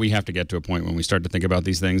 I think that we have to get to a point when we start to think about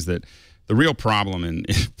these things that the real problem in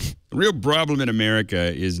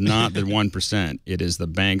America is not the 1%. It is the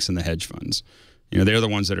banks and the hedge funds. You know, they're the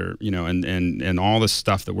ones that are, you know, and all this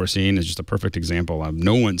stuff that we're seeing is just a perfect example of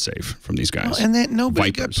no one's safe from these guys. Well, and that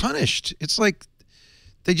nobody got punished. It's like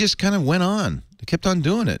they just kind of went on. They kept on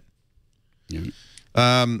doing it. Yeah.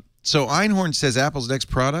 So Einhorn says Apple's next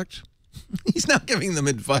product, he's now giving them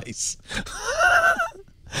advice,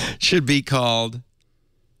 should be called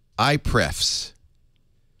iPrefs.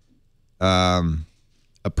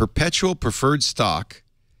 A perpetual preferred stock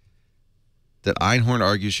that Einhorn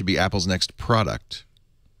argues should be Apple's next product.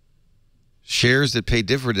 Shares that pay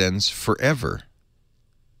dividends forever.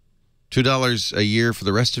 $2 a year for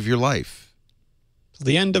the rest of your life.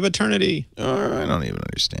 The end of eternity. I don't even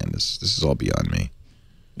understand this. This is all beyond me.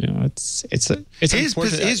 You know, it's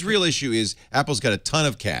his real issue is Apple's got a ton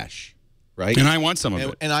of cash. Right? And I want some of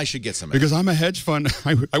it. And I should get some of it. Because I'm a hedge fund.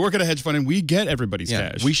 I work at a hedge fund, and we get everybody's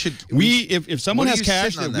cash. If someone has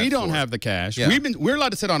cash that we don't have the cash, we're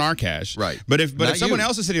allowed to sit on our cash. Right. But if someone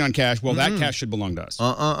else is sitting on cash, well, that cash should belong to us.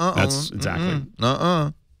 That's exactly.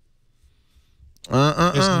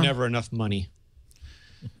 There's never enough money.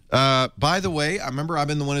 By the way, I remember I've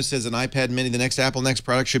been the one who says an iPad mini, the next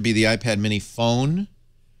product should be the iPad mini phone.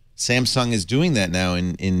 Samsung is doing that now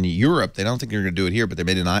in Europe. They don't think they're going to do it here, but they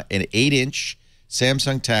made an 8-inch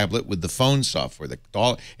Samsung tablet with the phone software.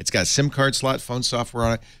 It's got a SIM card slot, phone software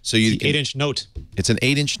on it. So you it's an 8-inch Note. It's an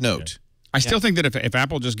 8-inch Note. I still think that if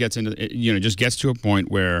Apple just gets into, just gets to a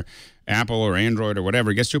point where Apple or Android or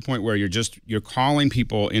whatever gets to a point where you're calling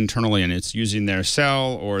people internally and it's using their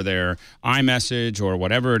cell or their iMessage or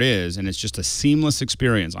whatever it is, and it's just a seamless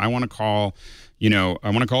experience. I want to call. I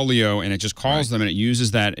want to call Leo, and it just calls them, and it uses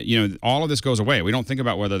that. All of this goes away. We don't think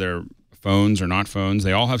about whether they're phones or not phones.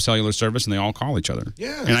 They all have cellular service, and they all call each other.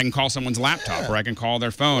 Yeah. And I can call someone's laptop, or I can call their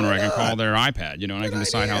phone, or I can call their iPad. And I can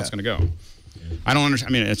decide how it's going to go. I don't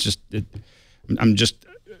understand. I mean, it's just. This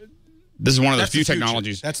is one of those few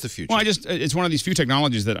technologies. That's the future. Well, it's one of these few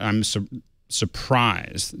technologies that I'm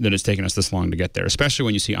surprised that it's taken us this long to get there. Especially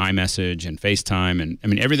when you see iMessage and FaceTime, and I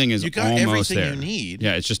mean everything is almost there. You got everything you need.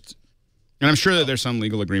 Yeah, it's just. And I'm sure that there's some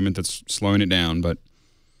legal agreement that's slowing it down, but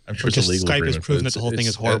I'm sure it's a legal Skype agreement. has proven that the whole thing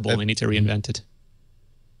is horrible, and they need to reinvent it.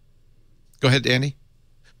 Go ahead, Andy.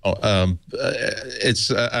 I'm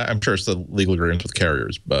sure it's the legal agreement with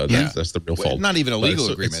carriers, but that's the real fault. Not even a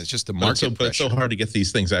legal agreement; it's just the market. But it's so hard to get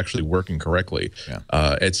these things actually working correctly. Yeah.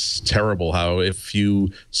 It's terrible how if you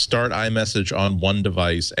start iMessage on one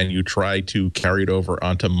device and you try to carry it over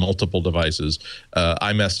onto multiple devices,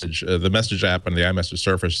 iMessage, the message app and the iMessage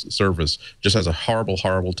service just has a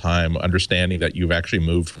horrible time understanding that you've actually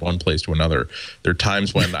moved from one place to another. There are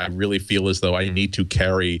times when I really feel as though I need to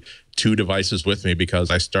carry two devices with me because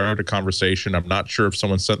I started a conversation. I'm not sure if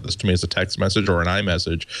someone sent this to me as a text message or an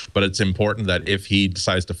iMessage, but it's important that if he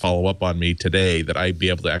decides to follow up on me today, that I be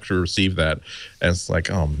able to actually receive that. And it's like,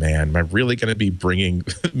 oh man, am I really going to be bringing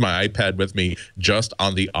my iPad with me just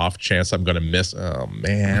on the off chance I'm going to miss? Oh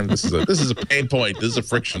man, this is a pain point. This is a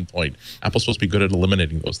friction point. Apple's supposed to be good at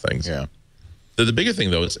eliminating those things. Yeah. The bigger thing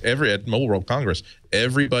though is at Mobile World Congress,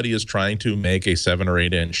 everybody is trying to make a 7 or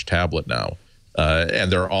 8 inch tablet now.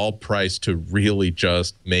 And they're all priced to really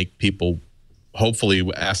just make people hopefully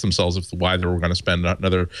ask themselves why they were going to spend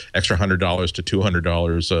another extra $100 to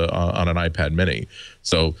 $200 on an iPad mini.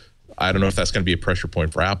 So I don't know if that's going to be a pressure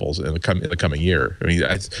point for Apple's in the coming year. I mean,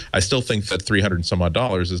 I still think that $300 and some odd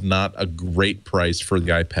is not a great price for the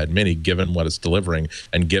iPad mini, given what it's delivering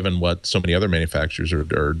and given what so many other manufacturers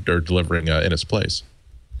are delivering in its place.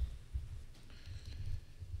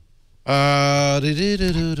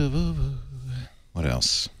 What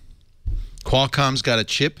else? Qualcomm's got a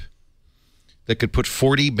chip that could put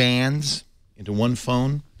 40 bands into one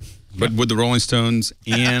phone. But with the Rolling Stones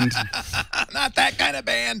and... Not that kind of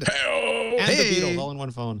band. And the Beatles all in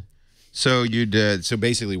one phone. So you'd so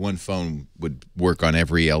basically one phone would work on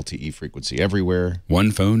every LTE frequency everywhere.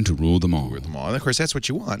 One phone to rule them all. Rule them all. And of course, that's what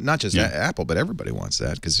you want. Not just Apple, but everybody wants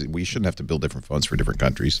that because we shouldn't have to build different phones for different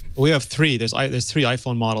countries. We have 3. There's 3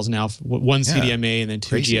 iPhone models now. One CDMA and then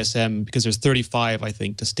 2 GSM because there's 35, I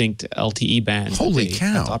think, distinct LTE bands. Holy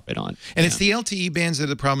cow! Operate on. And it's the LTE bands that are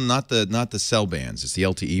the problem, not the cell bands. It's the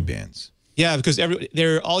LTE bands. Yeah, because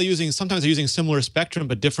they're all using. Sometimes they're using similar spectrum,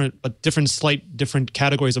 but different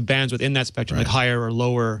categories of bands within that spectrum, like higher or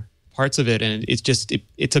lower parts of it. And it's just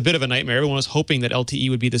it's a bit of a nightmare. Everyone was hoping that LTE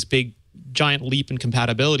would be this big, giant leap in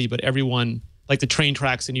compatibility, but everyone, like the train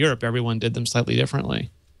tracks in Europe, everyone did them slightly differently.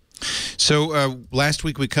 So last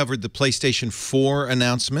week we covered the PlayStation 4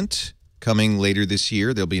 announcement coming later this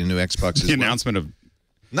year. There'll be a new Xbox. The announcement of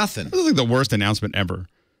nothing. This is like the worst announcement ever.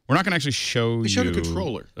 We're not going to actually show you. We showed a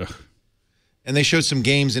controller. Ugh. And they showed some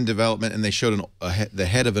games in development, and they showed the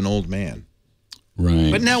head of an old man.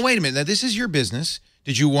 Right. But now, wait a minute. Now, this is your business.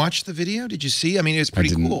 Did you watch the video? Did you see? I mean, it's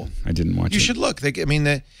pretty cool. I didn't watch it. You should look. I mean,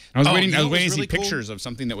 I was waiting to see pictures of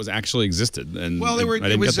something that was actually existed. And well, they were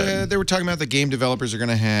talking about the game developers are going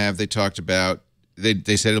to have. They talked about they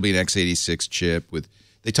said it'll be an x86 chip with.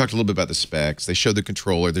 They talked a little bit about the specs. They showed the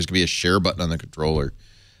controller. There's going to be a share button on the controller.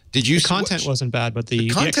 Did you? The content wasn't bad, but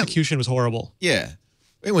the execution was horrible. Yeah,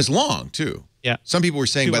 it was long too. Yeah. Some people were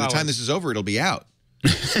saying by the time this is over, it'll be out.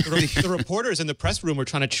 The reporters in the press room were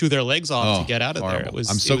trying to chew their legs off to get out of there. I'm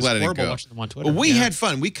so glad it didn't go. Watching them on Twitter. Well, we had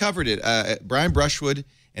fun. We covered it. Brian Brushwood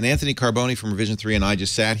and Anthony Carboni from Revision 3 and I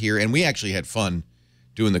just sat here, and we actually had fun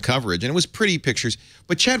doing the coverage. And it was pretty pictures.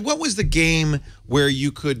 But, Chad, what was the game where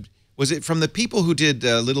you could – was it from the people who did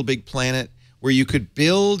Little Big Planet where you could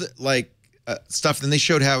build, like, stuff, then they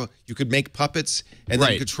showed how you could make puppets and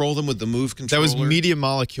then control them with the Move controller. That was Media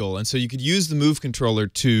Molecule, and so you could use the Move controller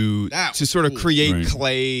to sort of create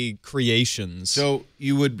clay creations. So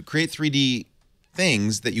you would create 3D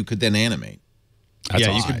things that you could then animate. That's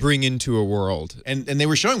awesome. You could bring into a world. And they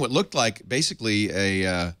were showing what looked like basically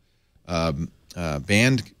a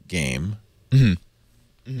band game.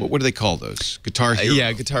 What do they call those? Guitar Hero.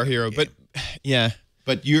 Yeah, Guitar Hero. But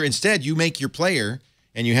but instead you make your player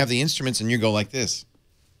and you have the instruments, and you go like this.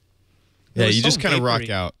 Yeah, you just kind of rock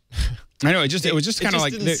out. I know. It was just kind of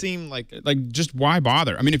like didn't seem like just why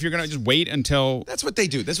bother? I mean, if you're gonna just wait until that's what they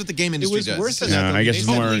do. That's what the game industry does. It was worse than that. I guess it's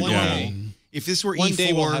more. If this were one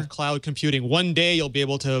day we'll have cloud computing. One day you'll be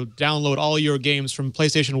able to download all your games from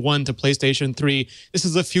PlayStation 1 to PlayStation 3. This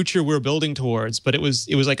is the future we're building towards. But it was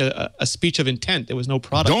like a speech of intent. There was no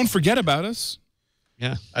product. Don't forget about us.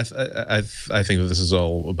 Yeah, I think that this is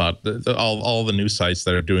all about all the news sites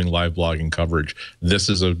that are doing live blogging coverage. This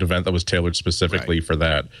is an event that was tailored specifically for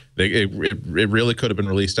that. It really could have been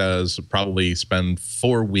released as probably spend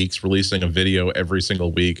 4 weeks releasing a video every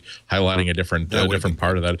single week, highlighting a different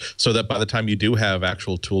part of that, so that by the time you do have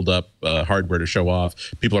actual tooled up hardware to show off,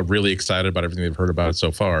 people are really excited about everything they've heard about it so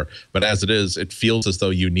far. But as it is, it feels as though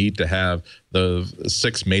you need to have the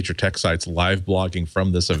 6 major tech sites live blogging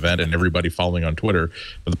from this event and everybody following on Twitter.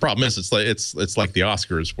 But the problem is, it's like the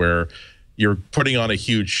Oscars, where you're putting on a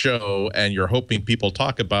huge show and you're hoping people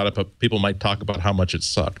talk about it, but people might talk about how much it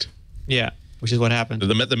sucked. Yeah, which is what happened.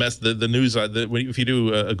 The news. If you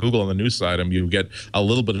do a Google on the news item, you get a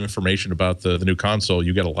little bit of information about the new console.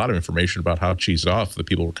 You get a lot of information about how cheesed off the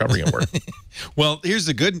people who are covering it were. Well, here's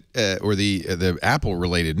the good or the Apple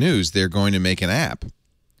related news. They're going to make an app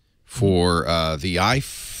for the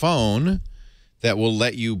iPhone that will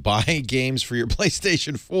let you buy games for your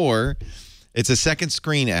PlayStation 4. It's a second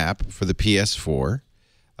screen app for the PS4.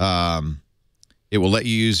 It will let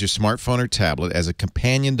you use your smartphone or tablet as a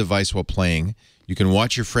companion device while playing. You can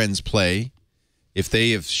watch your friends play if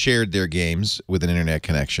they have shared their games with an internet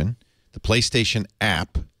connection. The PlayStation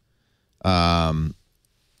app,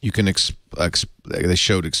 you can they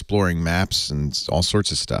showed exploring maps and all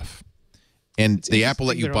sorts of stuff. And the app will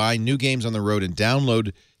let you buy new games on the road and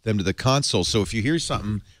download them to the console. So if you hear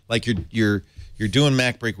something like you're doing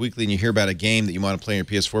MacBreak Weekly and you hear about a game that you want to play on your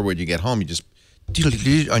PS4 when you get home, you just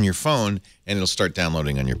on your phone and it'll start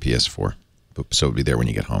downloading on your PS4. So it'll be there when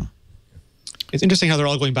you get home. It's interesting how they're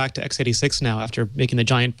all going back to x86 now after making the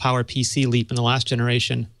giant power PC leap in the last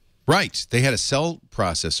generation. Right. They had a cell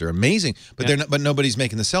processor. Amazing. But but nobody's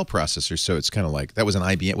making the cell processor, so it's kind of like that was an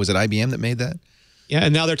IBM. Was it IBM that made that? Yeah,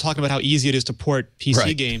 and now they're talking about how easy it is to port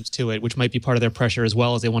PC games to it, which might be part of their pressure as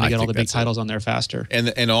well, as they want to get all the big titles on there faster.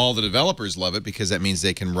 And all the developers love it because that means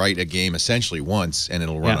they can write a game essentially once, and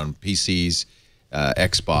it'll run on PCs,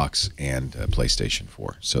 Xbox, and PlayStation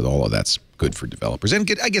 4. So all of that's good for developers, and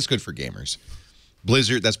I guess good for gamers.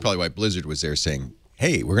 Blizzard, that's probably why Blizzard was there saying,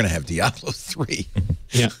 hey, we're going to have Diablo 3.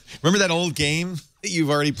 Yeah. Remember that old game that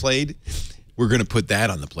you've already played? We're going to put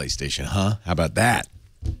that on the PlayStation, huh? How about that?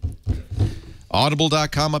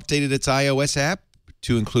 Audible.com updated its iOS app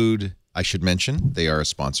to include, I should mention, they are a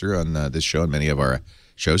sponsor on this show and many of our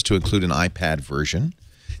shows, to include an iPad version.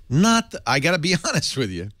 I got to be honest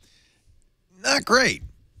with you, not great.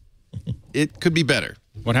 It could be better.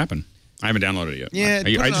 What happened? I haven't downloaded it yet.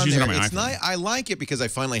 Yeah, I just use it on my iPhone. I like it because I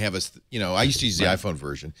finally have I used to use the iPhone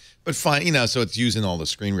version, but fine, so it's using all the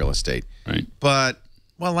screen real estate. Right. But,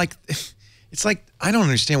 well, like, it's like, I don't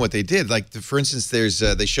understand what they did. Like, for instance, there's,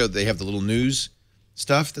 they have the little news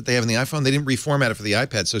stuff that they have in the iPhone. They didn't reformat it for the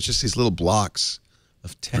iPad, so it's just these little blocks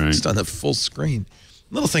of text on the full screen.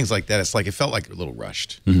 Little things like that. It's like, it felt like a little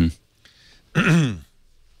rushed. Mm-hmm.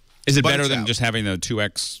 Is it better than just having the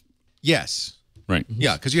 2X? Yes. Right.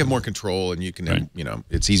 Yeah, because you have more control and you can, have,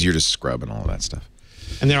 it's easier to scrub and all of that stuff.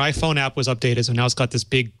 And their iPhone app was updated, so now it's got this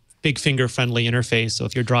big finger friendly interface. So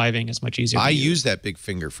if you're driving, it's much easier. I use that big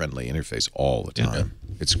finger friendly interface all the time.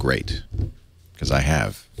 Yeah. It's great because I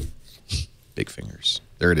have big fingers.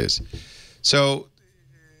 There it is. So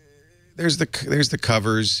there's the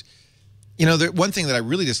covers. The one thing that I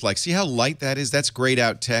really dislike. See how light that is? That's grayed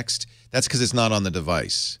out text. That's because it's not on the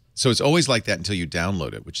device. So it's always like that until you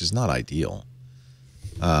download it, which is not ideal.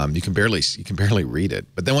 You can barely read it,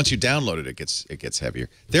 but then once you download it, it gets heavier.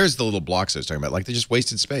 There's the little blocks I was talking about. Like they just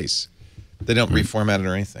wasted space. They don't reformat it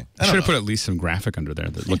or anything. I should have put at least some graphic under there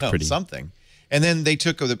that looked pretty. Something. And then they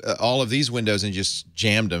took all of these windows and just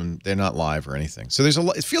jammed them. They're not live or anything. So there's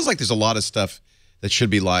it feels like there's a lot of stuff that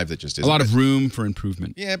should be live that just isn't. A lot of room for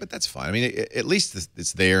improvement. Yeah, but that's fine. I mean, at least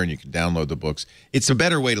it's there and you can download the books. It's a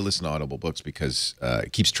better way to listen to Audible books because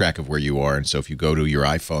it keeps track of where you are. And so if you go to your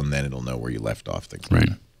iPhone, then it'll know where you left off. Things like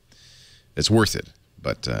that. It's worth it.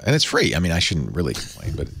 But and it's free. I mean, I shouldn't really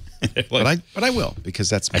complain, but I will because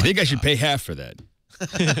that's my I should pay half for that.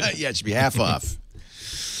 Yeah, it should be half off.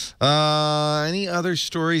 Any other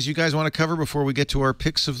stories you guys want to cover before we get to our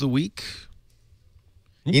picks of the week?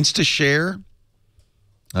 InstaShare.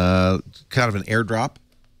 Kind of an airdrop.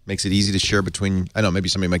 Makes it easy to share between, I don't know, maybe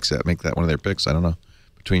somebody make that one of their picks, I don't know,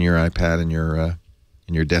 between your iPad and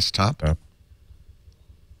your desktop.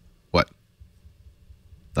 What?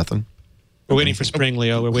 Nothing? We're waiting for spring,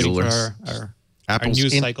 Leo. We're waiting for our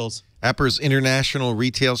news cycles. Apple's international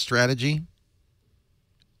retail strategy.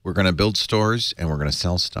 We're going to build stores and we're going to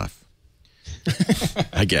sell stuff.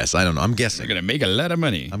 I guess. I don't know. I'm guessing. We're going to make a lot of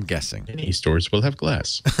money. I'm guessing. Many stores will have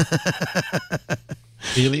glass.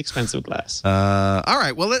 Really expensive glass. All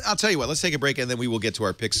right. Well, I'll tell you what. Let's take a break, and then we will get to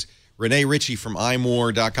our picks. Renee Ritchie from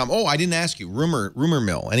imore.com. Oh, I didn't ask you. Rumor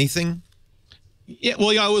mill. Anything? Yeah,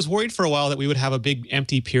 well, I was worried for a while that we would have a big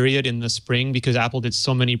empty period in the spring because Apple did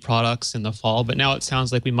so many products in the fall. But now it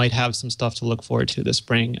sounds like we might have some stuff to look forward to this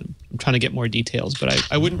spring. And I'm trying to get more details, but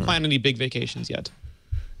I wouldn't plan any big vacations yet.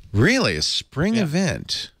 Really? A spring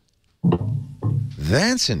event?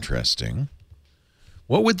 That's interesting.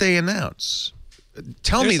 What would they announce?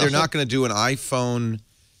 Tell me they're not going to do an iPhone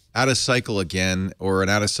out of cycle again or an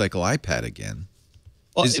out of cycle iPad again.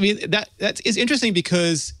 Well, I mean, that is interesting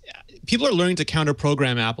because people are learning to counter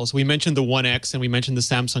program Apple. So we mentioned the One X and we mentioned the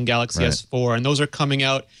Samsung Galaxy S4, and those are coming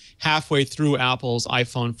out halfway through Apple's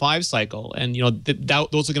iPhone 5 cycle. And,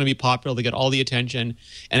 those are going to be popular. They get all the attention.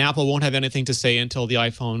 And Apple won't have anything to say until the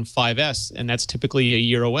iPhone 5S, and that's typically a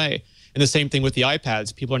year away. And the same thing with the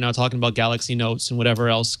iPads. People are now talking about Galaxy Notes and whatever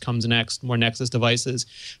else comes next, more Nexus devices.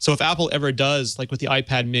 So if Apple ever does, like with the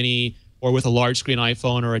iPad mini or with a large screen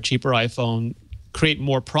iPhone or a cheaper iPhone, create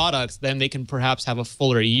more products, then they can perhaps have a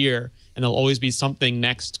fuller year and there'll always be something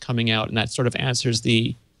next coming out, and that sort of answers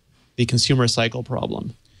the consumer cycle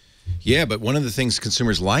problem. Yeah, but one of the things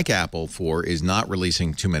consumers like Apple for is not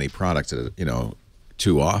releasing too many products,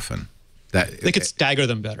 too often. That They could stagger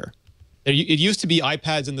them better. It used to be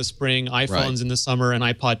iPads in the spring, iPhones in the summer, and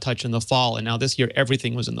iPod Touch in the fall, and now this year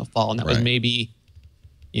everything was in the fall, and that was maybe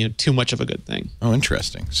too much of a good thing. Oh,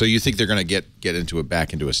 interesting. So you think they're going to get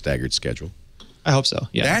back into a staggered schedule? I hope so.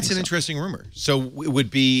 Yeah, that's an interesting rumor. So it would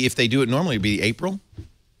be, if they do it normally, it'd be April,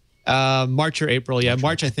 March or April. Yeah,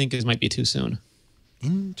 March I think might be too soon.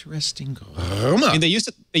 Interesting. I mean, they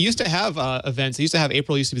used to have events. They used to have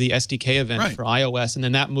April used to be the SDK event for iOS, and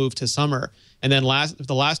then that moved to summer. And then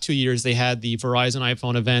the last 2 years, they had the Verizon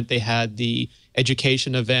iPhone event, they had the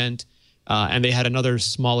education event, and they had another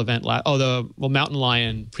small event. Mountain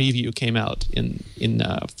Lion preview came out in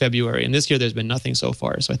February, and this year there's been nothing so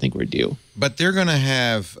far. So I think we're due. But they're going to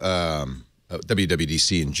have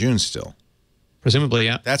WWDC in June still. Presumably,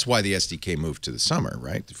 yeah. That's why the SDK moved to the summer,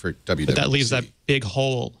 right? For WWDC. But that leaves that big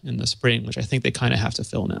hole in the spring, which I think they kind of have to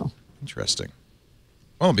fill now. Interesting.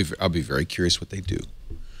 Well, I'll be very curious what they do.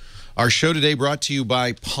 Our show today brought to you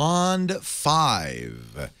by Pond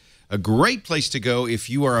 5, a great place to go if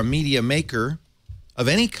you are a media maker of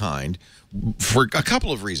any kind, for a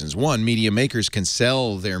couple of reasons. One, media makers can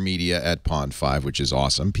sell their media at Pond 5, which is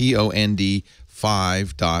awesome.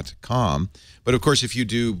 POND5.com. But of course, if you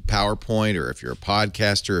do PowerPoint, or if you're a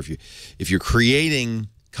podcaster, if you're creating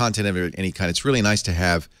content of any kind, it's really nice to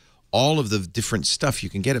have all of the different stuff you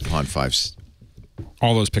can get at Pond 5's.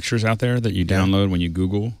 All those pictures out there that you download when you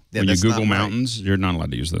Google, mountains, you're not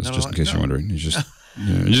allowed to use those. Just in case you're wondering, it's just.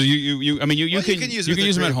 Yeah, I mean, you can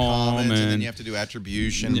use them at home, and then you have to do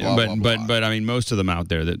attribution. Yeah, but I mean, most of them out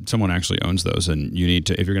there that someone actually owns those, and you need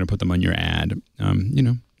to, if you're going to put them on your ad,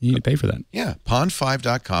 you need to pay for that. Yeah,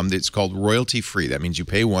 pond5.com. It's called royalty free. That means you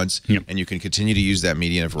pay once, and you can continue to use that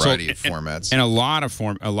media in a variety of formats. And a lot of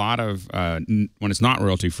when it's not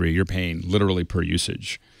royalty free, you're paying literally per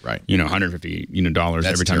usage. Right. $150 dollars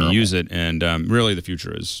every time you use it, and really the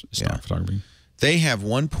future is stock photography. They have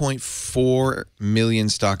 1.4 million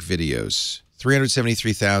stock videos,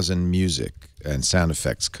 373,000 music and sound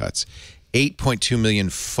effects cuts, 8.2 million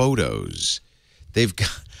photos. They've got,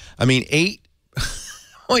 8.2,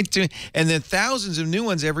 and then thousands of new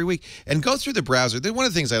ones every week. And go through the browser. One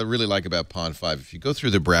of the things I really like about Pond 5, if you go through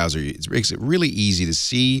the browser, it makes it really easy to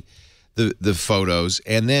see the photos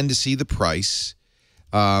and then to see the price.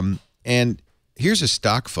 And here's a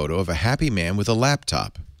stock photo of a happy man with a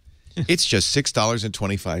laptop. It's just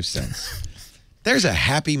 $6.25. There's a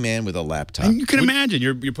happy man with a laptop. And you can imagine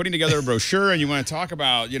you're putting together a brochure and you want to talk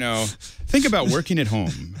about, think about working at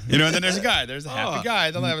home. And then there's a guy. There's a happy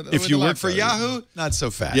guy. If you work for Yahoo, not so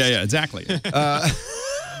fast. Yeah, exactly.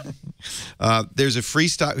 There's a free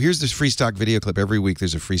stock. Here's this free stock video clip. Every week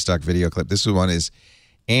there's a free stock video clip. This one is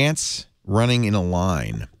ants running in a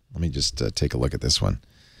line. Let me just take a look at this one.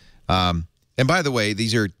 And by the way,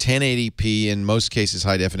 these are 1080p, in most cases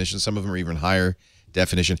high definition. Some of them are even higher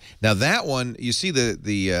definition. Now that one, you see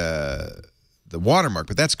the watermark,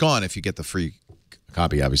 but that's gone if you get the free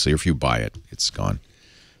copy, obviously, or if you buy it, it's gone.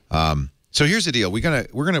 So here's the deal: what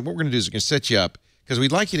we're gonna do is we're gonna set you up, because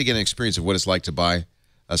we'd like you to get an experience of what it's like to buy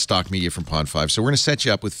a stock media from Pond 5. So we're gonna set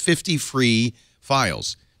you up with 50 free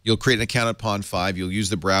files. You'll create an account at Pond 5. You'll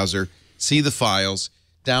use the browser, see the files,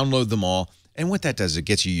 download them all. And what that does is it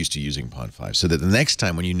gets you used to using Pond 5, so that the next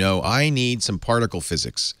time when I need some particle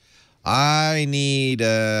physics, I need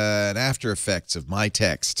an After Effects of my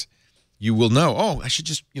text, you will know, I should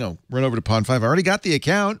just, run over to Pond 5. I already got the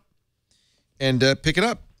account, and pick it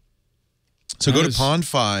up. So go to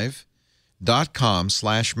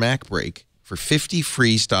pond5.com/MacBreak for 50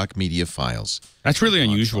 free stock media files. That's really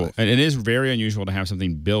unusual. And it is very unusual to have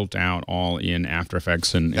something built out all in After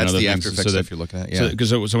Effects and other things. That's the After Effects stuff you're looking at, yeah.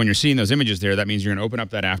 So when you're seeing those images there, that means you're going to open up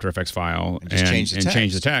that After Effects file and change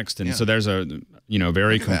the text. And so there's a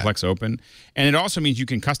very complex open. And it also means you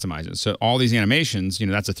can customize it. So all these animations,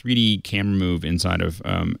 that's a 3D camera move inside of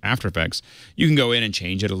After Effects. You can go in and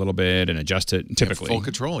change it a little bit and adjust it typically. Full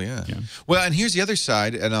control, yeah. Well, and here's the other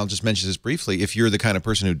side, and I'll just mention this briefly. If you're the kind of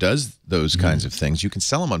person who does those kinds of things, you can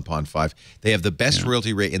sell them on Pond 5. They have the best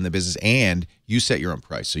royalty rate in the business, and you set your own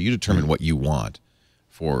price. So you determine what you want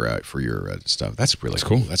for your stuff. That's really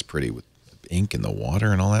cool. That's pretty, with ink in the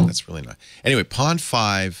water and all that. That's really nice. Anyway,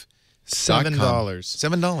 Pond5.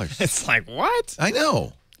 $7. It's like, what? I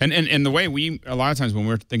know. And the way a lot of times when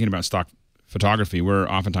we're thinking about stock photography, we're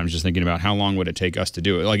oftentimes just thinking about how long would it take us to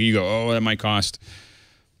do it. Like you go, that might cost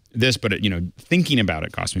this, but thinking about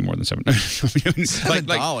it cost me more than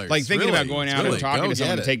 $7. like thinking about going out and talking to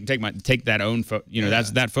someone to take that own photo.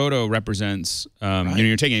 That photo represents.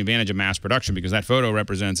 You're taking advantage of mass production because that photo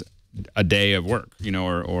represents a day of work,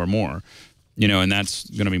 or more. And that's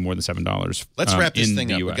going to be more than $7. Let's wrap this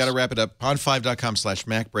thing up. We've got to wrap it up.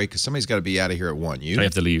 Pond5.com/MacBreak, because somebody's got to be out of here at 1. I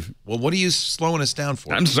have to leave. Well, what are you slowing us down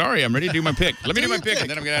for? I'm sorry. I'm ready to do my pick. Let me do my pick, and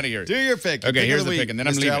then I'm going to get out of here. Do your pick. Okay, here's the pick, and then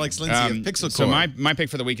I'm leaving. Alex Lindsay of Pixel Core. So my pick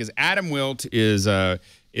for the week is Adam Wilt is an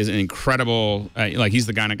incredible, he's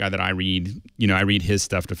the kind of guy that I read. I read his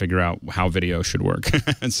stuff to figure out how video should work.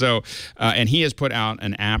 And so, and he has put out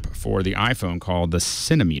an app for the iPhone called the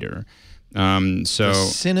Cinemeter. The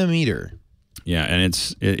Cinemeter. Yeah, and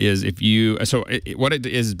what it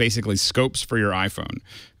is basically scopes for your iPhone.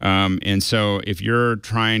 And so if you're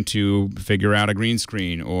trying to figure out a green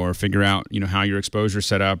screen or figure out how your exposure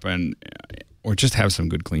set up or just have some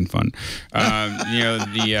good clean fun,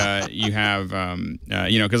 you have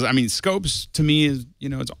because scopes to me is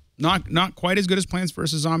it's not quite as good as Plants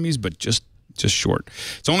vs Zombies, but just short.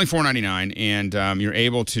 It's only $4.99, and you're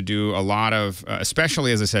able to do a lot of,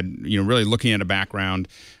 especially as I said, really looking at a background,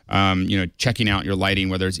 checking out your lighting,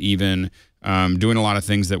 whether it's even, doing a lot of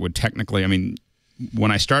things that would technically,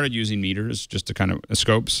 when I started using meters, just to kind of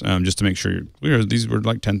scopes, just to make sure you're clear, these were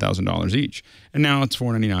like $10,000 each, and now it's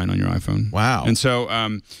 $4.99 on your iPhone. Wow! And so,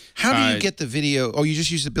 how do you get the video? Oh, you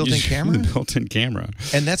just use the built-in camera. The built-in camera,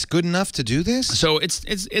 and that's good enough to do this. So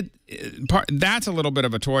that's a little bit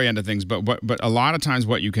of a toy end of things, but a lot of times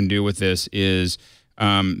what you can do with this is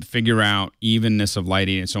figure out evenness of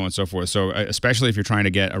lighting and so on and so forth. So especially if you're trying to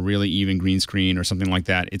get a really even green screen or something like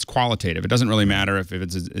that, it's qualitative. It doesn't really matter if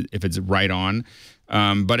it's right on,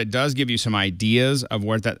 but it does give you some ideas of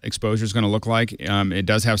what that exposure is going to look like. It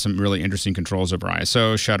does have some really interesting controls over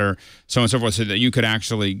ISO, shutter, so on and so forth, so that you could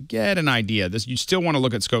actually get an idea. You still want to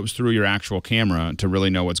look at scopes through your actual camera to really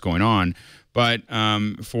know what's going on. But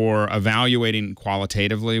for evaluating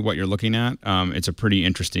qualitatively what you're looking at, it's a pretty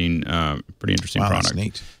interesting product. That's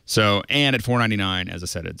neat. So, and at $4.99, as I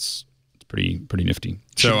said, it's pretty nifty.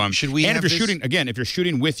 So, should we? And if you're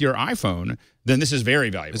shooting with your iPhone, then this is very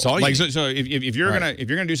valuable. It's all you need. So if you're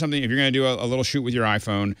gonna do something, if you're gonna do a little shoot with your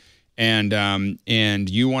iPhone, and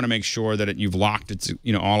you want to make sure that you've locked its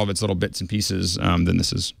all of its little bits and pieces, then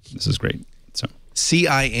this is great. So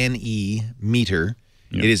CINE meter.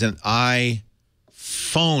 Yep. It is an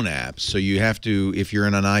iPhone app, so you have to, if you're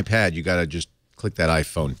in an iPad, you got to just click that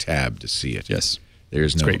iPhone tab to see it. Yes.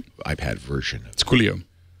 There's no iPad version. It's coolio.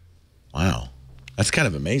 Wow. That's kind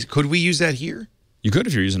of amazing. Could we use that here? You could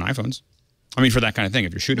if you're using iPhones. For that kind of thing,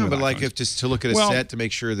 if you're shooting with iPhones. If just to look at a set to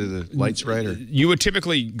make sure that the light's right? Or? You would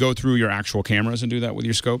typically go through your actual cameras and do that with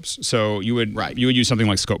your scopes. So you would use something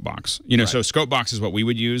like Scopebox. So Scopebox is what we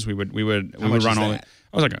would use. We would run all it.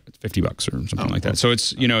 I was like $50 or something like that. So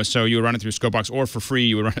it's so you would run it through Scopebox, or for free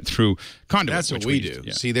you would run it through Conduit. That's what we do.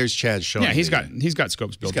 Yeah. See, there's Chad showing. Yeah, he's got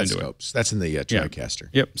scopes built into it. That's in the TriCaster.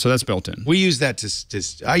 Yep. So that's built in. We use that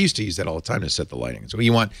to. I used to use that all the time to set the lighting. So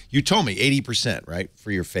you told me 80%, right,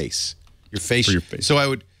 for your face. For your face. So I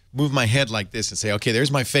would move my head like this and say, okay,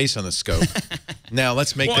 there's my face on the scope. Now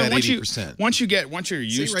let's make that 80%. Once you're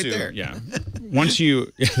used to there. Yeah.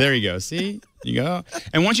 There you go. See? You go.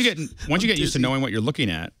 And once you get used to knowing what you're looking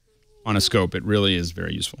at on a scope, it really is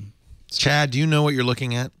very useful. Chad, do you know what you're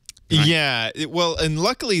looking at? Yeah, and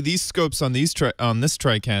luckily these scopes on this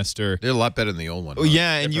TriCaster, they're a lot better than the old one. Huh?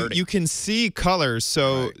 Yeah, and you can see colors,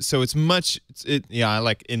 so it's much.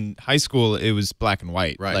 Like in high school, it was black and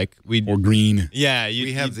white, right? Like or green. Yeah,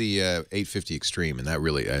 we have the 850 Extreme, and that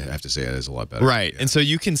really, I have to say, that is a lot better. Right, and so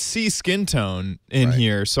you can see skin tone in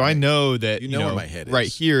here, so I know that you know where my head is. Right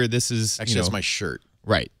here, this is actually that's my shirt.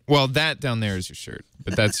 Right. Well, that down there is your shirt,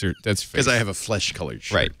 but that's face. Because I have a flesh-colored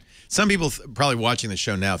shirt. Right. Some people probably watching the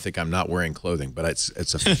show now think I'm not wearing clothing, but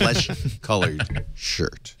it's a flesh-colored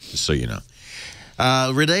shirt, just so you know.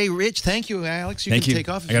 Renee, Rich, thank you, Alex. You can take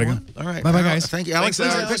off if you want. All right. Bye-bye, guys. Thank you. Alex,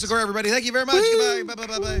 Pixel Core, everybody. Thank you very much. Goodbye.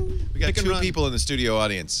 Bye-bye. We got 2 people in the studio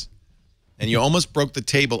audience, and you almost broke the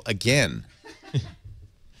table again.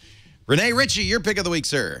 Renee Ritchie, your pick of the week,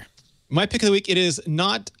 sir. My pick of the week, it is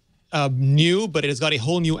not new, but it has got a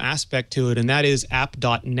whole new aspect to it, and that is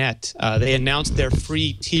app.net. They announced their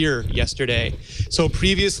free tier yesterday. So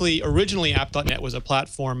originally app.net was a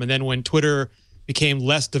platform, and then when Twitter became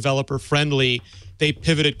less developer friendly, they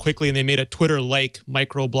pivoted quickly and they made a Twitter-like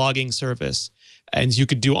micro-blogging service. And you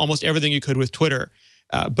could do almost everything you could with Twitter.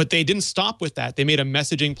 But they didn't stop with that. They made a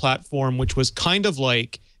messaging platform which was kind of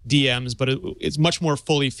like DMs, but it's much more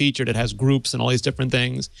fully featured. It has groups and all these different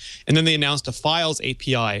things. And then they announced a Files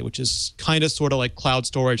API, which is kind of sort of like cloud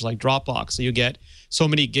storage, like Dropbox. So you get so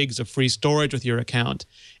many gigs of free storage with your account.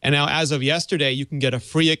 And now, as of yesterday, you can get a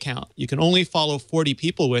free account. You can only follow 40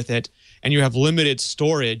 people with it, and you have limited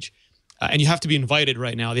storage. And you have to be invited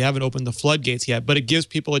right now. They haven't opened the floodgates yet, but it gives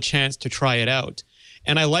people a chance to try it out.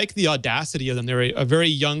 And I like the audacity of them. They're a very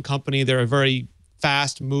young company. They're a very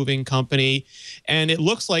fast-moving company. And it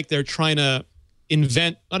looks like they're trying to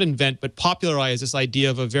but popularize this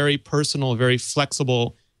idea of a very personal, very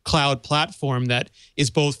flexible cloud platform that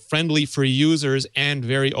is both friendly for users and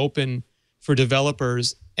very open for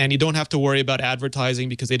developers. And you don't have to worry about advertising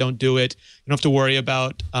because they don't do it. You don't have to worry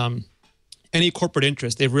about any corporate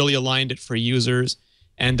interest. They've really aligned it for users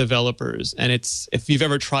and developers. And if you've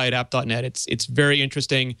ever tried app.net, it's very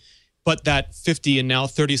interesting. But that $50 and now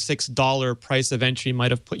 $36 price of entry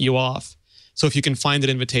might have put you off. So if you can find an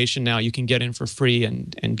invitation now, you can get in for free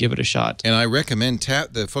and give it a shot. And I recommend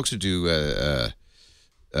the folks who do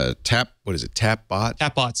Tapbot?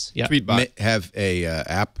 Tapbots, yeah. Tweetbot have a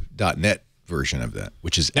app.net version of that,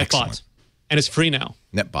 which is excellent. And it's free now.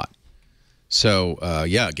 Netbot. So,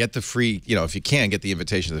 yeah, get the free, if you can, get the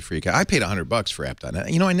invitation to the free account. I paid $100 for app.net.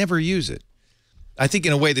 I never use it. I think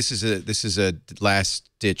in a way this is a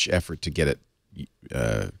last-ditch effort to get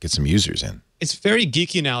some users in. It's very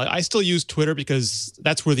geeky now. I still use Twitter because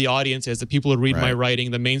that's where the audience is. The people who read my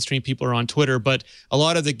writing, the mainstream people are on Twitter. But a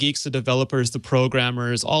lot of the geeks, the developers, the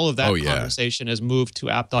programmers, all of that conversation has moved to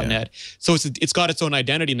app.net. Yeah. So it's got its own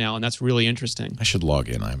identity now, and that's really interesting. I should log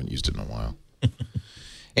in. I haven't used it in a while.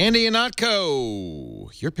 Andy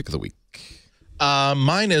Ihnatko, your pick of the week.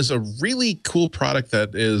 Mine is a really cool product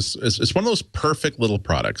that is one of those perfect little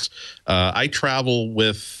products. I travel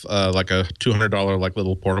with like a $200 like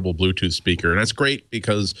little portable Bluetooth speaker, and it's great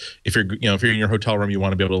because if you're in your hotel room, you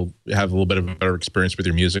want to be able to have a little bit of a better experience with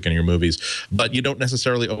your music and your movies, but you don't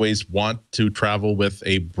necessarily always want to travel with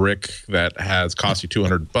a brick that cost you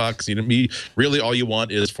 $200. Really all you want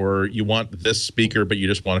this speaker, but you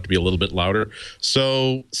just want it to be a little bit louder.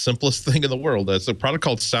 So simplest thing in the world. It's a product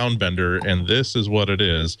called Soundbender, and this is what it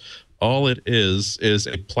is. All it is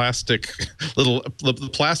a plastic the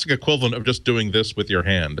plastic equivalent of just doing this with your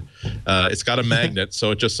hand. It's got a magnet,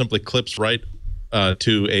 so it just simply clips right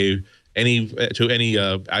to any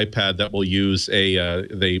iPad that will use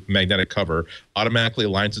the magnetic cover. Automatically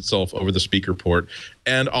aligns itself over the speaker port,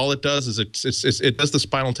 and all it does is it does the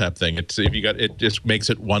Spinal Tap thing. It just makes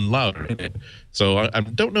it one louder. So I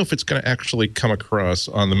don't know if it's going to actually come across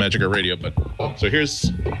on the Magic Art Radio, but so here's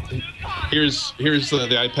the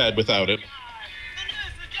iPad without it.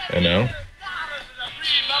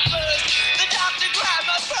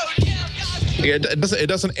 It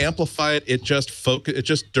doesn't amplify it. It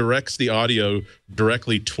just directs the audio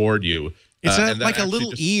directly toward you. It's like a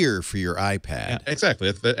little ear for your iPad. Yeah, exactly,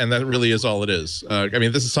 and that really is all it is.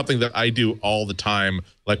 This is something that I do all the time.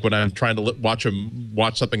 Like when I'm trying to watch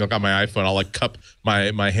something like on my iPhone, I'll like cup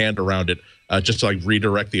my hand around it just to like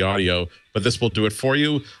redirect the audio. But this will do it for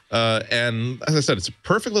you. And as I said, it's a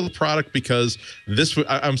perfect little product because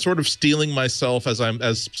I'm sort of stealing myself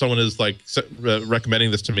as someone is like recommending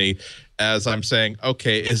this to me. As I'm saying,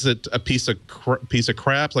 okay, is it a piece of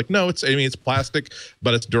crap? Like, no, it's plastic,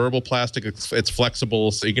 but it's durable plastic. It's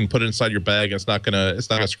flexible, so you can put it inside your bag, and it's not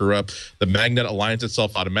gonna screw up. The magnet aligns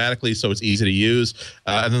itself automatically, so it's easy to use.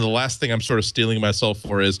 And then the last thing I'm sort of stealing myself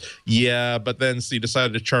for is, but then you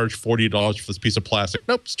decided to charge $40 for this piece of plastic.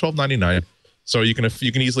 Nope, it's $12.99. So you can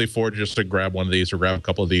easily afford just to grab one of these or grab a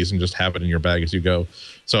couple of these and just have it in your bag as you go.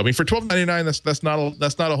 So for $12.99,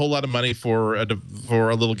 that's not a whole lot of money for a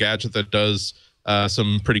little gadget that does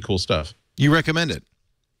some pretty cool stuff. You recommend it?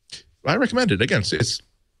 I recommend it. Again, it's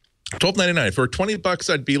 $12.99. For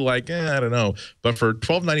 $20, I'd be like, I don't know. But for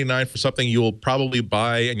 $12.99 for something you will probably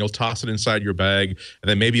buy and you'll toss it inside your bag, and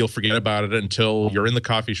then maybe you'll forget about it until you're in the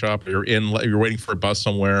coffee shop, or you're waiting for a bus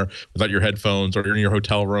somewhere without your headphones, or you're in your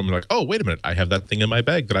hotel room and like, oh, wait a minute, I have that thing in my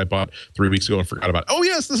bag that I bought 3 weeks ago and forgot about. Oh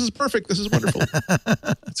yes, this is perfect. This is wonderful.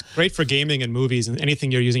 It's great for gaming and movies and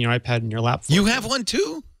anything you're using your iPad and your laptop. You have one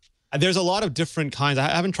too? There's a lot of different kinds. I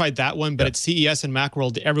haven't tried that one, but at CES and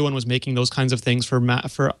Macworld, everyone was making those kinds of things for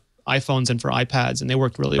iPhones and for iPads, and they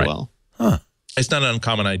worked really well. Huh. It's not an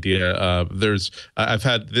uncommon idea.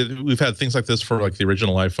 We've had things like this for like the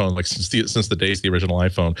original iPhone, like since the days of the original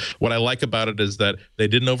iPhone. What I like about it is that they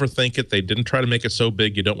didn't overthink it. They didn't try to make it so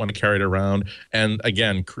big you don't want to carry it around. And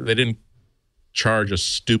again, they didn't charge a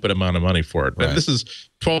stupid amount of money for it. Right. And this is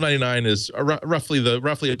 $12.99 is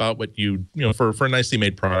roughly about what for a nicely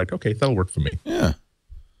made product. Okay, that'll work for me. Yeah,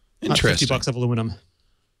 interesting. $50 of aluminum.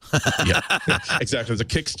 Yeah, exactly. There's a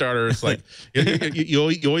Kickstarter. It's like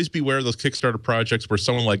you always beware of those Kickstarter projects where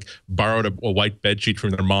someone like borrowed a white bedsheet from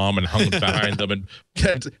their mom and hung it behind them,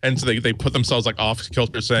 and so they put themselves like off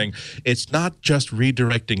kilter, saying it's not just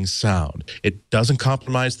redirecting sound. It doesn't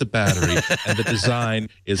compromise the battery, and the design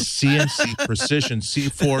is CNC precision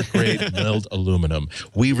C4 grade milled aluminum.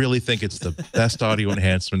 We really think it's the best audio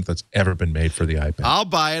enhancement that's ever been made for the iPad. I'll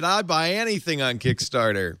buy it. I'd buy anything on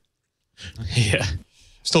Kickstarter. Yeah.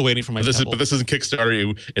 Still waiting for my. But this isn't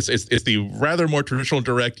Kickstarter. It's the rather more traditional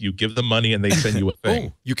direct. You give them money and they send you a thing.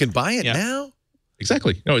 Oh, you can buy it now.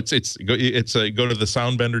 Exactly. No, go to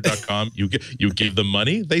thesoundbender.com. You give them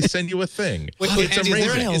money, they send you a thing. Wait, it's Andy,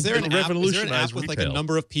 amazing. is there an app with like a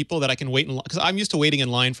number of people that I can wait in line? Because I'm used to waiting in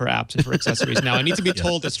line for apps and for accessories. Now I need to be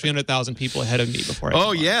told there's 300,000 people ahead of me before.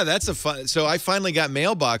 Oh yeah, that's a fun. So I finally got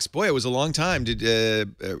Mailbox. Boy, it was a long time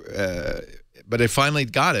but I finally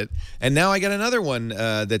got it, and now I got another one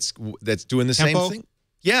that's doing the Tempo? same thing.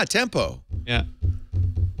 Yeah, Tempo. Yeah.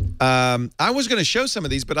 I was going to show some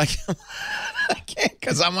of these, but I can't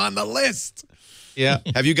because I'm on the list. Yeah.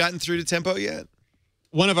 Have you gotten through to Tempo yet?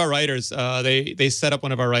 One of our writers, they set up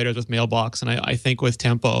one of our writers with Mailbox, and I think with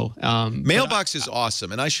Tempo. Mailbox is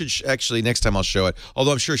awesome, and I should actually next time I'll show it.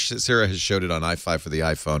 Although I'm sure Sarah has showed it on i5 for the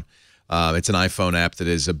iPhone. It's an iPhone app that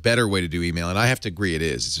is a better way to do email, and I have to agree it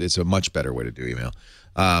is. It's a much better way to do email.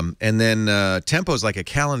 And then Tempo is like a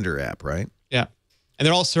calendar app, right? Yeah. And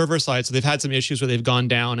they're all server-side, so they've had some issues where they've gone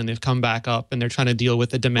down and they've come back up, and they're trying to deal with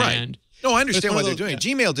the demand. Right. No, I understand why they're doing it.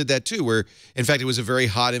 Gmail did that too, where, in fact, it was a very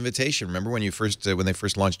hot invitation. Remember when they first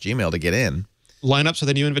launched Gmail to get in? Lineups for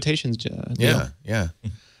the new invitations. Yeah.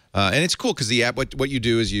 And it's cool because the app, what you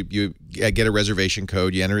do is you get a reservation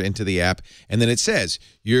code, you enter it into the app, and then it says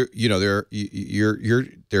there's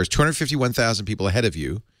 251,000 people ahead of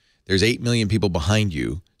you, there's 8 million people behind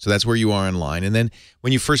you, so that's where you are in line. And then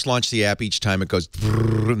when you first launch the app, each time it goes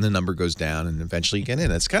and the number goes down, and eventually you get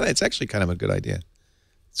in. It's actually kind of a good idea.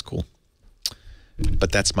 It's cool.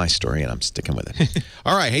 But that's my story, and I'm sticking with it.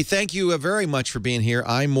 All right. Hey, thank you very much for being here.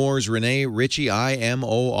 iMore's Renee Ritchie,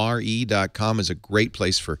 imore.com is a great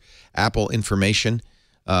place for Apple information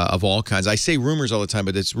of all kinds. I say rumors all the time,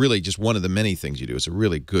 but it's really just one of the many things you do. It's a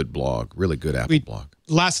really good blog, really good Apple blog.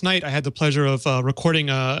 Last night, I had the pleasure of recording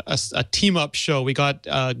a team-up show. We got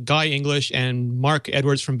Guy English and Mark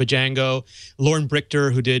Edwards from Bajango, Lauren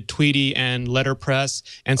Brichter, who did Tweety and Letterpress,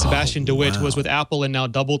 and Sebastian DeWitt, who was with Apple and now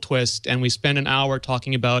Double Twist. And we spent an hour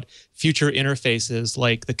talking about future interfaces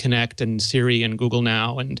like the Kinect and Siri and Google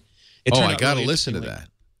Now. And it turned out I got to really listen to that.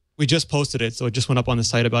 We just posted it, so it just went up on the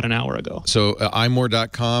site about an hour ago. So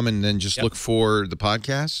imore.com, and then just look for the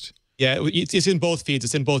podcast? Yeah, it's in both feeds.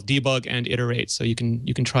 It's in both Debug and Iterate, so you can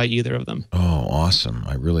try either of them. Oh, awesome.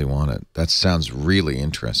 I really want it. That sounds really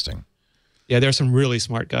interesting. Yeah, there are some really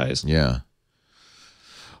smart guys. Yeah.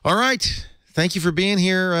 All right. Thank you for being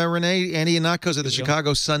here, Renee. Andy Iannakos of the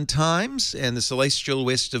Chicago Sun-Times and the Celestial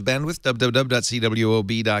List of Bandwidth,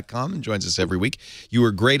 www.cwob.com, and joins us every week. You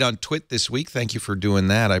were great on Twit this week. Thank you for doing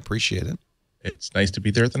that. I appreciate it. It's nice to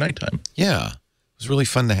be there at the nighttime. Yeah. It was really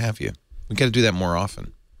fun to have you. We got to do that more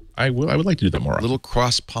often. I would like to do that more often. A little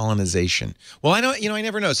cross-pollinization. Well, I know, I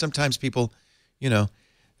never know. Sometimes people,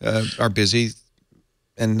 are busy.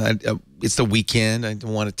 And it's the weekend. I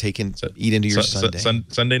don't want to eat into your Sunday.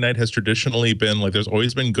 Sunday night has traditionally been like there's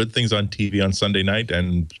always been good things on TV on Sunday night,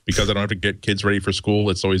 and because I don't have to get kids ready for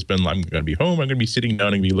school, it's always been I'm going to be home. I'm going to be sitting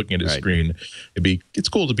down and be looking at a screen. It's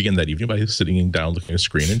cool to begin that evening by sitting down, looking at a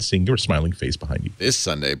screen, and seeing your smiling face behind you. This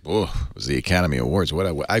Sunday, was the Academy Awards. What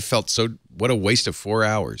a waste of 4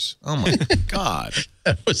 hours. Oh my God,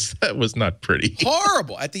 that was not pretty.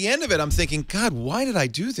 Horrible. At the end of it, I'm thinking, God, why did I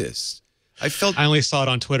do this? I only saw it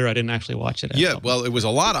on Twitter. I didn't actually watch it. Yeah, well, it was a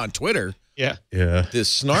lot on Twitter. Yeah. The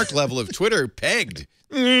snark level of Twitter pegged.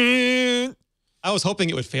 I was hoping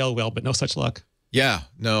it would fail well, but no such luck. Yeah,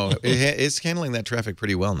 no, it's handling that traffic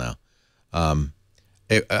pretty well now.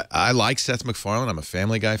 I like Seth MacFarlane. I'm a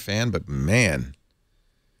Family Guy fan, but man,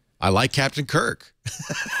 I like Captain Kirk.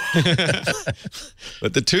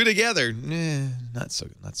 But the two together, not so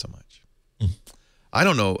much. I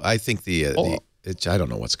don't know. I think I don't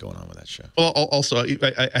know what's going on with that show. Well, also,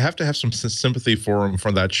 I have to have some sympathy for him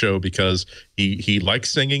from that show because he likes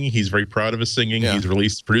singing. He's very proud of his singing. Yeah.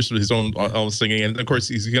 He's produced his own singing, and of course,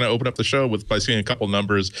 he's going to open up the show by singing a couple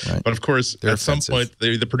numbers. Right. But of course, at some point,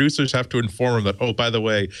 the producers have to inform him that, oh, by the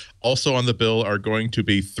way, also on the bill are going to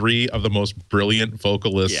be 3 of the most brilliant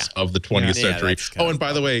vocalists of the 20th century. Oh, and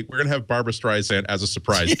by the way, we're going to have Barbra Streisand as a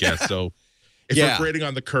surprise guest. So if we're grading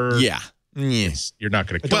on the curve, Yes. You're not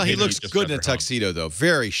going to. Well, he looks good in a tuxedo, though.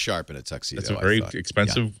 Very sharp in a tuxedo. It's a very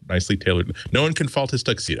expensive, nicely tailored. No one can fault his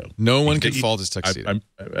tuxedo. No one can fault his tuxedo.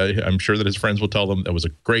 I'm sure that his friends will tell them that was a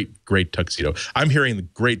great tuxedo. I'm hearing the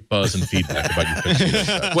great buzz and feedback about your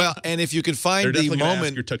tuxedo. Well, and if you can find the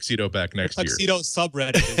moment, your tuxedo back next year. Tuxedo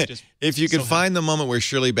subreddit is just. If you can find the moment where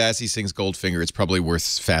Shirley Bassey sings Goldfinger, it's probably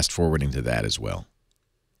worth fast forwarding to that as well,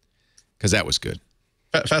 because that was good.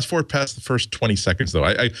 Fast forward past the first 20 seconds, though.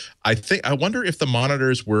 I wonder if the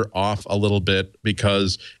monitors were off a little bit,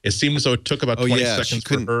 because it seemed as though it took about 20 seconds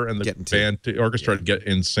for her and the band orchestra to get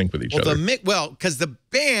in sync with each other. Because the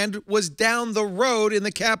band was down the road in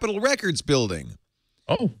the Capitol Records building.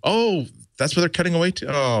 Oh, that's where they're cutting away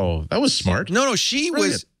to. Oh, that was smart. No, she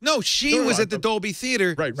was at the Dolby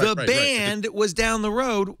Theater. Right. The band was down the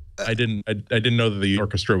road. I didn't know that the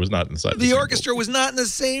orchestra was not inside. The orchestra was not in the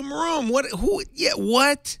same room. What? Who? Yeah.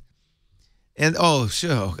 What? And on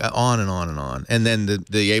and on and on. And then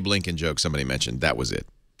the Abe Lincoln joke somebody mentioned. That was it.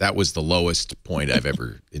 That was the lowest point I've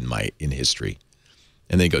ever in history.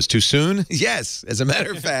 And then he goes, "Too soon?" Yes. As a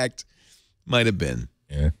matter of fact, might have been.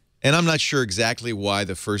 Yeah. And I'm not sure exactly why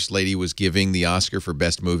the First Lady was giving the Oscar for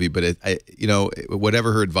Best Movie, but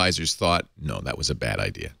whatever her advisors thought, no, that was a bad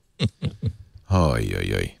idea.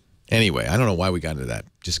 Anyway, I don't know why we got into that.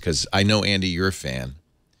 Just because I know, Andy, you're a fan.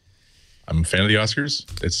 I'm a fan of the Oscars.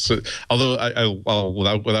 It's although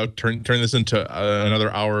without turning this into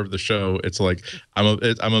another hour of the show, it's like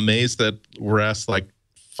I'm amazed that we're asked like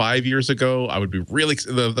 5 years ago, I would be really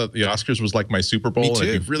the Oscars was like my Super Bowl. Me too.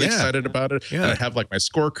 I'd be really excited about it. Yeah. And I'd have like my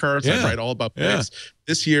scorecards. I'd write all about plays.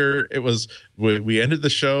 This year, it was we ended the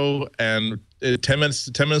show and 10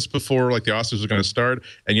 minutes before like the Oscars was going to start,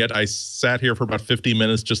 and yet I sat here for about 50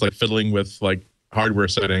 minutes just like fiddling with like hardware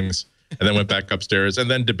settings, and then went back upstairs and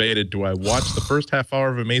then debated: do I watch the first half hour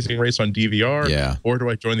of Amazing Race on DVR, or do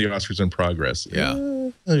I join the Oscars in progress? Yeah,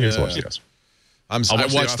 I guess watch the Oscars. I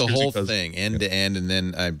watched the whole thing end to end, and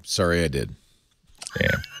then I'm sorry I did.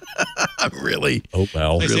 Yeah. I'm really. Oh,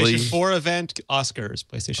 well. PlayStation 4 event Oscars.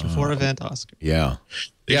 PlayStation 4 event Oscars. Yeah.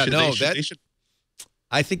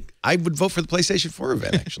 I think I would vote for the PlayStation 4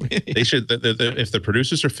 event, actually. They should. If the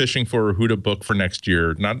producers are fishing for who to book for next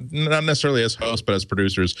year, not necessarily as hosts, but as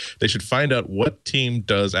producers, they should find out what team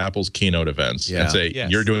does Apple's keynote events and say,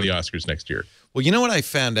 you're doing the Oscars next year. Well, you know what I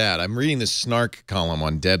found out? I'm reading this snark column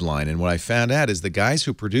on Deadline, and what I found out is the guys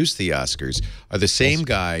who produce the Oscars are the same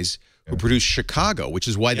guys who produced Chicago, which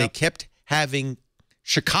is why they kept having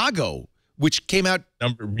Chicago, which came out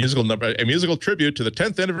a musical tribute to the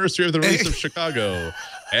 10th anniversary of the release of Chicago.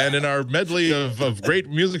 And in our medley of great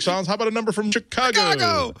music songs, how about a number from Chicago?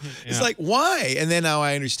 Yeah. It's like, why? And then now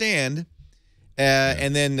I understand.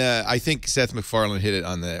 And then I think Seth MacFarlane hit it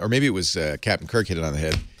on the, or maybe it was Captain Kirk hit it on the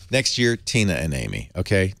head. Next year, Tina and Amy.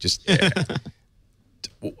 Okay, just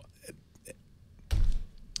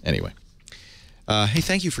anyway. Hey,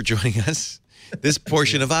 thank you for joining us. This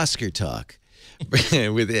portion of Oscar Talk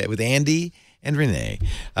with Andy and Renee.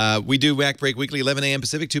 We do MacBreak Weekly, 11 a.m.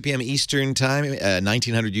 Pacific, 2 p.m. Eastern Time,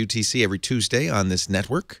 1900 UTC every Tuesday on this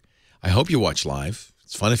network. I hope you watch live.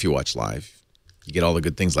 It's fun if you watch live. You get all the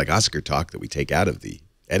good things like Oscar Talk that we take out of the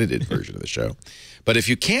edited version of the show. But if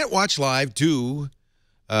you can't watch live, do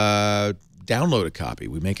download a copy.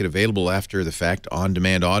 We make it available after the fact,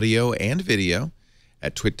 on-demand audio and video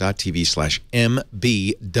at twit.tv/mbw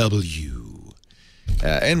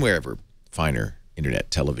and wherever finer internet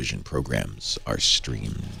television programs are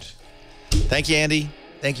streamed. Thank you, Andy.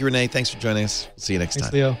 Thank you, Renee. Thanks for joining us. We'll see you next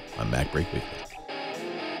time Leo. on MacBreak Weekly.